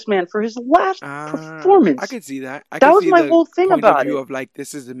torturing this man for his last I performance. could see that. I That could was see my the whole thing point of about view it. of like,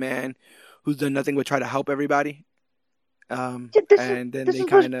 this is a man who's done nothing but try to help everybody. Yeah, And then this they is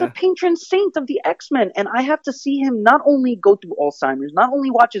kind the of, patron saint of the X-Men, and I have to see him not only go through Alzheimer's, not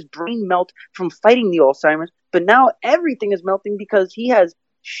only watch his brain melt from fighting the Alzheimer's, but now everything is melting because he has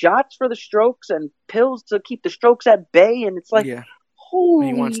shots for the strokes and pills to keep the strokes at bay, and it's like, yeah. And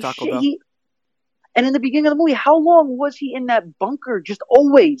he wants holy Taco shit. Bell. And in the beginning of the movie, how long was he in that bunker? Just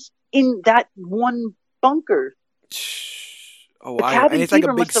always in that one bunker. Oh, The wow. And cabin it's like a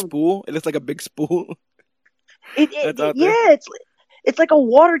fever big must have. spool. It looks like a big spool that's out there. Yeah, it's like a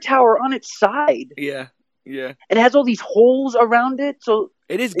water tower on its side, Yeah. Yeah. and it has all these holes around it. So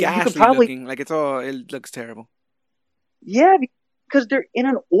It is you could ghastly probably, looking. Like it looks terrible. yeah, because they're in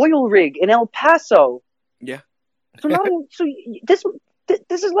an oil rig in El Paso. Yeah. So not only, so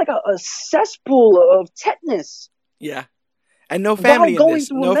this is like a cesspool of tetanus Yeah. And no while family in going this.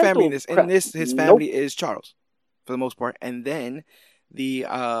 through a No family in mental this. In crap. this, his Nope. family is Charles for the most part. And then the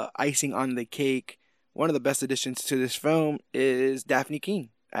icing on the cake, one of the best additions to this film is Daphne Keane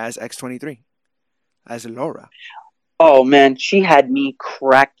as X-23, as Laura. Oh man, she had me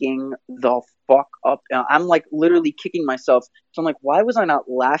cracking the fuck up. I'm like literally kicking myself. So I'm like, why was I not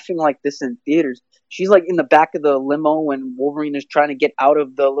laughing like this in theaters? She's like in the back of the limo when Wolverine is trying to get out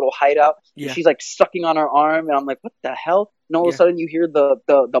of the little hideout, and Yeah. she's like sucking on her arm, and I'm like, what the hell? And all of a Yeah. sudden you hear the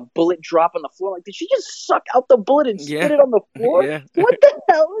bullet drop on the floor. Like, did she just suck out the bullet and Yeah. spit it on the floor? Yeah. What the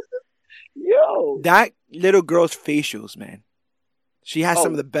hell is this? Yo. That little girl's facials, man. She has some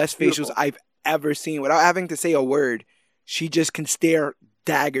of Oh, the best facials beautiful. I've ever seen without having to say a word. She just can stare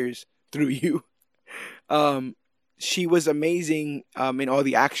daggers through you. She was amazing in all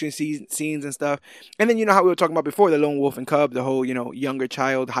the action scenes and stuff. And then you know how we were talking about before, the lone wolf and cub, the whole younger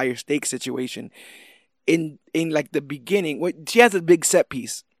child, higher stakes situation. In like the beginning, she has a big set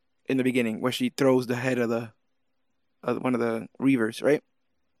piece in the beginning where she throws the head of one of the Reavers, right?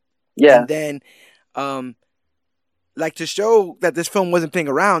 Yeah. And then like to show that this film wasn't playing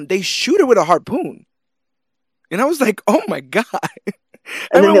around, they shoot her with a harpoon. And I was like, oh my God. I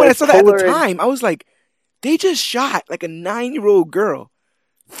And then remember they when I like saw that at pull the her in. time, I was like, they just shot like a 9-year-old girl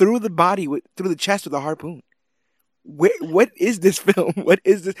through the body through the chest with a harpoon. What is this film? What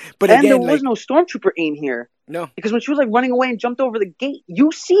is this? But And there again, was like, no stormtrooper aim here. no. Because when she was like running away and jumped over the gate,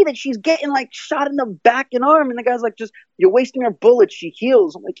 you see that she's getting like shot in the back and arm, and the guy's like, "Just you're wasting her bullets. She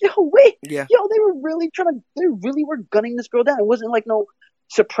heals." I'm like, "Yo, wait, Yeah. yo, they really were gunning this girl down. It wasn't like no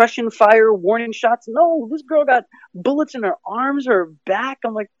suppression fire, warning shots. No, this girl got bullets in her arms, her back.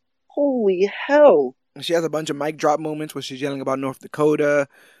 I'm like, holy hell." She has a bunch of mic drop moments where she's yelling about North Dakota.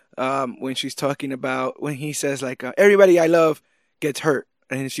 When she's talking about when he says like everybody I love gets hurt,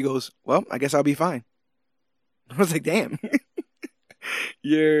 and she goes, "Well, I guess I'll be fine." I was like, "Damn,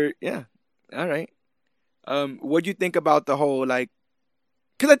 yeah, all right." What do you think about the whole like?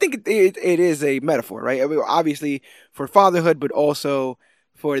 Because I think it is a metaphor, right? I mean, obviously for fatherhood, but also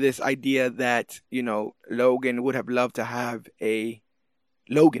for this idea that Logan would have loved to have a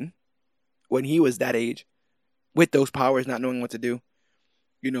Logan when he was that age, with those powers, not knowing what to do.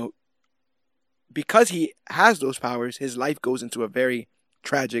 Because he has those powers, his life goes into a very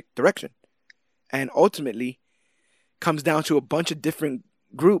tragic direction. And ultimately comes down to a bunch of different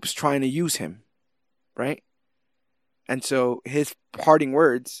groups trying to use him, right? And so his parting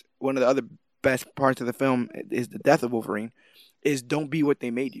words, one of the other best parts of the film is the death of Wolverine, is don't be what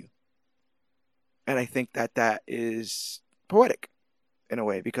they made you. And I think that is poetic in a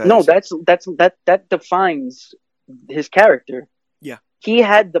way because No, that defines his character. Yeah. He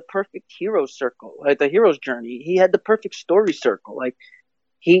had the perfect hero circle, like the hero's journey. He had the perfect story circle. Like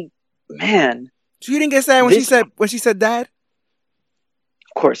man. So you didn't get sad when she said dad?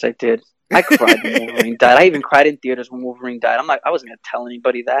 Of course I did. I cried when Wolverine died. I even cried in theaters when Wolverine died. I wasn't gonna tell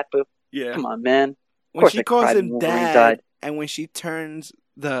anybody that, but yeah. Come on, man. Of when course she I calls cried him when Wolverine dad, died. and when she turns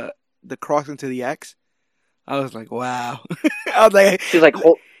the cross into the X, I was like, wow. I was like, she was like,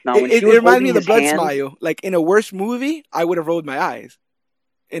 it reminds me of the Blood Smile. Like in a worse movie, I would have rolled my eyes.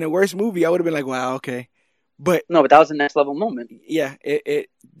 In a worse movie, I would have been like, wow, okay. But no, but that was the next level moment. Yeah, it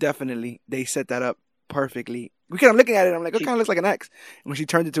definitely, they set that up perfectly. Because I'm looking at it, I'm like, it kind of looks like an X. And when she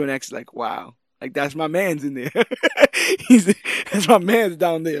turned it to an X, like, wow. Like, that's my man's in there. That's my man's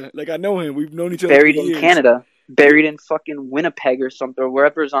down there. Like, I know him. We've known each other buried for in years. Canada. Buried in fucking Winnipeg or something, or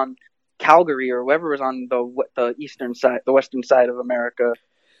wherever's on Calgary, or wherever is on the eastern side, the western side of America.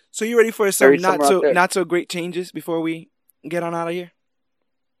 So you ready for some not so great changes before we get on out of here?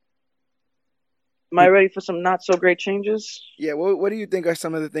 Am I ready for some not so great changes? Yeah. What do you think are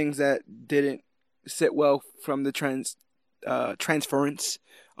some of the things that didn't sit well from the transference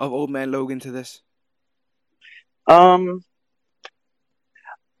of Old Man Logan to this? All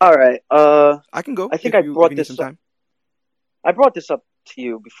right. I can go. I think I brought this up. I brought this up to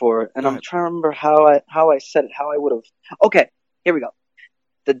you before, and I'm trying to remember how I said it, how I would have. Okay, here we go.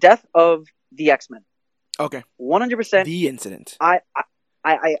 The death of the X-Men. Okay. 100%. The incident. I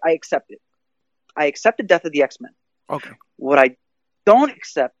accept it. I accept the death of the X-Men. Okay. What I don't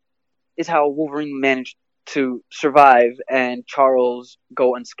accept is how Wolverine managed to survive and Charles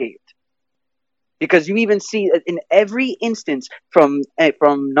go unscathed. Because you even see in every instance from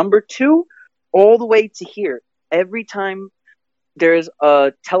number 2 all the way to here, every time there's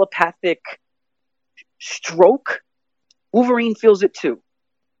a telepathic stroke, Wolverine feels it too.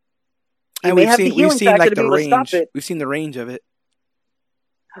 And we've seen like the range. We've seen the range of it.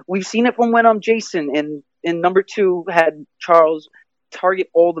 We've seen it from when Jason in number 2 had Charles target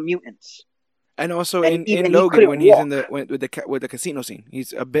all the mutants. And also in Logan when he's with the casino scene,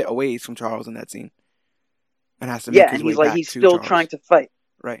 he's a bit away from Charles in that scene, and has to make his way back he's still Charles. trying to fight.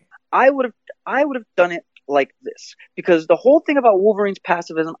 Right. I would have done it like this, because the whole thing about Wolverine's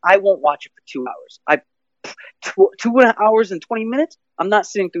pacifism, I won't watch it for 2 hours. 2 hours and 20 minutes. I'm not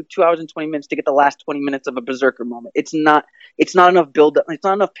sitting through 2 hours and 20 minutes to get the last 20 minutes of a berserker moment. It's not enough build up. It's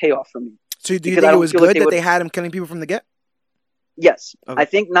not enough payoff for me. So do you think it was good that they had him killing people from the get? Yes. Okay. I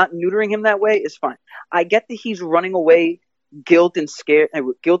think not neutering him that way is fine. I get that he's running away guilty and scared,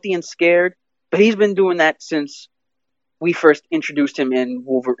 but he's been doing that since we first introduced him in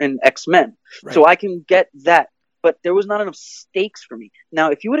X-Men. Right. So I can get that, but there was not enough stakes for me. Now,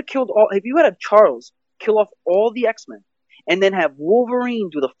 if you had Charles kill off all the X-Men and then have Wolverine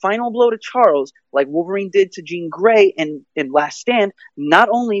do the final blow to Charles like Wolverine did to Jean Grey in Last Stand, not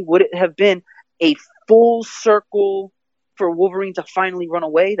only would it have been a full circle for Wolverine to finally run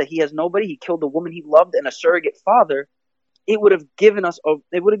away, that he has nobody, he killed the woman he loved and a surrogate father, it would have given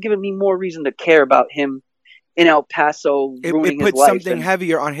me more reason to care about him in El Paso It ruining his puts life. something And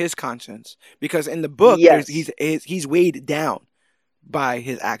heavier on his conscience because in the book, yes, he's weighed down by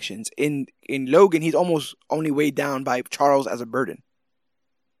his actions. In Logan, he's almost only weighed down by Charles as a burden.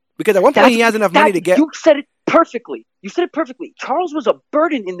 Because at one point he has enough money to get. You said it perfectly. You said it perfectly. Charles was a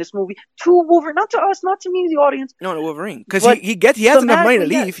burden in this movie to Wolverine, not to us, not to me, the audience. No, to Wolverine, because he has enough money to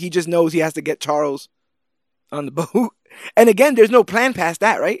leave. Yes. He just knows he has to get Charles on the boat. And again, there's no plan past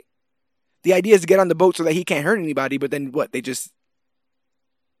that, right? The idea is to get on the boat so that he can't hurt anybody. But then what? They just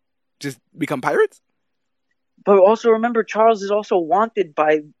become pirates. But also remember, Charles is also wanted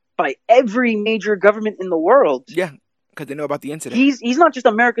by every major government in the world. Yeah, because they know about the incident. He's not just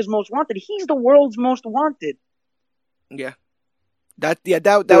America's most wanted; he's the world's most wanted. Yeah, that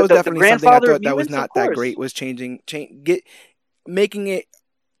was definitely something I thought that was not that great. Was making it.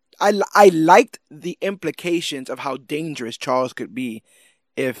 I liked the implications of how dangerous Charles could be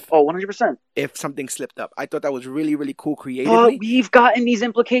if 100%. If something slipped up. I thought that was really, really cool creatively. But we've gotten these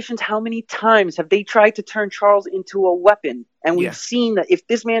implications. How many times have they tried to turn Charles into a weapon? And we've seen that if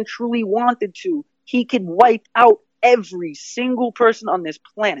this man truly wanted to, he could wipe out every single person on this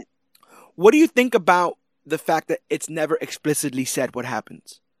planet. What do you think about the fact that it's never explicitly said what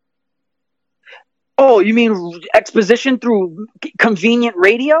happens? Oh, you mean exposition through convenient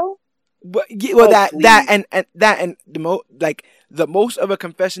radio? Well, that and the most of a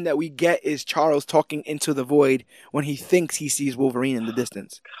confession that we get is Charles talking into the void when he thinks he sees Wolverine in the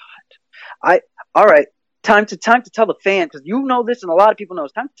distance. God, all right. Time to tell the fans, because you know this and a lot of people know.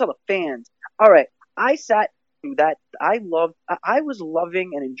 It's time to tell the fans. All right, I sat through that. I was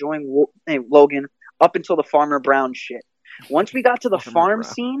loving and enjoying Logan up until the Farmer Brown shit. Once we got to the farm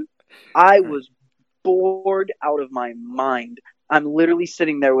scene, I was bored out of my mind. I'm literally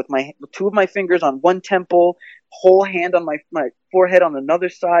sitting there with two of my fingers on one temple, whole hand on my forehead on another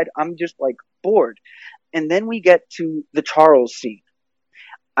side. I'm just like bored. And then we get to the Charles scene.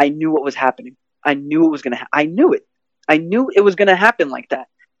 I knew what was happening. I knew it was going to I knew it. I knew it was going to happen like that.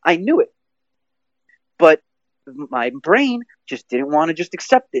 I knew it. But my brain just didn't want to just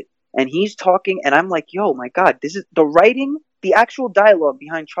accept it. And he's talking, and I'm like, yo, my God, this is the writing, the actual dialogue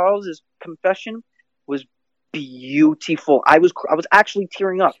behind Charles's confession was beautiful. I was actually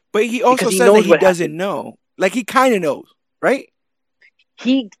tearing up. But he also says that he doesn't know. Like, he kind of knows, right?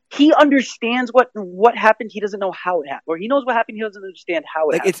 He understands what happened. He doesn't know how it happened. Or he knows what happened. He doesn't understand how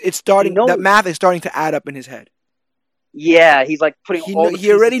it happened. It's starting. That math is starting to add up in his head. Yeah, he's like putting all the pieces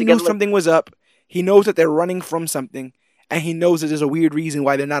He already knew together, something was up. He knows that they're running from something. And he knows that there's a weird reason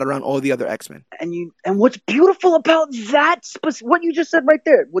why they're not around all the other X-Men. And what's beautiful about that, what you just said right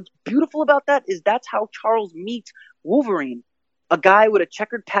there, what's beautiful about that is that's how Charles meets Wolverine. A guy with a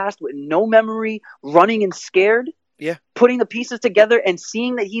checkered past with no memory, running and scared. Yeah. Putting the pieces together and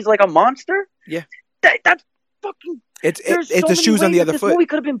seeing that he's like a monster. Yeah. That's fucking... It's the shoes on the other foot. This movie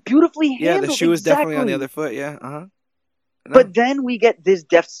could have been beautifully handled. Yeah, the shoe is definitely on the other foot, yeah. Uh-huh. No. But then we get this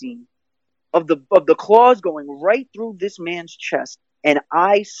death scene of the claws going right through this man's chest. And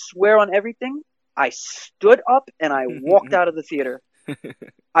I swear on everything, I stood up and I walked out of the theater.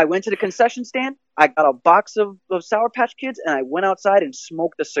 I went to the concession stand, I got a box of Sour Patch Kids, and I went outside and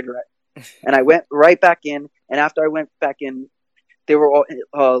smoked a cigarette. And I went right back in, and after I went back in, they were all,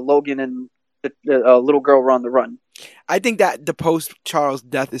 Logan and the little girl were on the run. I think that the post-Charles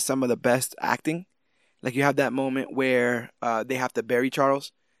death is some of the best acting. Like, you have that moment where they have to bury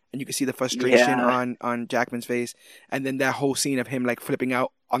Charles, and you can see the frustration on Jackman's face, and then that whole scene of him like flipping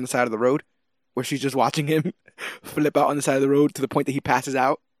out on the side of the road, where she's just watching him flip out on the side of the road to the point that he passes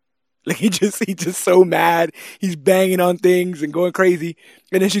out. Like, he's just so mad. He's banging on things and going crazy,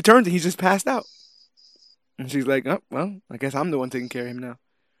 and then she turns and he's just passed out, and she's like, "Oh, well, I guess I'm the one taking care of him now."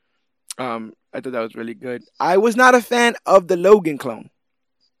 I thought that was really good. I was not a fan of the Logan clone.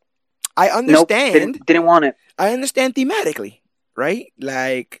 I understand. Nope, didn't want it. I understand thematically. Right?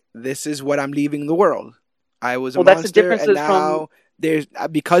 Like, this is what I'm leaving the world. I was a monster, and now there's,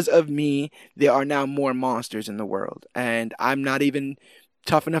 because of me, there are now more monsters in the world. And I'm not even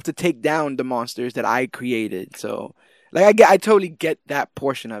tough enough to take down the monsters that I created. So, like, I totally get that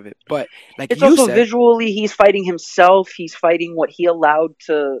portion of it. But, like it's also visually, he's fighting himself. He's fighting what he allowed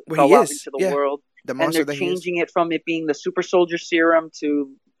to go out into the world. The monster, and they're changing it from it being the super soldier serum to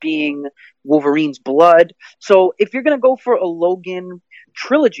being Wolverine's blood. So if you're going to go for a Logan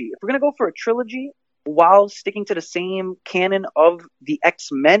trilogy, if we're going to go for a trilogy while sticking to the same canon of the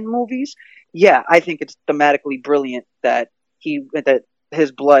X-Men movies, yeah, I think it's thematically brilliant that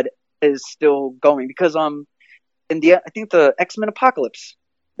his blood is still going, because I think the X-Men Apocalypse,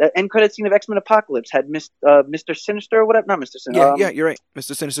 the end credit scene of X-Men Apocalypse had Mr. Sinister or whatever, not Mr. Sinister. Yeah, you're right.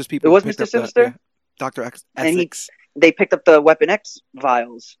 Mr. Sinister's people. It was Mr. Sinister? Dr. and Essex. they picked up the Weapon X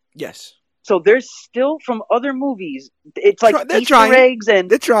vials. Yes. So there's still from other movies. It's like They're Easter trying. eggs and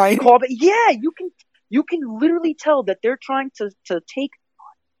They're trying. Yeah, you can literally tell that they're trying to take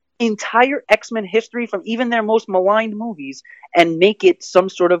entire X-Men history from even their most maligned movies and make it some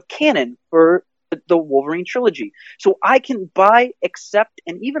sort of canon for the Wolverine trilogy. So I can buy, accept,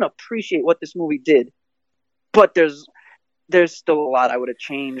 and even appreciate what this movie did. But there's still a lot I would have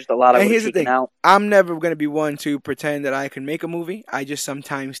changed, a lot I And would here's have the taken thing. out. I'm never going to be one to pretend that I can make a movie. I just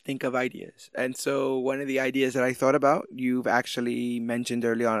sometimes think of ideas. And so one of the ideas that I thought about, you've actually mentioned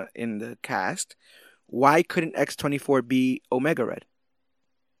early on in the cast. Why couldn't X-24 be Omega Red?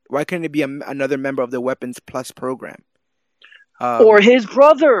 Why couldn't it be another member of the Weapons Plus program? Or his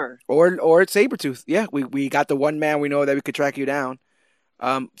brother. Or Sabretooth. Yeah, we got the one man we know that we could track you down.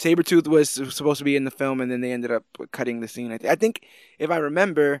 Sabretooth was supposed to be in the film, and then they ended up cutting the scene. I think, if I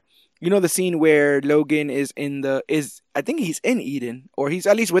remember, you know the scene where Logan I think he's in Eden, or he's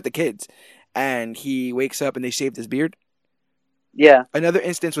at least with the kids, and he wakes up and they shaved his beard. Yeah. Another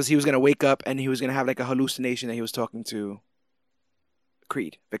instance was he was going to wake up and he was going to have like a hallucination that he was talking to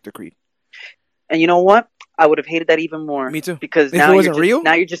Victor Creed. And you know what? I would have hated that even more. Me too. Because if now it wasn't real,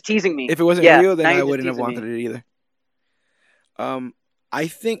 now you're just teasing me. If it wasn't real, then I wouldn't have wanted it either. I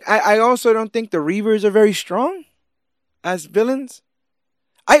think I also don't think the Reavers are very strong as villains.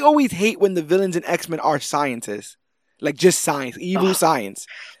 I always hate when the villains in X-Men are scientists, like just science, evil science.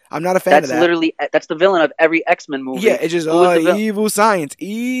 I'm not a fan of that. That's the villain of every X-Men movie. Yeah, it's just evil science,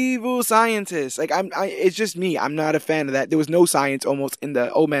 evil scientists. Like it's just me. I'm not a fan of that. There was no science almost in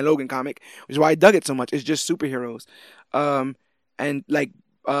the Old Man Logan comic, which is why I dug it so much. It's just superheroes, and like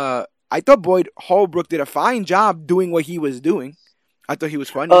I thought Boyd Holbrook did a fine job doing what he was doing. I thought he was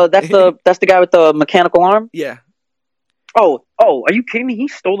funny. That's the guy with the mechanical arm? Yeah. Oh, are you kidding me? He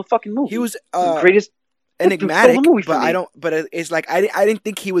stole the fucking movie. He was the greatest enigmatic, but it's like I didn't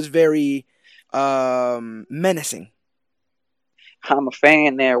think he was very menacing. I'm a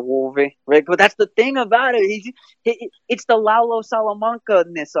fan there, Wolvie. Right? But that's the thing about it. It's the Lalo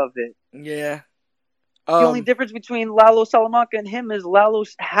Salamanca-ness of it. Yeah. The only difference between Lalo Salamanca and him is Lalo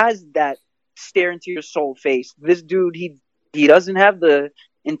has that stare into your soul face. This dude, he doesn't have the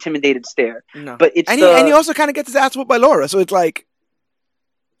intimidated stare. No. But and he also kind of gets his ass whooped by Laura, so it's like,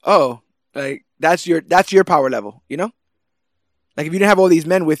 oh, like that's your power level, you know? Like if you didn't have all these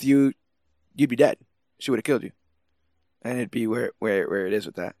men with you, you'd be dead. She would have killed you. And it'd be where it is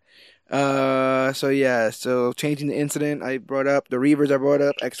with that. So changing the incident I brought up, the Reavers I brought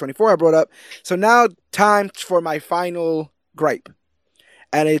up, X-24 I brought up. So now time for my final gripe.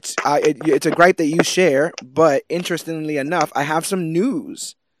 And it's a gripe that you share, but interestingly enough, I have some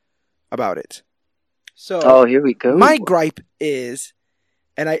news about it. So here we go. My gripe is,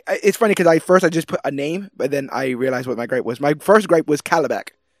 and it's funny because I just put a name, but then I realized what my gripe was. My first gripe was Caliban.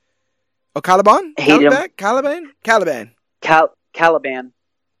 Oh, Caliban? Caliban?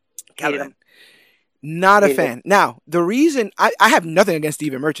 Not a fan. Now, the reason I have nothing against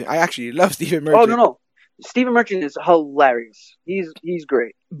Stephen Merchant. I actually love Stephen Merchant. Oh no. Stephen Merchant is hilarious. He's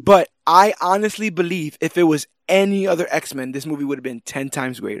great. But I honestly believe if it was any other X-Men, this movie would have been 10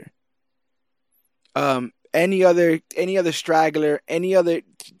 times greater. Any other straggler,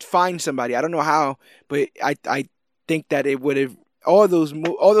 find somebody. I don't know how, but I think that it would have all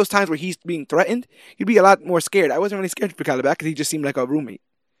those times where he's being threatened, you'd be a lot more scared. I wasn't really scared for Caliban because he just seemed like a roommate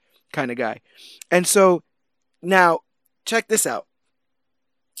kind of guy. And so now check this out.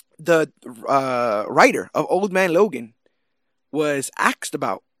 The writer of Old Man Logan was asked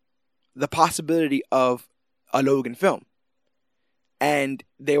about the possibility of a Logan film. And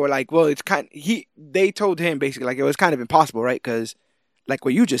they were like, well, they told him basically like it was kind of impossible, right? Because like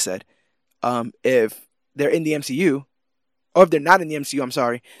what you just said, if they're in the MCU, or if they're not in the MCU, I'm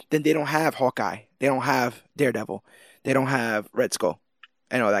sorry, then they don't have Hawkeye. They don't have Daredevil. They don't have Red Skull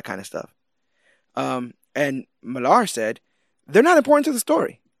and all that kind of stuff. And Millar said, they're not important to the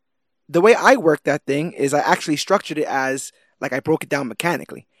story. The way I worked that thing is I actually structured it as, like I broke it down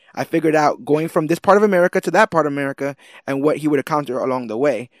mechanically. I figured out going from this part of America to that part of America and what he would encounter along the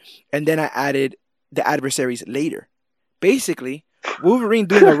way. And then I added the adversaries later. Basically, Wolverine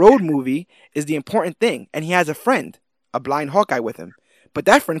doing a road movie is the important thing. And he has a friend, a blind Hawkeye with him. But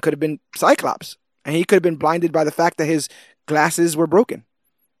that friend could have been Cyclops. And he could have been blinded by the fact that his glasses were broken.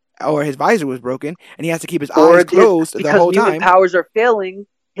 Or his visor was broken. And he has to keep his eyes closed the whole time. Because mutant powers are failing,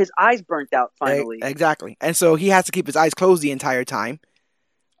 his eyes burnt out finally. Exactly. And so he has to keep his eyes closed the entire time.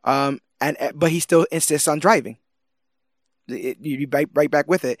 But he still insists on driving. You'd be right back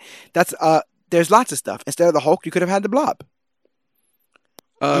with it. There's lots of stuff. Instead of the Hulk, you could have had the Blob.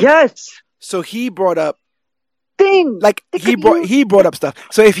 Yes. So he brought up thing. like They he could brought use- he brought up stuff.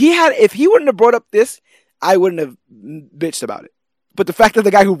 So if he wouldn't have brought up this, I wouldn't have bitched about it. But the fact that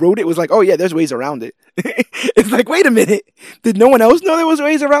the guy who wrote it was like, oh yeah, there's ways around it. It's like, wait a minute, did no one else know there was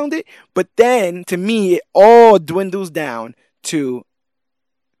ways around it? But then to me, it all dwindles down to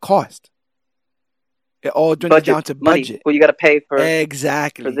cost. It all dwindles down to money. budget. Well, you got to pay for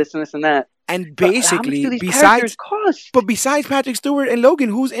Exactly. this and this and that. And But basically, how much do these besides characters cost? but besides Patrick Stewart and Logan,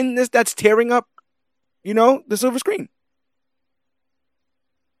 who's in this that's tearing up, the silver screen?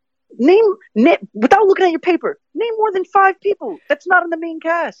 Name without looking at your paper. Name more than 5 people that's not in the main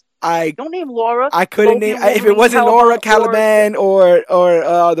cast. Don't name Laura. I couldn't name if it wasn't Laura Caliban or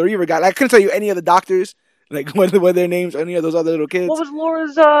the Reaver guy. I couldn't tell you any of the doctors, like what their names, any of those other little kids. What was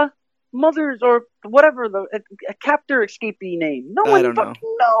Laura's mother's or whatever a captor escapee name? No one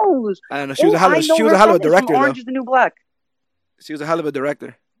fucking knows. I don't know. She was a hell of a director. Orange is the New Black. She was a hell of a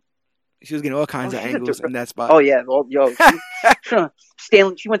director. She was getting all kinds of angles in that spot. Oh yeah, well, she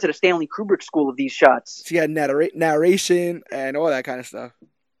went to the Stanley Kubrick school of these shots. She had narration and all that kind of stuff.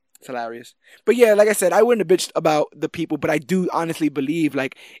 It's hilarious. But yeah, like I said, I wouldn't have bitched about the people, but I do honestly believe,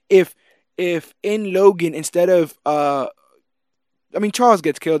 like, if in Logan, instead of Charles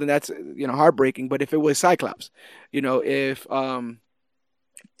gets killed and that's heartbreaking, but if it was Cyclops,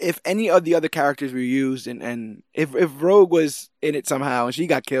 if any of the other characters were used and if Rogue was in it somehow and she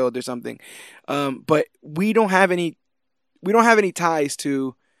got killed or something, but we don't have any ties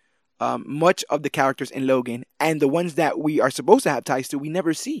to much of the characters in Logan, and the ones that we are supposed to have ties to, we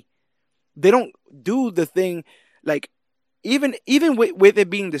never see. They don't do the thing, like even with it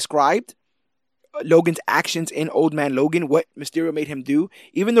being described, Logan's actions in Old Man Logan, what Mysterio made him do,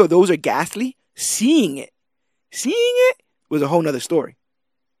 even though those are ghastly, seeing it was a whole nother story.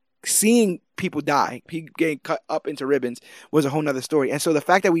 Seeing people die, people getting cut up into ribbons, was a whole nother story. And so the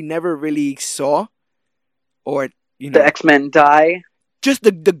fact that we never really saw, or the X-Men die, just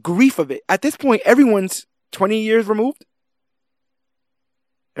the grief of it. At this point, everyone's 20 years removed.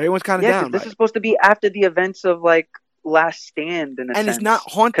 Everyone's kind of down. This is supposed to be after the events of like Last Stand, in a sense. It's not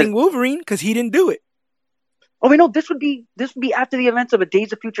haunting Wolverine because he didn't do it. Oh, we know this would be after the events of a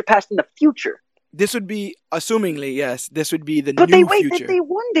Days of Future Past in the future. This would be, assumingly, yes, this would be the new future. But they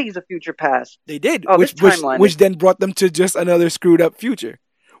won Days of Future Past. They did, which then brought them to just another screwed up future,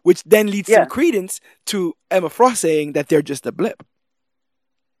 which then leads some credence to Emma Frost saying that they're just a blip.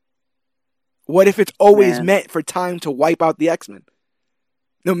 What if it's always meant for time to wipe out the X-Men?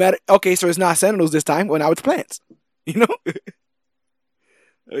 No matter, okay, so it's not Sentinels this time. Well, now it's plants. That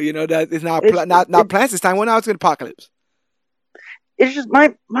it's not plants this time. Well, now it's an apocalypse. It's just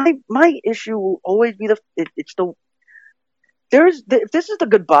my issue will always be if this is the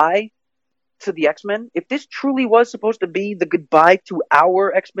goodbye to the X-Men, if this truly was supposed to be the goodbye to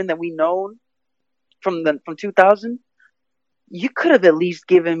our X-Men that we known from 2000, you could have at least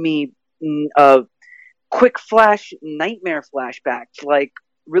given me a quick flash nightmare flashbacks, like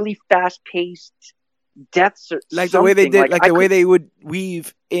really fast paced deaths, or like the way they did, like the way they would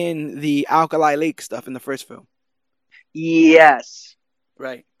weave in the Alkali Lake stuff in the first film. Yes.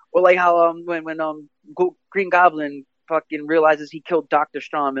 Right. Or like how when Green Goblin fucking realizes he killed Dr.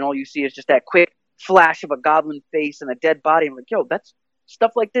 Strom and all you see is just that quick flash of a goblin face and a dead body. I'm like, yo, that's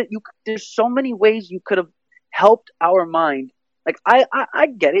stuff like that. There's so many ways you could have helped our mind. Like I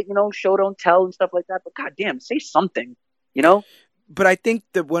get it, show don't tell and stuff like that, but goddamn, say something, But I think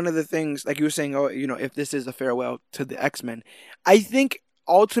that one of the things, like you were saying, if this is a farewell to the X-Men, I think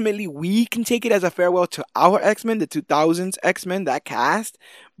ultimately we can take it as a farewell to our X-Men, the 2000s X-Men, that cast.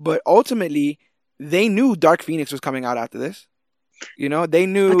 But ultimately, they knew Dark Phoenix was coming out after this. They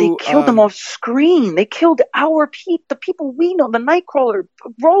knew. But they killed them off screen. They killed the people we know, the Nightcrawler,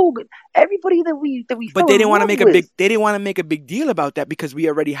 Rogue, everybody that we. But they didn't want to make They didn't want to make a big deal about that because we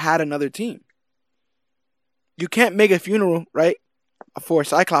already had another team. You can't make a funeral, right, for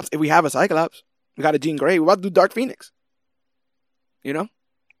Cyclops if we have a Cyclops. We got a Jean Grey. We're about to do Dark Phoenix.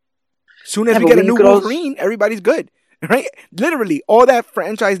 Soon as we get a new Wolverine, everybody's good, right? Literally, all that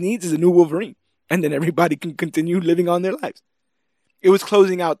franchise needs is a new Wolverine, and then everybody can continue living on their lives. It was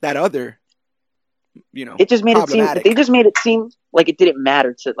closing out that other, It just made it seem. They just made it seem like it didn't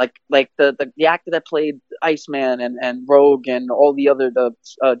matter to like the actor that played Iceman and Rogue and all the other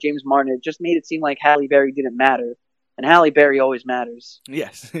James Martin. It just made it seem like Halle Berry didn't matter, and Halle Berry always matters.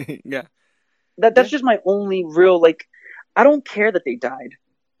 Yes, yeah. That's just my only real I don't care that they died.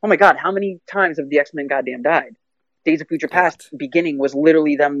 Oh my God, how many times have the X-Men goddamn died? Days of Future Past beginning was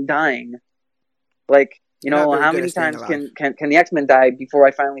literally them dying. How many times can the X-Men die before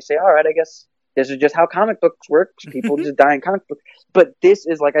I finally say, all right, I guess This is just how comic books works. People just die in comic books. But this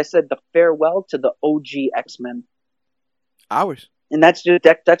is, like I said, the farewell to the OG X-Men. Ours. And that's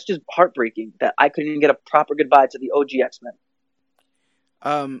just heartbreaking that I couldn't even get a proper goodbye to the OG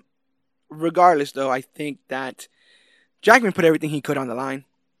X-Men. Regardless, though, I think that Jackman put everything he could on the line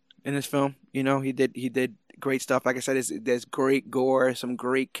in this film. You know, he did great stuff. Like I said, there's great gore, some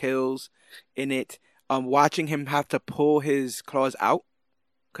great kills in it. Watching him have to pull his claws out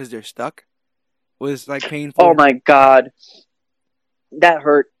because they're stuck was like painful. Oh my god, that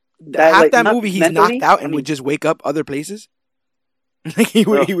hurt. Half that movie, he's knocked out and would just wake up other places. Like he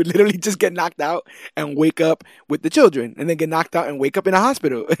would literally just get knocked out and wake up with the children, and then get knocked out and wake up in a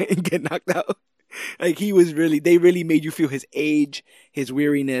hospital and get knocked out. Like they really made you feel his age, his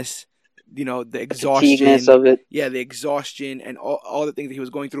weariness, you know, the exhaustion of it. Yeah, the exhaustion and all the things that he was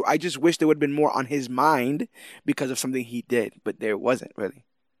going through. I just wish there would have been more on his mind because of something he did, but there wasn't really.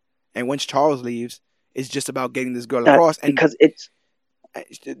 And once Charles leaves, it's just about getting this girl across, and because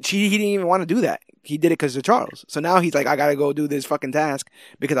he didn't even want to do that. He did it because of Charles. So now he's like, I gotta go do this fucking task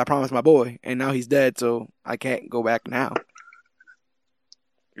because I promised my boy, and now he's dead, so I can't go back now.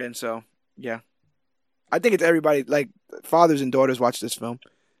 And so, yeah, I think it's everybody, like fathers and daughters, watch this film.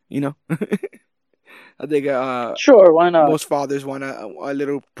 You know, I think sure, why not? Most fathers want a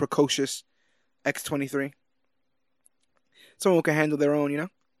little precocious X-23, someone who can handle their own. You know,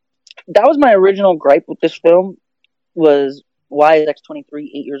 that was my original gripe with this film. Was why is X-23 8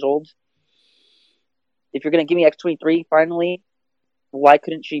 years old? If you're gonna give me X-23 finally, why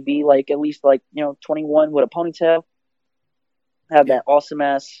couldn't she be like at least like 21 with a ponytail, have that awesome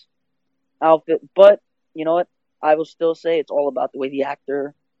ass outfit? But you know what? I will still say it's all about the way the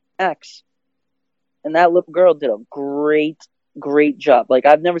actor acts, and that little girl did a great job. Like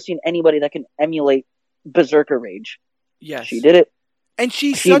I've never seen anybody that can emulate Berserker rage. Yes, she did it, and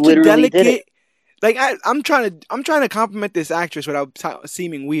she's such a delicate. Like I'm trying to compliment this actress without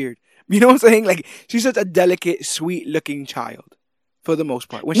seeming weird. You know what I'm saying? Like she's such a delicate, sweet-looking child for the most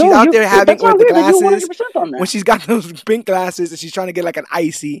part. When she's out there having with the glasses, when she's got those pink glasses and she's trying to get like an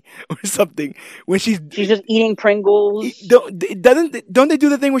icy or something, when she's just eating Pringles. Don't they do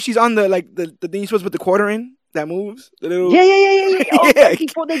the thing where she's on the thing you're supposed to put the quarter in that moves? The little... Yeah. Oh, yeah.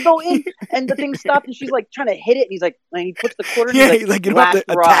 Before they go in and the thing stops and she's like trying to hit it and he's like, and he puts the quarter in. Yeah, he's like, you don't have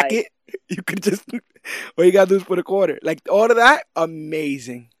to attack it. You could just, all you gotta do is put a quarter. Like all of that,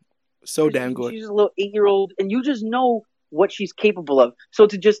 amazing. So damn good. She's a little 8-year-old, and you just know what she's capable of. So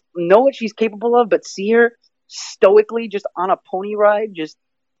to just know what she's capable of, but see her stoically just on a pony ride, just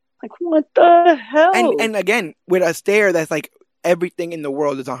like, what the hell? And again, with a stare that's like everything in the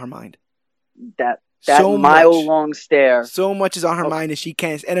world is on her mind. That so mile-long stare. So much is on her mind that she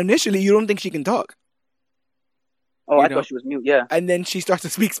can't. And initially, you don't think she can talk. Oh, I thought she was mute, yeah. And then she starts to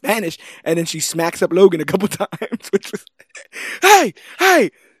speak Spanish, and then she smacks up Logan a couple times, which was, hey,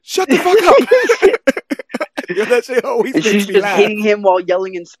 shut the fuck up. That shit always makes me laugh. She's just hitting him while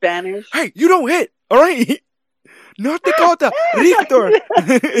yelling in Spanish. Hey, you don't hit, all right? North Dakota, Richter.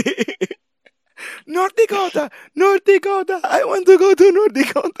 North Dakota. I want to go to North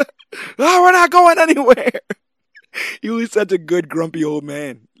Dakota. Oh, we're not going anywhere. He was such a good grumpy old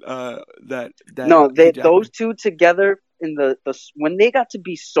man. Those two together in the when they got to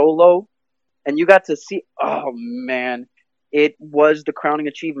be solo, and you got to see. Oh man, it was the crowning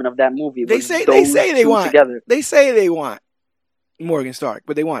achievement of that movie. They say they want Morgan Stark,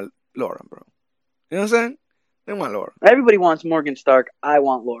 but they want Laura, bro. You know what I'm saying? They want Laura. Everybody wants Morgan Stark. I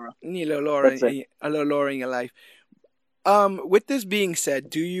want Laura. You need a little Laura in your life. With this being said,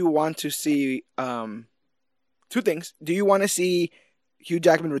 do you want to see two things? Do you want to see Hugh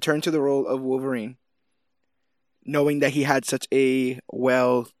Jackman return to the role of Wolverine, knowing that he had such a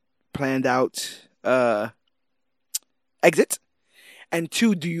well planned out exit? And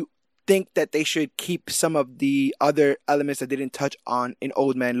two, do you think that they should keep some of the other elements that they didn't touch on in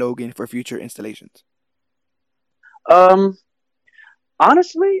Old Man Logan for future installations?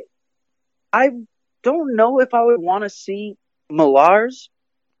 Honestly, I don't know if I would want to see Millar's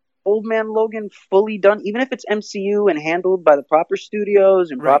Old Man Logan fully done, even if it's MCU and handled by the proper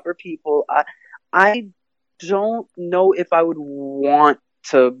studios and proper people. I don't know if I would want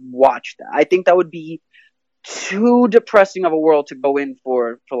to watch that. I think that would be too depressing of a world to go in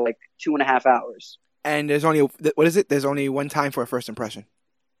for like 2.5 hours. And there's only, what is it? There's only one time for a first impression.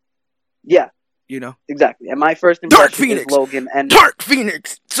 Yeah. You know? Exactly. And my first impression is Logan. And Dark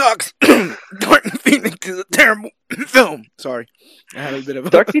Phoenix sucks. Dark Phoenix is a terrible film. Sorry. I had a bit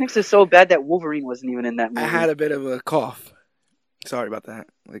of Dark Phoenix is so bad that Wolverine wasn't even in that movie. I had a bit of a cough. Sorry about that.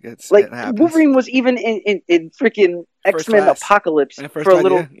 Like Like it happens. Wolverine was even in freaking First X-Men class. Apocalypse And first for a class,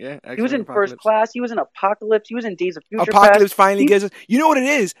 little. yeah. He was X-Men in First Apocalypse. Class. He was in Apocalypse. He was in Days of Future Past. Apocalypse finally He gives us. You know what it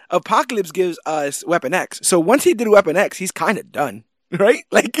is? Apocalypse gives us Weapon X. So once he did Weapon X, he's kind of done, right?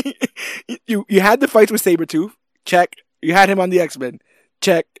 Like you had the fights with Sabretooth, check. You had him on the X-Men,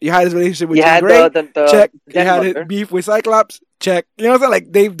 check. You had his relationship with you Jean had Grey, the check. You Den had his Butler. beef with Cyclops, check. You know what I'm saying?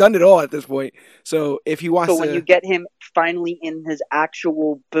 Like they've done it all at this point. So if he wants So when you to, get him finally in his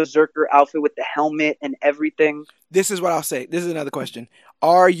actual Berserker outfit with the helmet and everything, this is what I'll say. This is another question.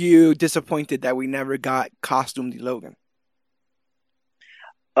 Are you disappointed that we never got costumed Logan?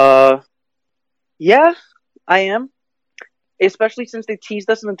 uh, yeah, I am. Especially since they teased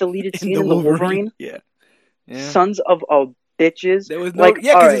us in the deleted In scene the in the Wolverine? Wolverine. Yeah. Yeah. Sons of a bitches. There was no, Like,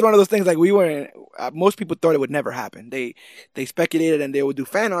 yeah, all because it's right. one of those things like we weren't. Most people thought it would never happen. They speculated and they would do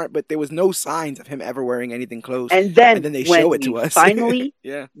fan art, but there was no signs of him ever wearing anything close. And And then then they when show it to we us. finally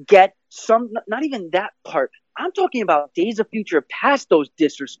Yeah, get some, not even that part. I'm talking about Days of Future Past, those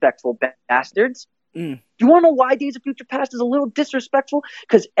disrespectful bastards. Mm. You want to know why Days of Future Past is a little disrespectful?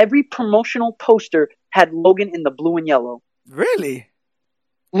 Because every promotional poster had Logan in the blue and yellow. Really?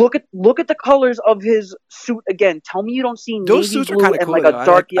 Look at the colors of his suit again. Tell me you don't see Those navy suits are blue kind of and cool like though. a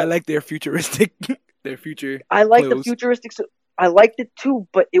dark I yellow. like their futuristic, their future I like the clothes. futuristic. I liked it too,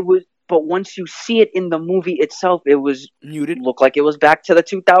 but But once you see it in the movie itself, it was Muted. looked like it was back to the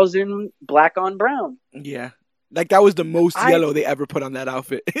 2000 black on brown. Yeah, like that was the most I yellow they ever put on that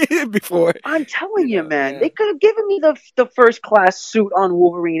outfit before. I'm telling you, man, Yeah. they could have given me the first class suit on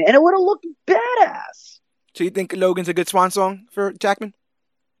Wolverine, and it would have looked badass. So you think Logan's a good swan song for Jackman?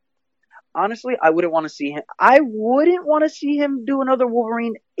 Honestly, I wouldn't want to see him. I wouldn't want to see him do another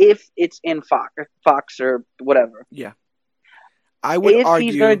Wolverine if it's in Fox or whatever. Yeah, I would If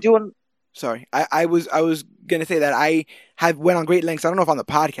argue. he's gonna do an Sorry, I was gonna say that I have went on great lengths. I don't know if on the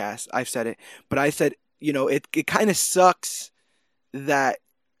podcast I've said it, but I said it kind of sucks that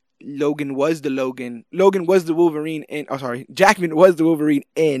Logan was the Logan. Logan was the Wolverine in. Oh, sorry, Jackman was the Wolverine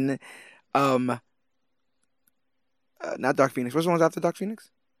in. Not Dark Phoenix. What's the one after Dark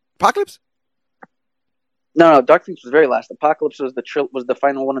Phoenix? Apocalypse. No, Dark Phoenix was very last. Apocalypse was the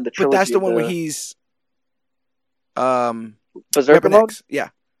final one in the trilogy. But that's the one where he's Berserker Weapon mode. X. Yeah.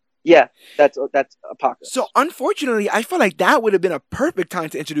 Yeah, that's Apocalypse. So unfortunately, I feel like that would have been a perfect time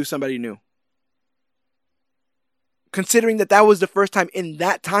to introduce somebody new. Considering that was the first time in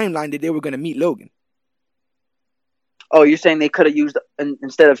that timeline that they were going to meet Logan. Oh, you're saying they could have used,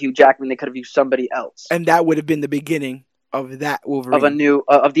 instead of Hugh Jackman, they could have used somebody else. And that would have been the beginning of that Wolverine.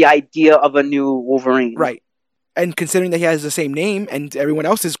 Of the idea of a new Wolverine. Right. And considering that he has the same name and everyone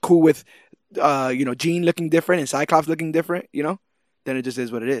else is cool with, Jean looking different and Cyclops looking different, then it just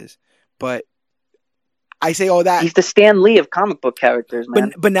is what it is. But I say all that. He's the Stan Lee of comic book characters,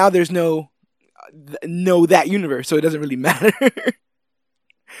 man. But now there's no that universe, so it doesn't really matter.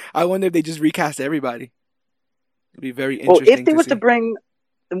 I wonder if they just recast everybody. It'd be very interesting. Well, if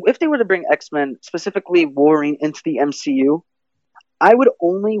they were to bring X-Men, specifically Wolverine, into the MCU, I would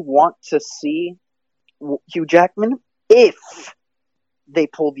only want to see Hugh Jackman if they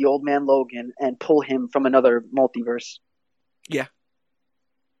pull the old man Logan and pull him from another multiverse. Yeah.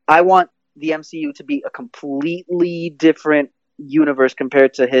 I want the MCU to be a completely different universe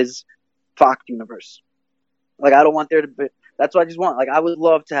compared to his Fox universe. Like, I don't want there to be... That's what I just want. Like, I would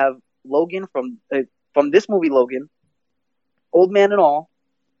love to have Logan from this movie, Logan, old man and all,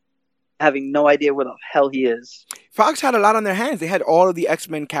 having no idea where the hell he is. Fox had a lot on their hands. They had all of the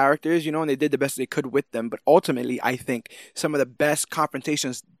X-Men characters, and they did the best they could with them. But ultimately, I think some of the best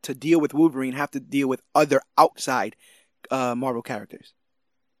confrontations to deal with Wolverine have to deal with other outside Marvel characters.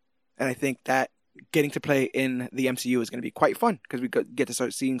 And I think that getting to play in the MCU is going to be quite fun because we get to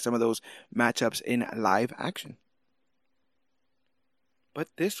start seeing some of those matchups in live action. But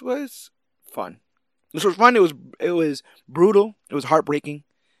this was fun. This was fun. It was brutal. It was heartbreaking.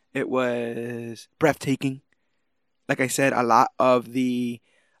 It was breathtaking. Like I said, a lot of the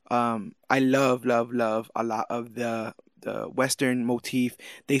I love a lot of the Western motif.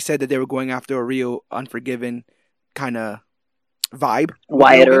 They said that they were going after a real Unforgiven kind of vibe.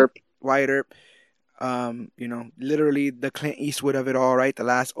 Wyatt Earp. Literally the Clint Eastwood of it all, right? The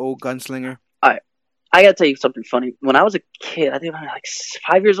last old gunslinger. I gotta tell you something funny. When I was a kid, I think I was like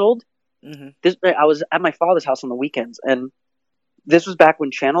 5 years old. Mm-hmm. I was at my father's house on the weekends, and this was back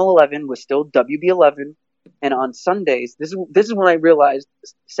when Channel 11 was still WB11, and on Sundays, this is when I realized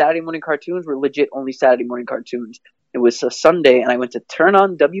Saturday morning cartoons were legit only Saturday morning cartoons. It was a Sunday, and I went to turn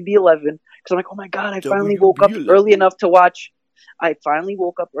on WB11 because I'm like, oh my god, I finally woke up early enough to watch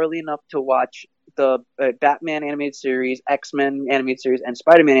the Batman animated series, X-Men animated series, and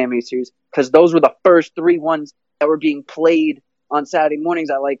Spider-Man animated series, because those were the first three ones that were being played on Saturday mornings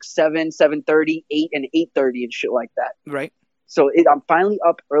at like 7, 7:30, 8, and 8:30 and shit like that. Right. So I'm finally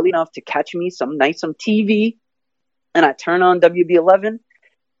up early enough to catch me some TV, and I turn on WB11,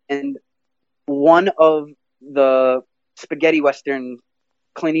 and one of the spaghetti western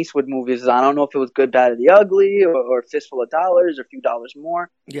Clint Eastwood movies. I don't know if it was Good, Bad, and the Ugly, or Fistful of Dollars, or A Few Dollars More.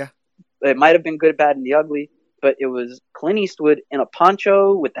 Yeah. It might have been Good, Bad, and the Ugly, but it was Clint Eastwood in a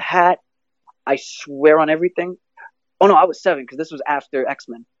poncho with the hat. I swear on everything. Oh no, I was 7 because this was after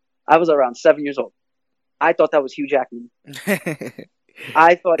X-Men. I was around 7 years old. I thought that was Hugh Jackman.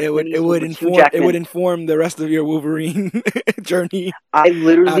 I thought it would inform the rest of your Wolverine journey. I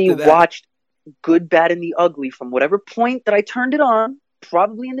literally watched Good, Bad, and the Ugly from whatever point that I turned it on.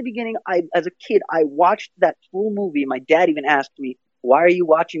 Probably in the beginning, as a kid, I watched that full movie. My dad even asked me, "Why are you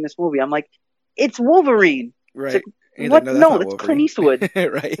watching this movie?" I'm like, "It's Wolverine." Right. It's like, what? Like, no, that's Clint Eastwood.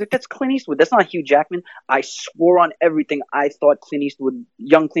 Right. Like, that's Clint Eastwood. That's not Hugh Jackman. I swore on everything. I thought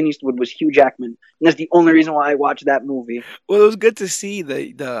young Clint Eastwood was Hugh Jackman, and that's the only reason why I watched that movie. Well, it was good to see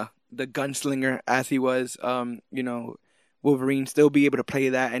the gunslinger as he was. Wolverine still be able to play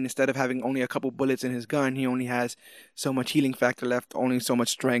that, and instead of having only a couple bullets in his gun, he only has so much healing factor left, only so much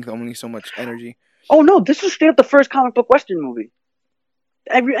strength, only so much energy. Oh no, this was straight up the first comic book Western movie.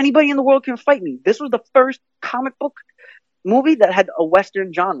 Anybody in the world can fight me. This was the first comic book movie that had a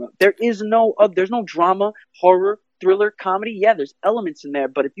Western genre. There's no drama, horror, thriller, comedy. Yeah, there's elements in there,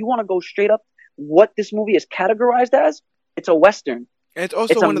 but if you want to go straight up, what this movie is categorized as, it's a Western. And it's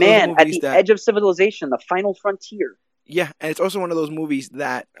also a man at the edge of civilization, the final frontier. Yeah, and it's also one of those movies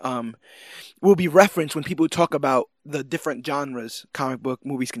that will be referenced when people talk about the different genres comic book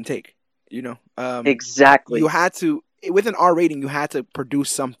movies can take. Exactly. You had to, with an R rating, you had to produce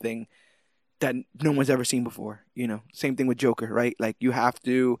something that no one's ever seen before. Same thing with Joker, right? Like, you have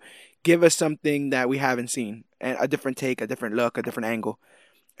to give us something that we haven't seen, and a different take, a different look, a different angle.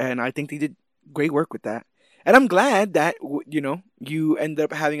 And I think they did great work with that. And I'm glad that you end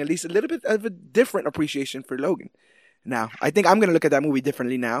up having at least a little bit of a different appreciation for Logan. Now, I think I'm going to look at that movie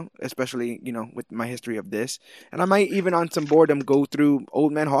differently now, especially, with my history of this. And I might even, on some boredom, go through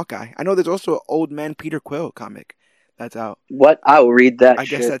Old Man Hawkeye. I know there's also an Old Man Peter Quill comic that's out. What? I will read that. I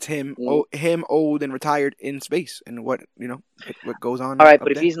guess that's him, him old and retired in space, and what goes on. All right,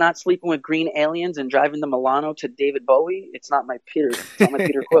 but if he's not sleeping with green aliens and driving the Milano to David Bowie, it's not my Peter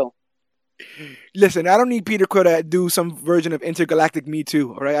Quill. Listen, I don't need Peter Quill to do some version of intergalactic Me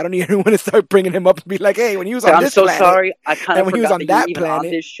Too. All right, I don't need anyone to start bringing him up and be like, "Hey, when he was on this planet." I'm so sorry. I kind of forgot that that planet, on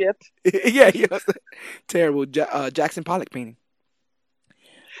this ship. Yeah, terrible Jackson Pollock painting.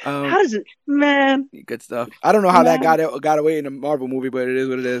 How does it, man? Good stuff. I don't know how that got away in a Marvel movie, but it is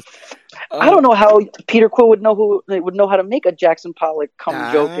what it is. I don't know how Peter Quill would know how to make a Jackson Pollock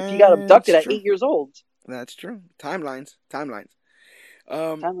joke if he got abducted at 8 years old. That's true. Timelines. Timelines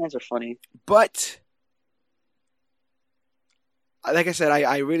are funny. But like I said,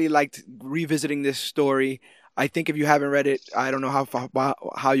 I really liked revisiting this story. I think if you haven't read it, I don't know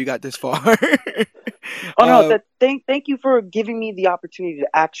how you got this far. Oh no! Thank you for giving me the opportunity to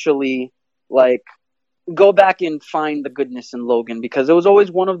actually go back and find the goodness in Logan, because it was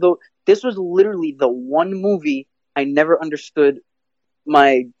always one of the. This was literally the one movie I never understood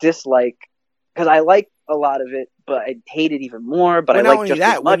my dislike, because I like a lot of it, but I hate it even more. But I like just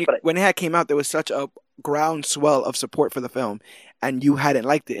as much. When it came out, there was such a groundswell of support for the film, and you hadn't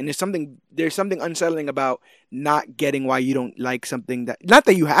liked it. And there's something unsettling about not getting why you don't like something that, not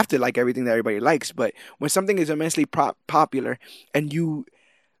that you have to like everything that everybody likes, but when something is immensely popular and you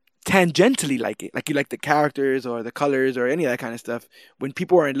tangentially like it, like you like the characters or the colors or any of that kind of stuff, when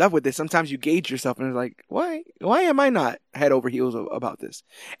people are in love with it, sometimes you gauge yourself and it's like, why am I not head over heels about this?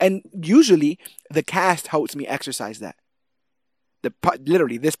 And usually the cast helps me exercise that.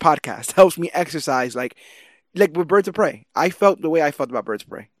 Literally, this podcast helps me exercise, like with Birds of Prey. I felt the way I felt about Birds of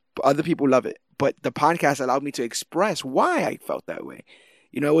Prey. Other people love it, but the podcast allowed me to express why I felt that way.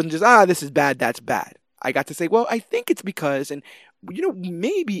 It wasn't just, this is bad, that's bad. I got to say, well, I think it's because, and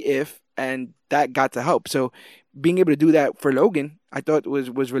maybe if, and that got to help. So being able to do that for Logan, I thought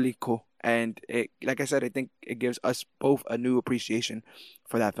was really cool. And like I said, I think it gives us both a new appreciation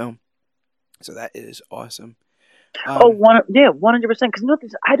for that film. So that is awesome. 100%.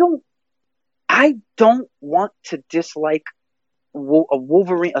 Because I don't want to dislike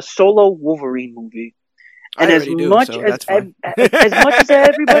a solo Wolverine movie. And as much as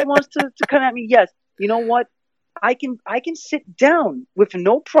everybody wants to come at me, yes, you know what? I can sit down with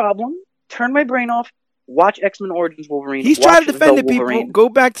no problem, turn my brain off, Watch X-Men Origins Wolverine. He's Watch trying to defend the it, people. Wolverine. Go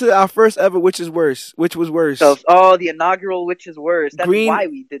back to our first ever, which is worse. Which was worse? So, the inaugural Which is Worse. That's why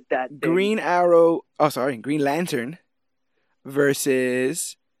we did that thing. Green Lantern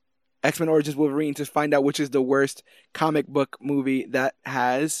versus X-Men Origins Wolverine to find out which is the worst comic book movie that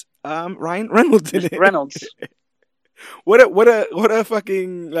has Ryan Reynolds in it. Reynolds. What a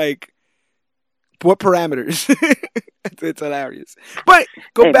fucking, like, what parameters? It's hilarious. But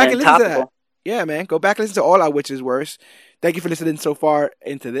go back and listen to that. Yeah, man. Go back and listen to all our Which is Worse. Thank you for listening so far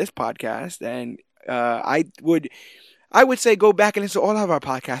into this podcast. And I would say go back and listen to all of our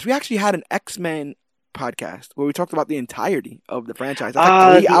podcasts. We actually had an X-Men podcast where we talked about the entirety of the franchise. That's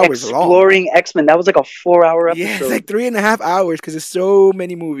like 3 hours long. Exploring X-Men. That was like a 4-hour episode. Yeah, it's like 3.5 hours because there's so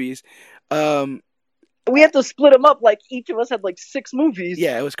many movies. We have to split them up. Like each of us had like 6 movies.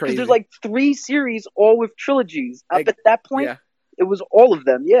 Yeah, it was crazy. There's like 3 series, all with trilogies. Up at that point, yeah. It was all of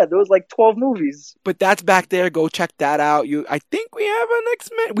them. Yeah, there was like 12 movies. But that's back there. Go check that out. I think we have an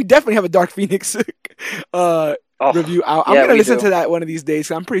X-Men. We definitely have a Dark Phoenix review out. I'm gonna listen to that one of these days.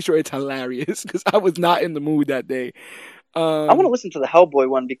 Cause I'm pretty sure it's hilarious. Because I was not in the mood that day. I want to listen to the Hellboy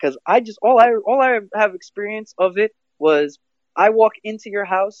one because all I have experience of it was I walk into your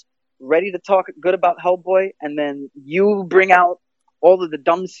house ready to talk good about Hellboy, and then you bring out all of the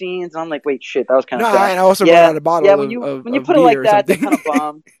dumb scenes, and I'm like, wait, shit, that was kind of sad. And I also brought out a bottle when you put it like that, that's kind of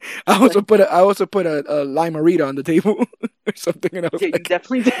bomb. I also put a Lime-A-Rita on the table or something, and I was like, you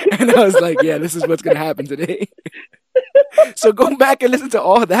definitely did. And I was like, yeah, this is what's gonna happen today. So go back and listen to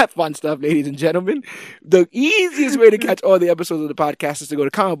all that fun stuff, ladies and gentlemen. The easiest way to catch all the episodes of the podcast is to go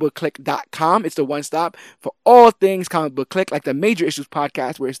to comicbookclick.com. It's the one stop for all things Comic Book Click, like the Major Issues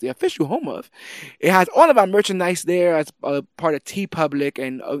podcast, where it's the official home of. It has all of our merchandise there as a part of TeePublic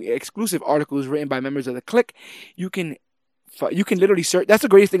and exclusive articles written by members of the Click. You can literally search. That's the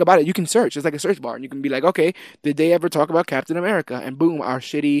greatest thing about it. You can search. It's like a search bar. And you can be like, okay, did they ever talk about Captain America? And boom, our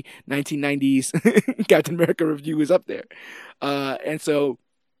shitty 1990s Captain America review is up there. And so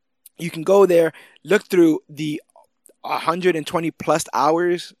you can go there, look through the 120 plus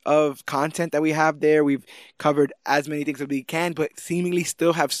hours of content that we have there. We've covered as many things as we can, but seemingly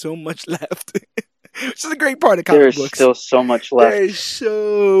still have so much left. Which is a great part of comic books. There's still so much left. There's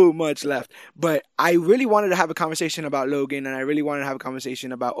so much left. But I really wanted to have a conversation about Logan, and I really wanted to have a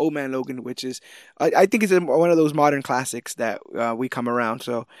conversation about Old Man Logan, which is, I think it's one of those modern classics that we come around.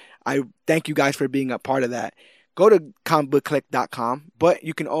 So I thank you guys for being a part of that. Go to comicbookclick.com, but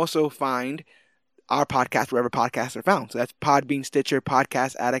you can also find our podcast wherever podcasts are found. So that's Podbean, Stitcher,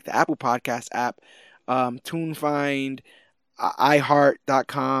 Podcast Addict, the Apple Podcast app, TuneFind,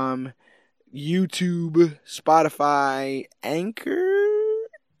 iHeart.com, YouTube, Spotify, Anchor,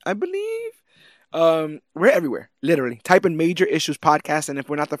 I believe. We're everywhere, literally. Type in Major Issues Podcast, and if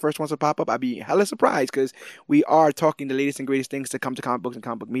we're not the first ones to pop up, I'd be hella surprised because we are talking the latest and greatest things to come to comic books and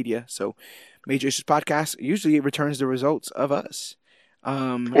comic book media. So Major Issues Podcast usually returns the results of us.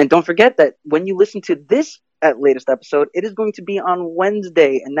 And don't forget that when you listen to this latest episode, it is going to be on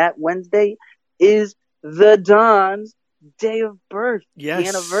Wednesday, and that Wednesday is the Don's day of birth. Yes, the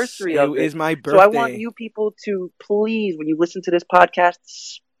anniversary of it is my birthday. So I want you people to please, when you listen to this podcast,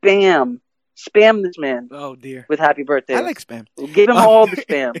 spam this man. Oh dear, with happy birthday. I like spam. Give him all the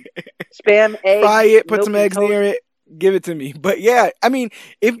spam. Spam eggs. Fry it. Put some eggs near it. Give it to me. But yeah, I mean,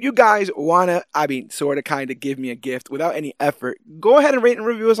 if you guys wanna, sort of, kind of give me a gift without any effort, go ahead and rate and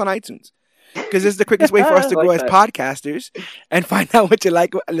review us on iTunes. Because it's the quickest way for us to grow as podcasters and find out what you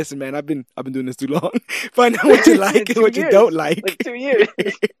like. Listen, man, I've been doing this too long. Find out what you like and what you don't like. Like 2 years.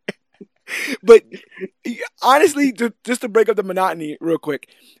 But honestly, just to break up the monotony real quick,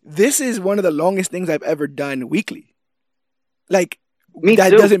 this is one of the longest things I've ever done weekly. Like, me that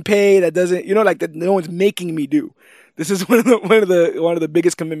too. Doesn't pay, that doesn't, like, that no one's making me do. This is one of the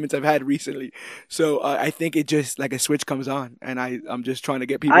biggest commitments I've had recently. So I think it just, like, a switch comes on, and I'm just trying to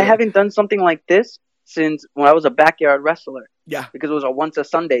get people. I haven't done something like this since when I was a backyard wrestler. Yeah, because it was a once a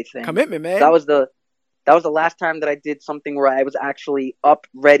Sunday thing. Commitment, man. That was the last time that I did something where I was actually up,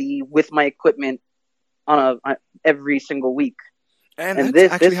 ready with my equipment on every single week. And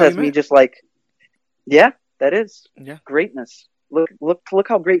this has me just like, yeah, that is greatness. Look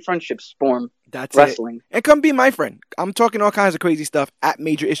how great friendships form. That's wrestling. And come be my friend. I'm talking all kinds of crazy stuff at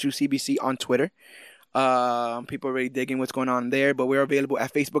Major Issue CBC on Twitter. People are really digging what's going on there, but we're available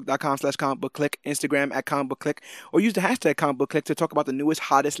at facebook.com/comicbookclick, Instagram at comicbookclick, or use the hashtag comicbookclick to talk about the newest,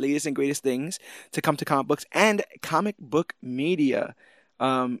 hottest, latest, and greatest things to come to comic books and comic book media.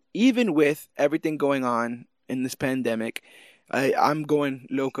 Even with everything going on in this pandemic, I'm going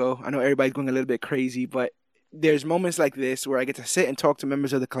loco. I know everybody's going a little bit crazy, but there's moments like this where I get to sit and talk to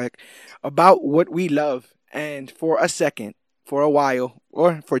members of the clique about what we love, and for a second, for a while,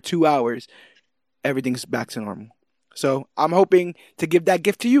 or for 2 hours, everything's back to normal. So I'm hoping to give that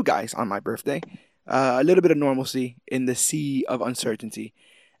gift to you guys on my birthday. A little bit of normalcy in the sea of uncertainty.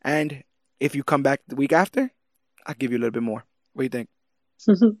 And if you come back the week after, I'll give you a little bit more. What do you think?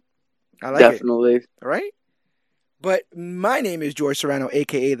 I like it. Definitely. All right? But my name is George Serrano,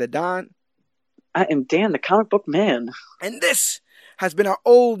 a.k.a. The Don. I am Dan, the comic book man. And this has been our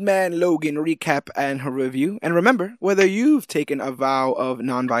Old Man Logan recap and review. And remember, whether you've taken a vow of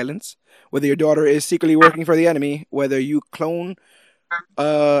nonviolence, whether your daughter is secretly working for the enemy, whether you clone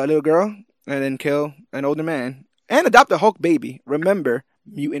a little girl and then kill an older man, and adopt a Hulk baby, remember,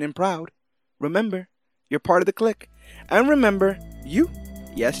 mutant and proud. Remember, you're part of the clique. And remember, you,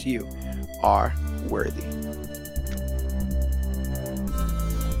 yes you, are worthy.